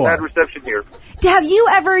 520-4374. Bad reception here. Have you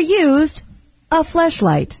ever used a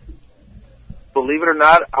fleshlight? Believe it or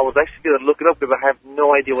not, I was actually going to look it up because I have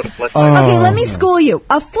no idea what a fleshlight is. Okay, let me school you.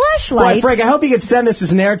 A fleshlight. Boy, Frank, I hope you could send this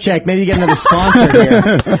as an air check. Maybe you get another sponsor here.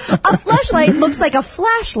 A fleshlight looks like a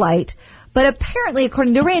flashlight, but apparently,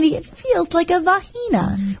 according to Randy, it feels like a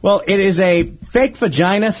vagina. Well, it is a fake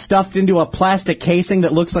vagina stuffed into a plastic casing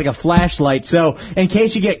that looks like a flashlight. So, in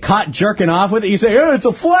case you get caught jerking off with it, you say, "Hey, it's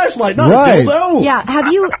a flashlight, not a dildo." Yeah. Have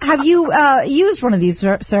you used one of these,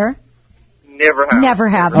 sir? never have. Never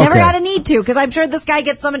have. Okay. Never had a need to, because I'm sure this guy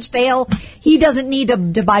gets so much tail, he doesn't need to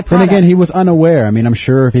buy products. Then again, he was unaware. I mean, I'm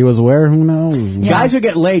sure if he was aware, who knows? Yeah. Guys who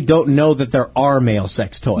get laid don't know that there are male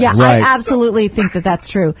sex toys. Yeah, Right. I absolutely think that that's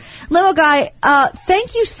true. Limo Guy,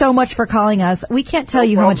 thank you so much for calling us. We can't tell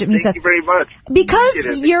you how much it means to us. Thank you very much.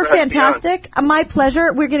 Because you're fantastic. My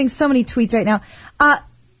pleasure. We're getting so many tweets right now.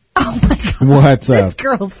 Oh my God. What's up? This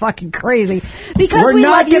girl's fucking crazy. Because We're we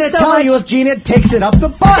not love you going to so tell much. you if Gina takes it up the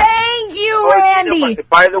butt. Thank you, Randy.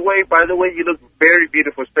 By the way, you look very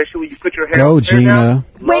beautiful, especially when you put your hair Go, up there Gina. now.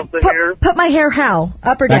 Wait, Love the hair. put my hair how?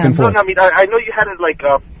 Up or Back down? and forth. No, I mean, I know you had it like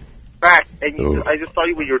back, and I just saw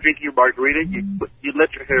you when you were drinking your margarita. You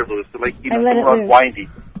let your hair loose to make I let it loose. windy.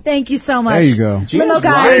 Thank you so much. There you go. Limo Gina's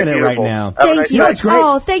Guy. rocking it right now. Thank you. know what's great?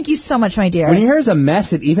 Oh, thank you so much, my dear. When your hair's a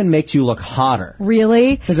mess, it even makes you look hotter.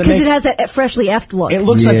 Really? 'Cause Because it it has that freshly effed look. It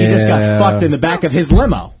looks like he just got Yeah. fucked in the back of his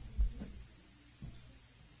limo.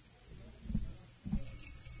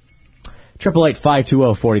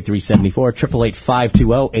 888-520-4374.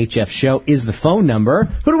 888-520-HF show is the phone number.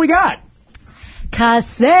 Who do we got?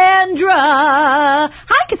 Cassandra.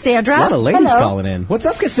 Hi, Cassandra. A lot of ladies Hello. calling in. What's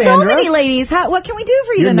up, Cassandra? So many ladies. What can we do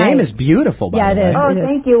for you Your tonight? name is beautiful, by Yeah, the it way. is. Oh,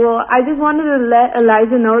 thank you. Well, I just wanted to let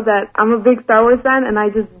Elijah know that I'm a big Star Wars fan, and I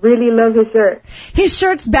just really love his shirt. His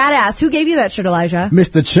shirt's badass. Who gave you that shirt, Elijah?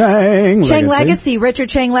 Mr. Chang. Chang Legacy. Richard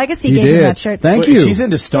Chang Legacy He gave you did. that shirt. Thank Wait, you. She's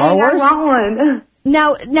into Star I Wars? want one.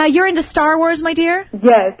 Now you're into Star Wars, my dear?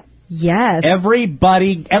 Yes. Yes.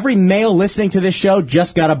 Every male listening to this show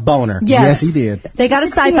just got a boner. Yes. Yes, he did. They got a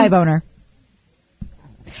sci-fi boner.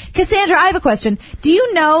 Cassandra, I have a question. Do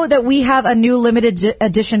you know that we have a new limited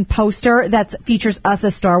edition poster that features us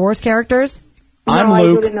as Star Wars characters? I'm No, I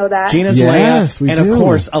Luke. didn't know that. Gina's Yes, Leia. we And do. of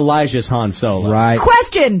course, Elijah's Han Solo. Right.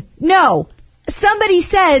 Question. No. Somebody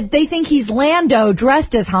said they think he's Lando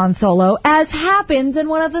dressed as Han Solo, as happens in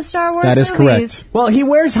one of the Star Wars That is movies. correct. Well, he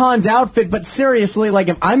wears Han's outfit, but seriously, like,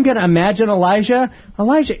 if I'm going to imagine Elijah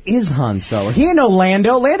is Han Solo. He ain't no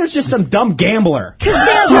Lando. Lando's just some dumb gambler.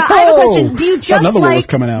 Cassandra, I have a question. Do you just Another one was like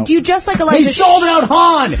coming out. Do you just like Elijah? He sold out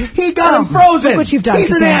Han. He got him frozen. Look what you've done,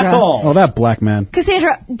 He's an Cassandra. asshole. Oh, that black man.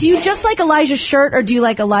 Cassandra, do you just like Elijah's shirt, or do you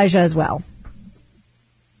like Elijah as well?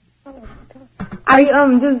 I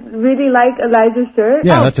just really like Elijah's shirt.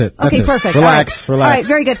 Yeah, that's it. That's Okay, it. perfect. Relax, All right. relax. All right,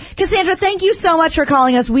 very good. Cassandra, thank you so much for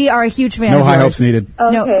calling us. We are a huge fan No of high yours. hopes needed.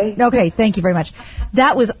 Okay. No, okay, thank you very much.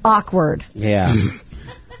 That was awkward. Yeah.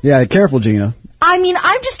 Yeah, careful, Gina. I mean,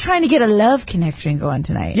 I'm just trying to get a love connection going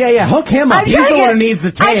tonight. Yeah, hook him up. He's the one who needs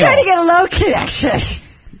the tail. I'm trying to get a love connection.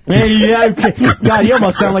 Yeah, God, you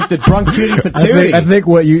almost sound like the drunk cutie patootie. I think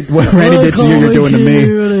what Randy did to you, you're doing to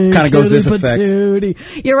me. Kind of goes this effect.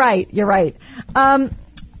 You're right.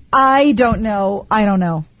 I don't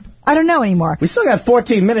know anymore. We still got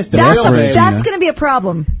 14 minutes to That's fill, babe. going to be a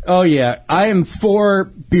problem. Oh, yeah. I am 4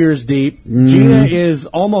 beers deep. Gina is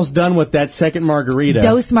almost done with that second margarita.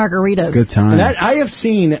 Dose margaritas. Good times. And that, I have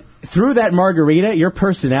seen, through that margarita, your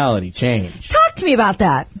personality change. Talk to me about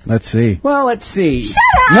that. Let's see. Well, let's see. Shut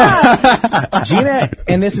up! Gina,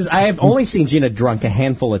 and I have only seen Gina drunk a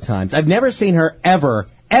handful of times. I've never seen her ever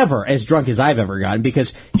as drunk as I've ever gotten,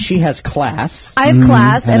 because she has class. I have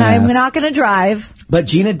class, and I'm ass. not going to drive. But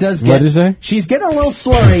Gina does get... What did you say? She's getting a little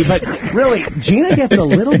slurry, but really, Gina gets a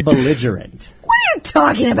little belligerent. What are you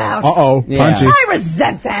talking about? Uh-oh, Yeah. punchy. I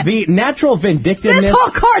resent that. The natural vindictiveness... This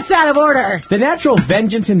whole court's out of order. The natural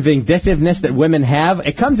vengeance and vindictiveness that women have,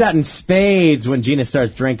 it comes out in spades when Gina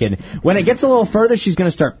starts drinking. When it gets a little further, she's going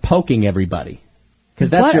to start poking everybody. Because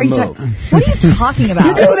that's What your are you move. What are you talking about?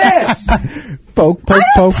 You do this! Poke. I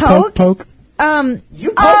don't poke.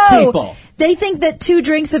 You poke people. They think that 2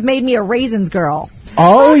 drinks have made me a raisins girl.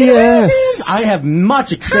 Oh, yes. I have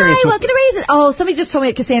much experience Hi, with... welcome to raisins. Oh, somebody just told me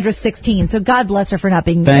that Cassandra's 16, so God bless her for not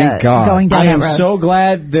being Thank God. going down I that am road. so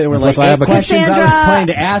glad there were Plus, like I 8 have a- questions I was Cassandra. planning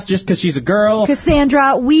to ask just because she's a girl.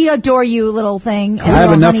 Cassandra, we adore you, little thing. I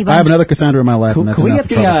have enough. I have another Cassandra in my life, and that's Can we enough.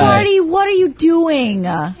 get for the, trouble. Marty, what are you doing?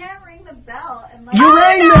 Can't ring the bell. And You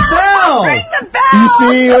rang the bell! Ring the bell! You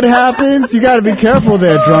see what happens? You got to be careful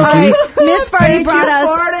there, All drunkie. right, Miss Farty Thank brought you,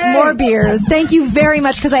 us Farty. more beers. Thank you very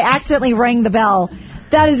much, because I accidentally rang the bell.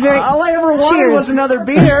 That is very. All I ever wanted Cheers. was another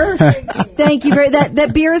beer. Thank you very.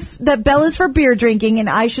 That bell is for beer drinking, and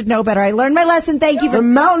I should know better. I learned my lesson. Thank you The for.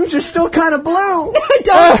 mountains are still kind of blue.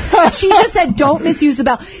 Don't. She just said, "Don't misuse the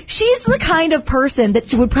bell." She's the kind of person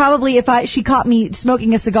that would probably, if she caught me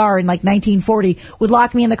smoking a cigar in like 1940, would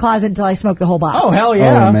lock me in the closet until I smoked the whole box. Oh, hell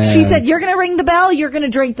yeah. Oh, man. She said, "You're going to ring the bell. You're going to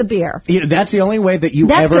drink the beer." You know, that's the only way that you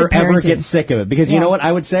That's ever good parenting. get sick of it. Because you Yeah. know what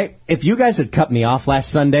I would say? If you guys had cut me off last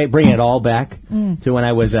Sunday, bring it all back to when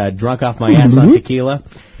I was drunk off my ass on tequila.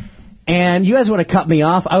 and you guys would have cut me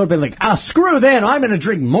off, I would have been like, screw them. I'm going to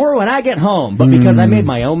drink more when I get home. But because I made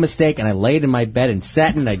my own mistake and I laid in my bed and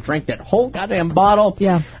sat and I drank that whole goddamn bottle,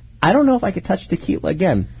 I don't know if I could touch tequila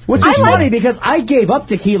again. Which is funny because I gave up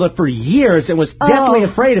tequila for years and was deathly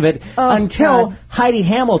afraid of it until Heidi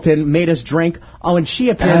Hamilton made us drink when she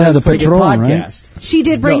appeared on the friggin' podcast. Right? She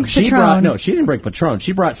did bring Patron. She didn't bring Patron.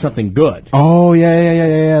 She brought something good. Oh,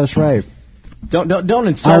 yeah, that's right. Don't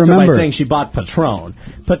insult her by saying she bought Patron.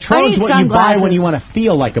 Patron's what you buy when you want to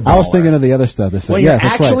feel like a baller. I was thinking of the other stuff. When you're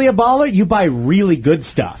actually a baller, you buy really good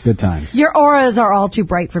stuff. Good times. Your auras are all too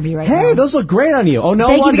bright for me now. Hey, those look great on you. Oh, no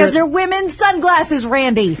Thank wonder. you, because they're women's sunglasses,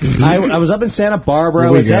 Randy. I was up in Santa Barbara.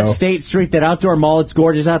 I was at State Street, that outdoor mall. It's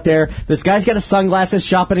gorgeous out there. This guy's got a sunglasses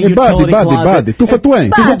shop in a utility closet. 2 for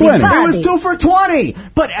 20. 2 for 20. It was 2 for 20.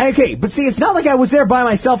 But see, it's not like I was there by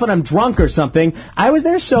myself and I'm drunk or something. I was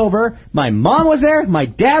there sober. My mom was there. My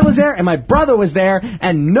dad was there, and my brother was there,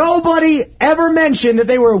 and nobody ever mentioned that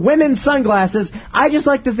they were women's sunglasses. I just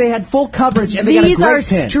like that they had full coverage and they got a great tint.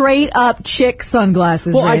 These are straight up chick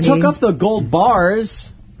sunglasses. Well, Randy. I took off the gold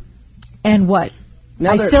bars. And what?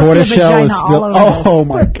 Now I still see a vagina all over this. Oh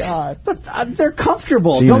my God! But they're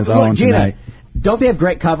comfortable. Gina's Gina, don't they have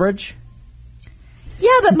great coverage?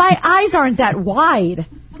 Yeah, but my eyes aren't that wide.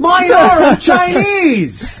 Mine are. I'm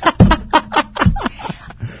Chinese.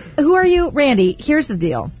 Who are you? Randy, here's the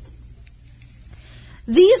deal.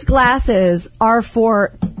 These glasses are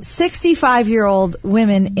for 65-year-old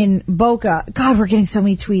women in Boca. God, we're getting so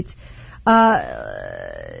many tweets.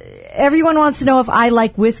 Everyone wants to know if I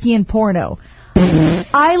like whiskey and porno.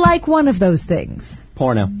 I like one of those things.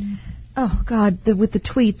 Porno. Oh, God, with the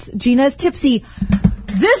tweets. Gina is tipsy.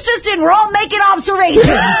 This just in, we're all making observations.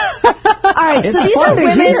 All right,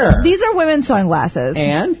 so these are women's sunglasses.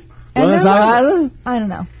 And I don't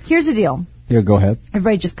know. Here's the deal. Here, go ahead.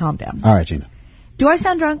 Everybody just calm down. All right, Gina. Do I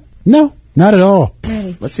sound drunk? No, not at all.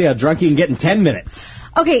 Ready. Let's see how drunk you can get in 10 minutes.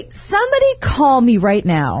 Okay, somebody call me right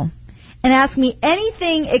now and ask me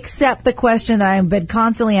anything except the question that I've been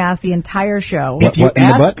constantly asked the entire show. If you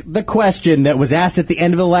ask the question that was asked at the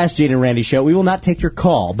end of the last Gina and Randy show, we will not take your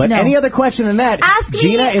call. But any other question than that,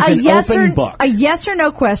 Gina is an open book. A yes or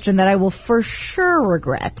no question that I will for sure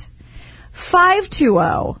regret.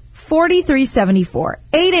 520-4374.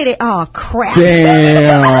 888. Oh, crap.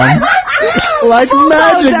 Damn. Like full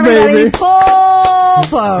magic, phones, baby. Full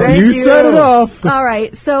phone. You set it off. All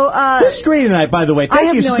right, so... Who's screening tonight, by the way?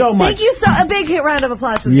 Thank you so much. Thank you so... A big round of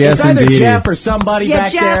applause for the Yes, It's either indeed. Jeff or somebody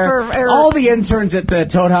back Jeff there. Or all the interns at the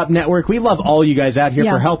Toad Hop Network. We love all you guys out here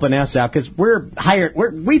for helping us out, because we're higher.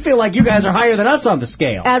 We feel like you guys are higher than us on the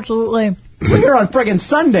scale. Absolutely. We're here on friggin'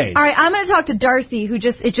 Sundays. All right, I'm going to talk to Darcy, it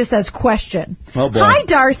just says question. Oh, boy. Hi,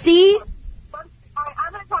 Darcy. I'm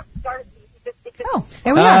going to talk to Darcy. Oh,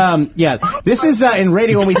 there we are. Yeah, this is in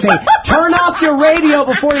radio when we say, turn off your radio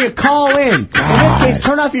before you call in. In this case,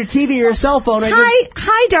 turn off your TV or your cell phone.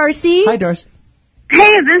 Hi, Darcy. Hi, Darcy.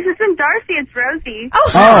 Hey, this isn't Darcy, it's Rosie.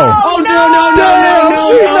 Oh, no.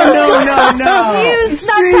 You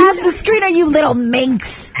snuck past the screen, you little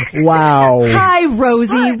minx. Wow. Hi,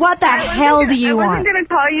 Rosie. What the hell do you want? I wasn't going to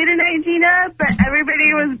call you tonight, Gina, but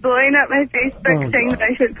everybody was blowing up my Facebook saying that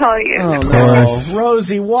I should call you. Oh, no.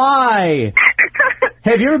 Rosie, why?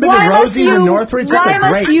 Have you ever been to Rosie's in Northridge? That's a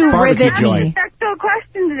great barbecue joint. That's still a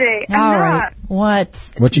question today. All right.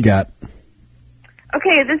 What? What you got?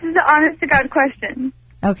 Okay, this is an honest-to-God question.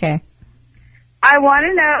 Okay. I want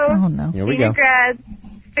to know Here we go. Grad's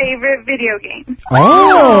favorite video game.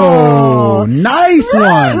 Oh, nice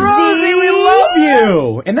one. Rosie, we love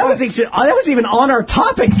you. And that was even on our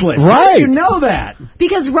topics list. Right. How did you know that?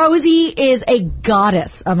 Because Rosie is a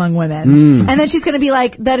goddess among women. And then she's going to be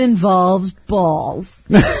like, that involves balls.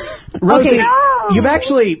 Rosie, you've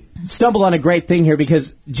actually stumbled on a great thing here,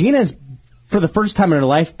 because Gina's, for the first time in her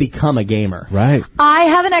life, become a gamer. Right. I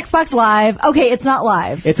have an Xbox Live. Okay, it's not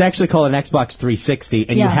live. It's actually called an Xbox 360,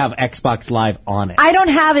 and you have Xbox Live on it. I don't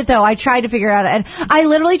have it, though. I tried to figure it out. And I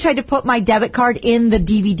literally tried to put my debit card in the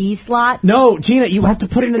DVD slot. No, Gina, you have to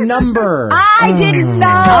put in the number. I didn't know.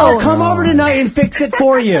 I'll come over tonight and fix it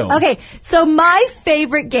for you. Okay, so my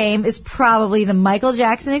favorite game is probably the Michael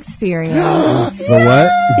Jackson Experience. The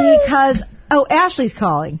what? Because, Ashley's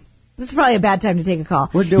calling. This is probably a bad time to take a call.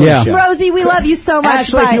 We're doing a show. Rosie, we love you so much.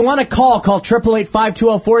 Ashley, if you want to call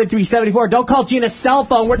 888-520-4374. Don't call Gina's cell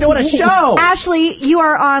phone. We're doing a show. Ashley, you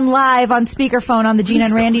are on live on speakerphone on the Gina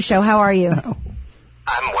and Randy show. How are you? I'm well.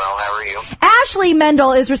 How are you? Ashley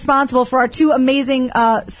Mendel is responsible for our two amazing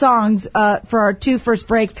songs for our two first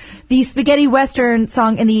breaks. The Spaghetti Western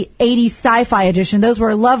song and the 80s Sci-Fi edition. Those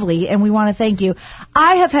were lovely, and we want to thank you.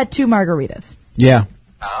 I have had 2 margaritas. Yeah.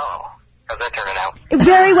 Oh. How's that turning out?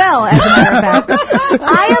 Very well, as a matter of fact.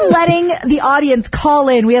 I am letting the audience call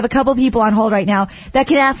in. We have a couple people on hold right now that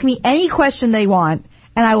can ask me any question they want,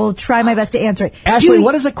 and I will try my best to answer it. Ashley,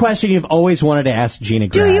 what is a question you've always wanted to ask Gina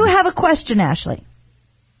Grab? Do you have a question, Ashley?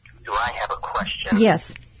 Do I have a question?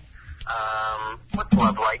 Yes. What's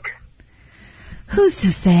love like? Who's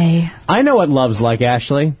to say? I know what love's like,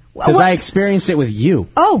 Ashley, because I experienced it with you.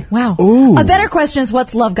 Oh, wow. Ooh. A better question is,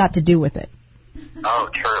 what's love got to do with it? Oh,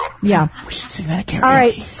 true. Yeah. We should sing that at karaoke. All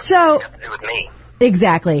right, so... It has to do with me.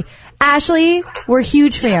 Exactly. Ashley, we're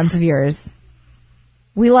huge fans of yours.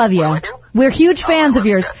 We love you. What do I do? We're huge fans of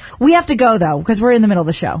yours. We have to go, though, because we're in the middle of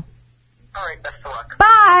the show. All right, best of luck.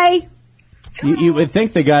 Bye! You would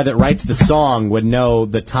think the guy that writes the song would know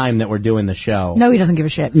the time that we're doing the show. No, he doesn't give a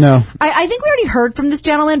shit. No. I think we already heard from this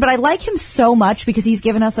gentleman, but I like him so much because he's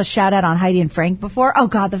given us a shout-out on Heidi and Frank before. Oh,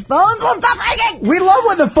 God, the phones won't stop ringing! We love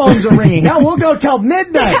when the phones are ringing. Hell, we'll go till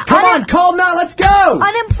midnight. Come on, call now. Let's go.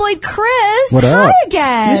 Unemployed Chris. What up? Hi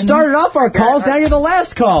again. You started off our calls. Now you're the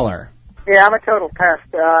last caller. Yeah, I'm a total pest.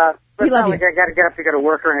 We It's love not you. like I got to get up to go to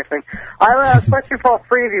work or anything. Our question for all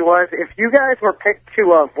three of you was, if you guys were picked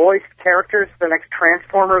to voice characters for the next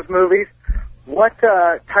Transformers movies, what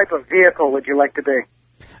type of vehicle would you like to be?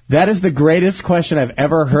 That is the greatest question I've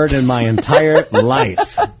ever heard in my entire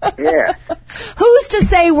life. Yeah. Who's to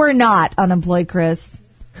say we're not, Unemployed Chris?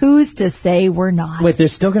 Who's to say we're not? Wait, they're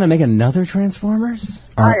still going to make another Transformers?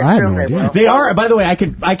 I I have assume no they idea. will. They are. By the way, I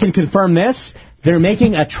can confirm this. They're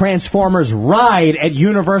making a Transformers ride at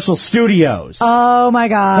Universal Studios. Oh, my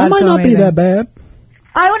God. That might so not be amazing. that bad.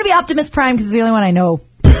 I want to be Optimus Prime because it's the only one I know.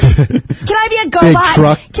 Can I be a Big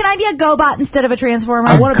truck. GoBot? Can I be a GoBot instead of a Transformer?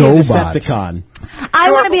 I want to be a GoBot. Decepticon. I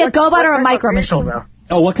want to be a What- GoBot what or a type of Micro vehicle, Machine.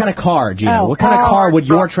 though? Oh, what kind of car, Gina? Oh, What kind of car would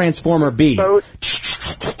your truck, Transformer be? boat.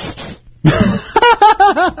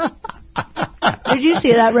 Did you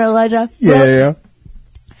see that, Elijah? Yeah.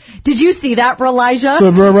 Did you see that, Elijah? So,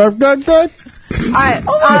 All right.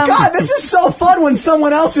 Oh my God, this is so fun when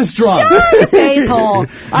someone else is drunk. Shut your face hole.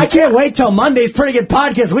 I can't wait till Monday's Pretty Good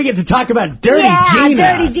Podcast. We get to talk about Dirty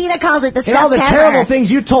Gina. Dirty Gina calls it the And stuff all the pepper. terrible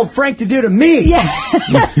things you told Frank to do to me. Yeah.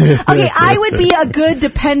 Okay, I would be a good,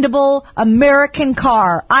 dependable American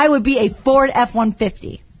car. I would be a Ford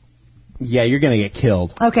F-150. Yeah, you're going to get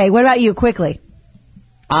killed. Okay, what about you? Quickly.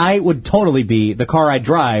 I would totally be the car I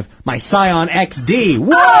drive, my Scion XD.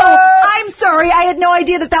 Whoa! Oh, I'm sorry. I had no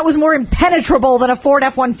idea that was more impenetrable than a Ford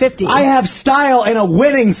F-150. I have style and a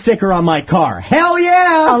winning sticker on my car. Hell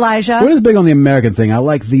yeah! Elijah. What is big on the American thing? I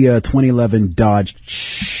like the 2011 Dodge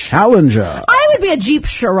Challenger. I would be a Jeep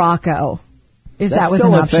Scirocco. If That's that was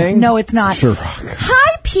still an a option. thing? No, it's not. Scirocco.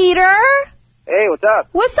 Hi, Peter. Hey, what's up?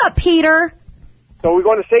 What's up, Peter? So are we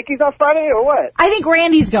going to Shakey's on Friday or what? I think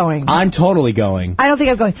Randy's going. I'm totally going. I don't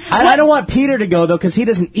think I'm going. I don't want Peter to go, though, because he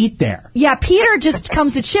doesn't eat there. Yeah, Peter just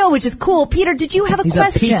comes to chill, which is cool. Peter, did you have a He's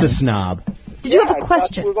question? a pizza snob. Did you have I a thought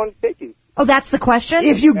question? We're going to Shakey's. Oh, that's the question?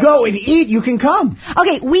 If you go and eat, you can come.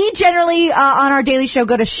 Okay, we generally, on our daily show,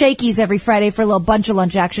 go to Shakey's every Friday for a little bunch of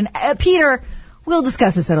lunch action. Peter, we'll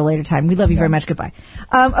discuss this at a later time. We love you very much. Goodbye.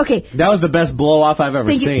 Okay. That was the best blow-off I've ever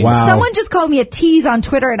Thank you. seen. Wow. Someone just called me a tease on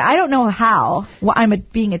Twitter, and I don't know how I'm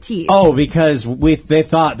being a tease. Oh, because they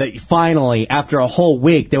thought that finally, after a whole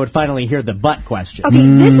week, they would finally hear the butt question. Okay,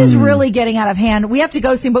 this is really getting out of hand. We have to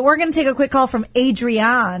go soon, but we're going to take a quick call from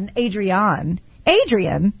Adrian. Adrian. Hi,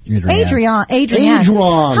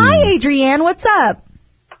 Adrian. What's up?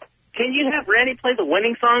 Can you have Randy play the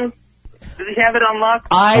winning song? Does he have it on lock?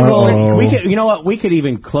 I will. We could. You know what? We could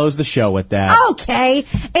even close the show with that. Okay.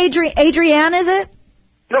 Adrian, is it?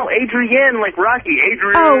 No, Adrienne, like Rocky.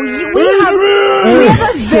 Adrienne. Oh,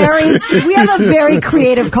 we have a very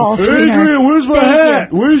creative call screener. Adrian, where's my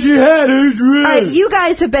hat? Where's your hat, Adrian? You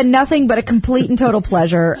guys have been nothing but a complete and total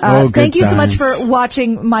pleasure. Good Thank you so much times. for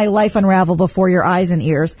watching my life unravel before your eyes and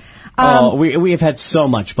ears. We have had so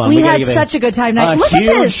much fun. We gotta had give such a good time tonight. Look at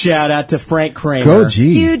huge this. shout out to Frank Kramer. Go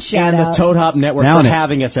G. Huge shout and out. the Toad Hop Network Down for it.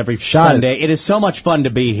 having us every Shot Sunday. It is so much fun to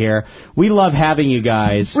be here. We love having you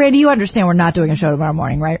guys. Randy, you understand we're not doing a show tomorrow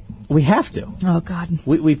morning, right? We have to. Oh, God.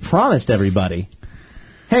 We promised everybody.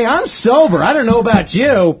 Hey, I'm sober. I don't know about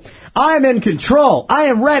you. I'm in control. I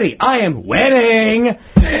am ready. I am winning.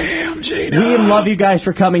 Damn, Gina. We love you guys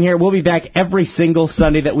for coming here. We'll be back every single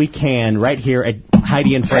Sunday that we can right here at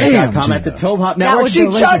HeidiandFrank.com at the Toad Hop Network. was She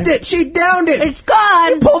delicious. chugged it. She downed it. It's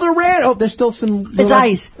gone. You pulled her ran. Oh, there's still some. It's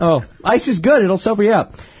ice. Oh, ice is good. It'll sober you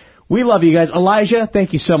up. We love you guys. Elijah,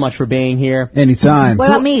 thank you so much for being here. Anytime. What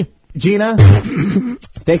about me? Gina,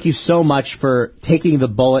 thank you so much for taking the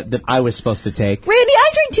bullet that I was supposed to take. Randy, I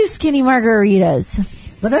drink 2 skinny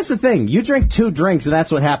margaritas. But that's the thing. You drink 2 drinks, and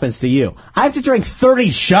that's what happens to you. I have to drink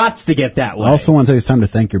 30 shots to get that way. I also want to take this time to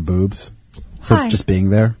thank your boobs for just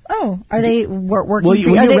being there. Oh, are they working? Will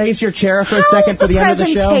you raise your chair for a second for the end of the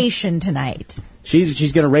show? How's the presentation tonight?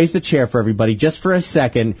 She's going to raise the chair for everybody just for a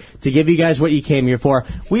second to give you guys what you came here for.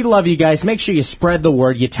 We love you guys. Make sure you spread the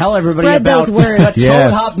word. You tell everybody about the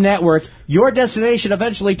Toad Hop Network, your destination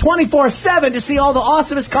eventually 24/7 to see all the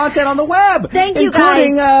awesomest content on the web. Thank you, guys.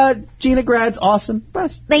 Including Gina Grad's awesome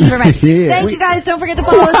breast. Thank you very much. Thank you, guys. Don't forget to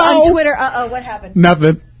follow us on Twitter. Uh-oh, what happened?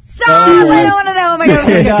 Nothing. Stop! I don't want to know. Oh my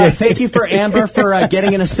God. Thank you for Amber for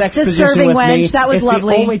getting in a sex position serving with wench. me. That was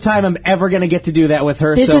lovely. It's the only time I'm ever going to get to do that with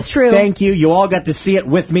her. This is true. Thank you. You all got to see it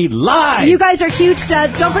with me live. You guys are huge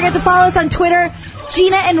studs. Don't forget to follow us on Twitter.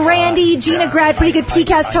 Gina and Randy, Gina Grad, Pretty Good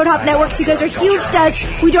PCast, Toad Hop Networks. You guys are huge studs.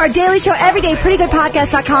 We do our daily show every day,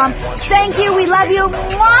 prettygoodpodcast.com. Thank you. We love you.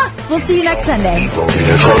 Mwah! We'll see you next Sunday.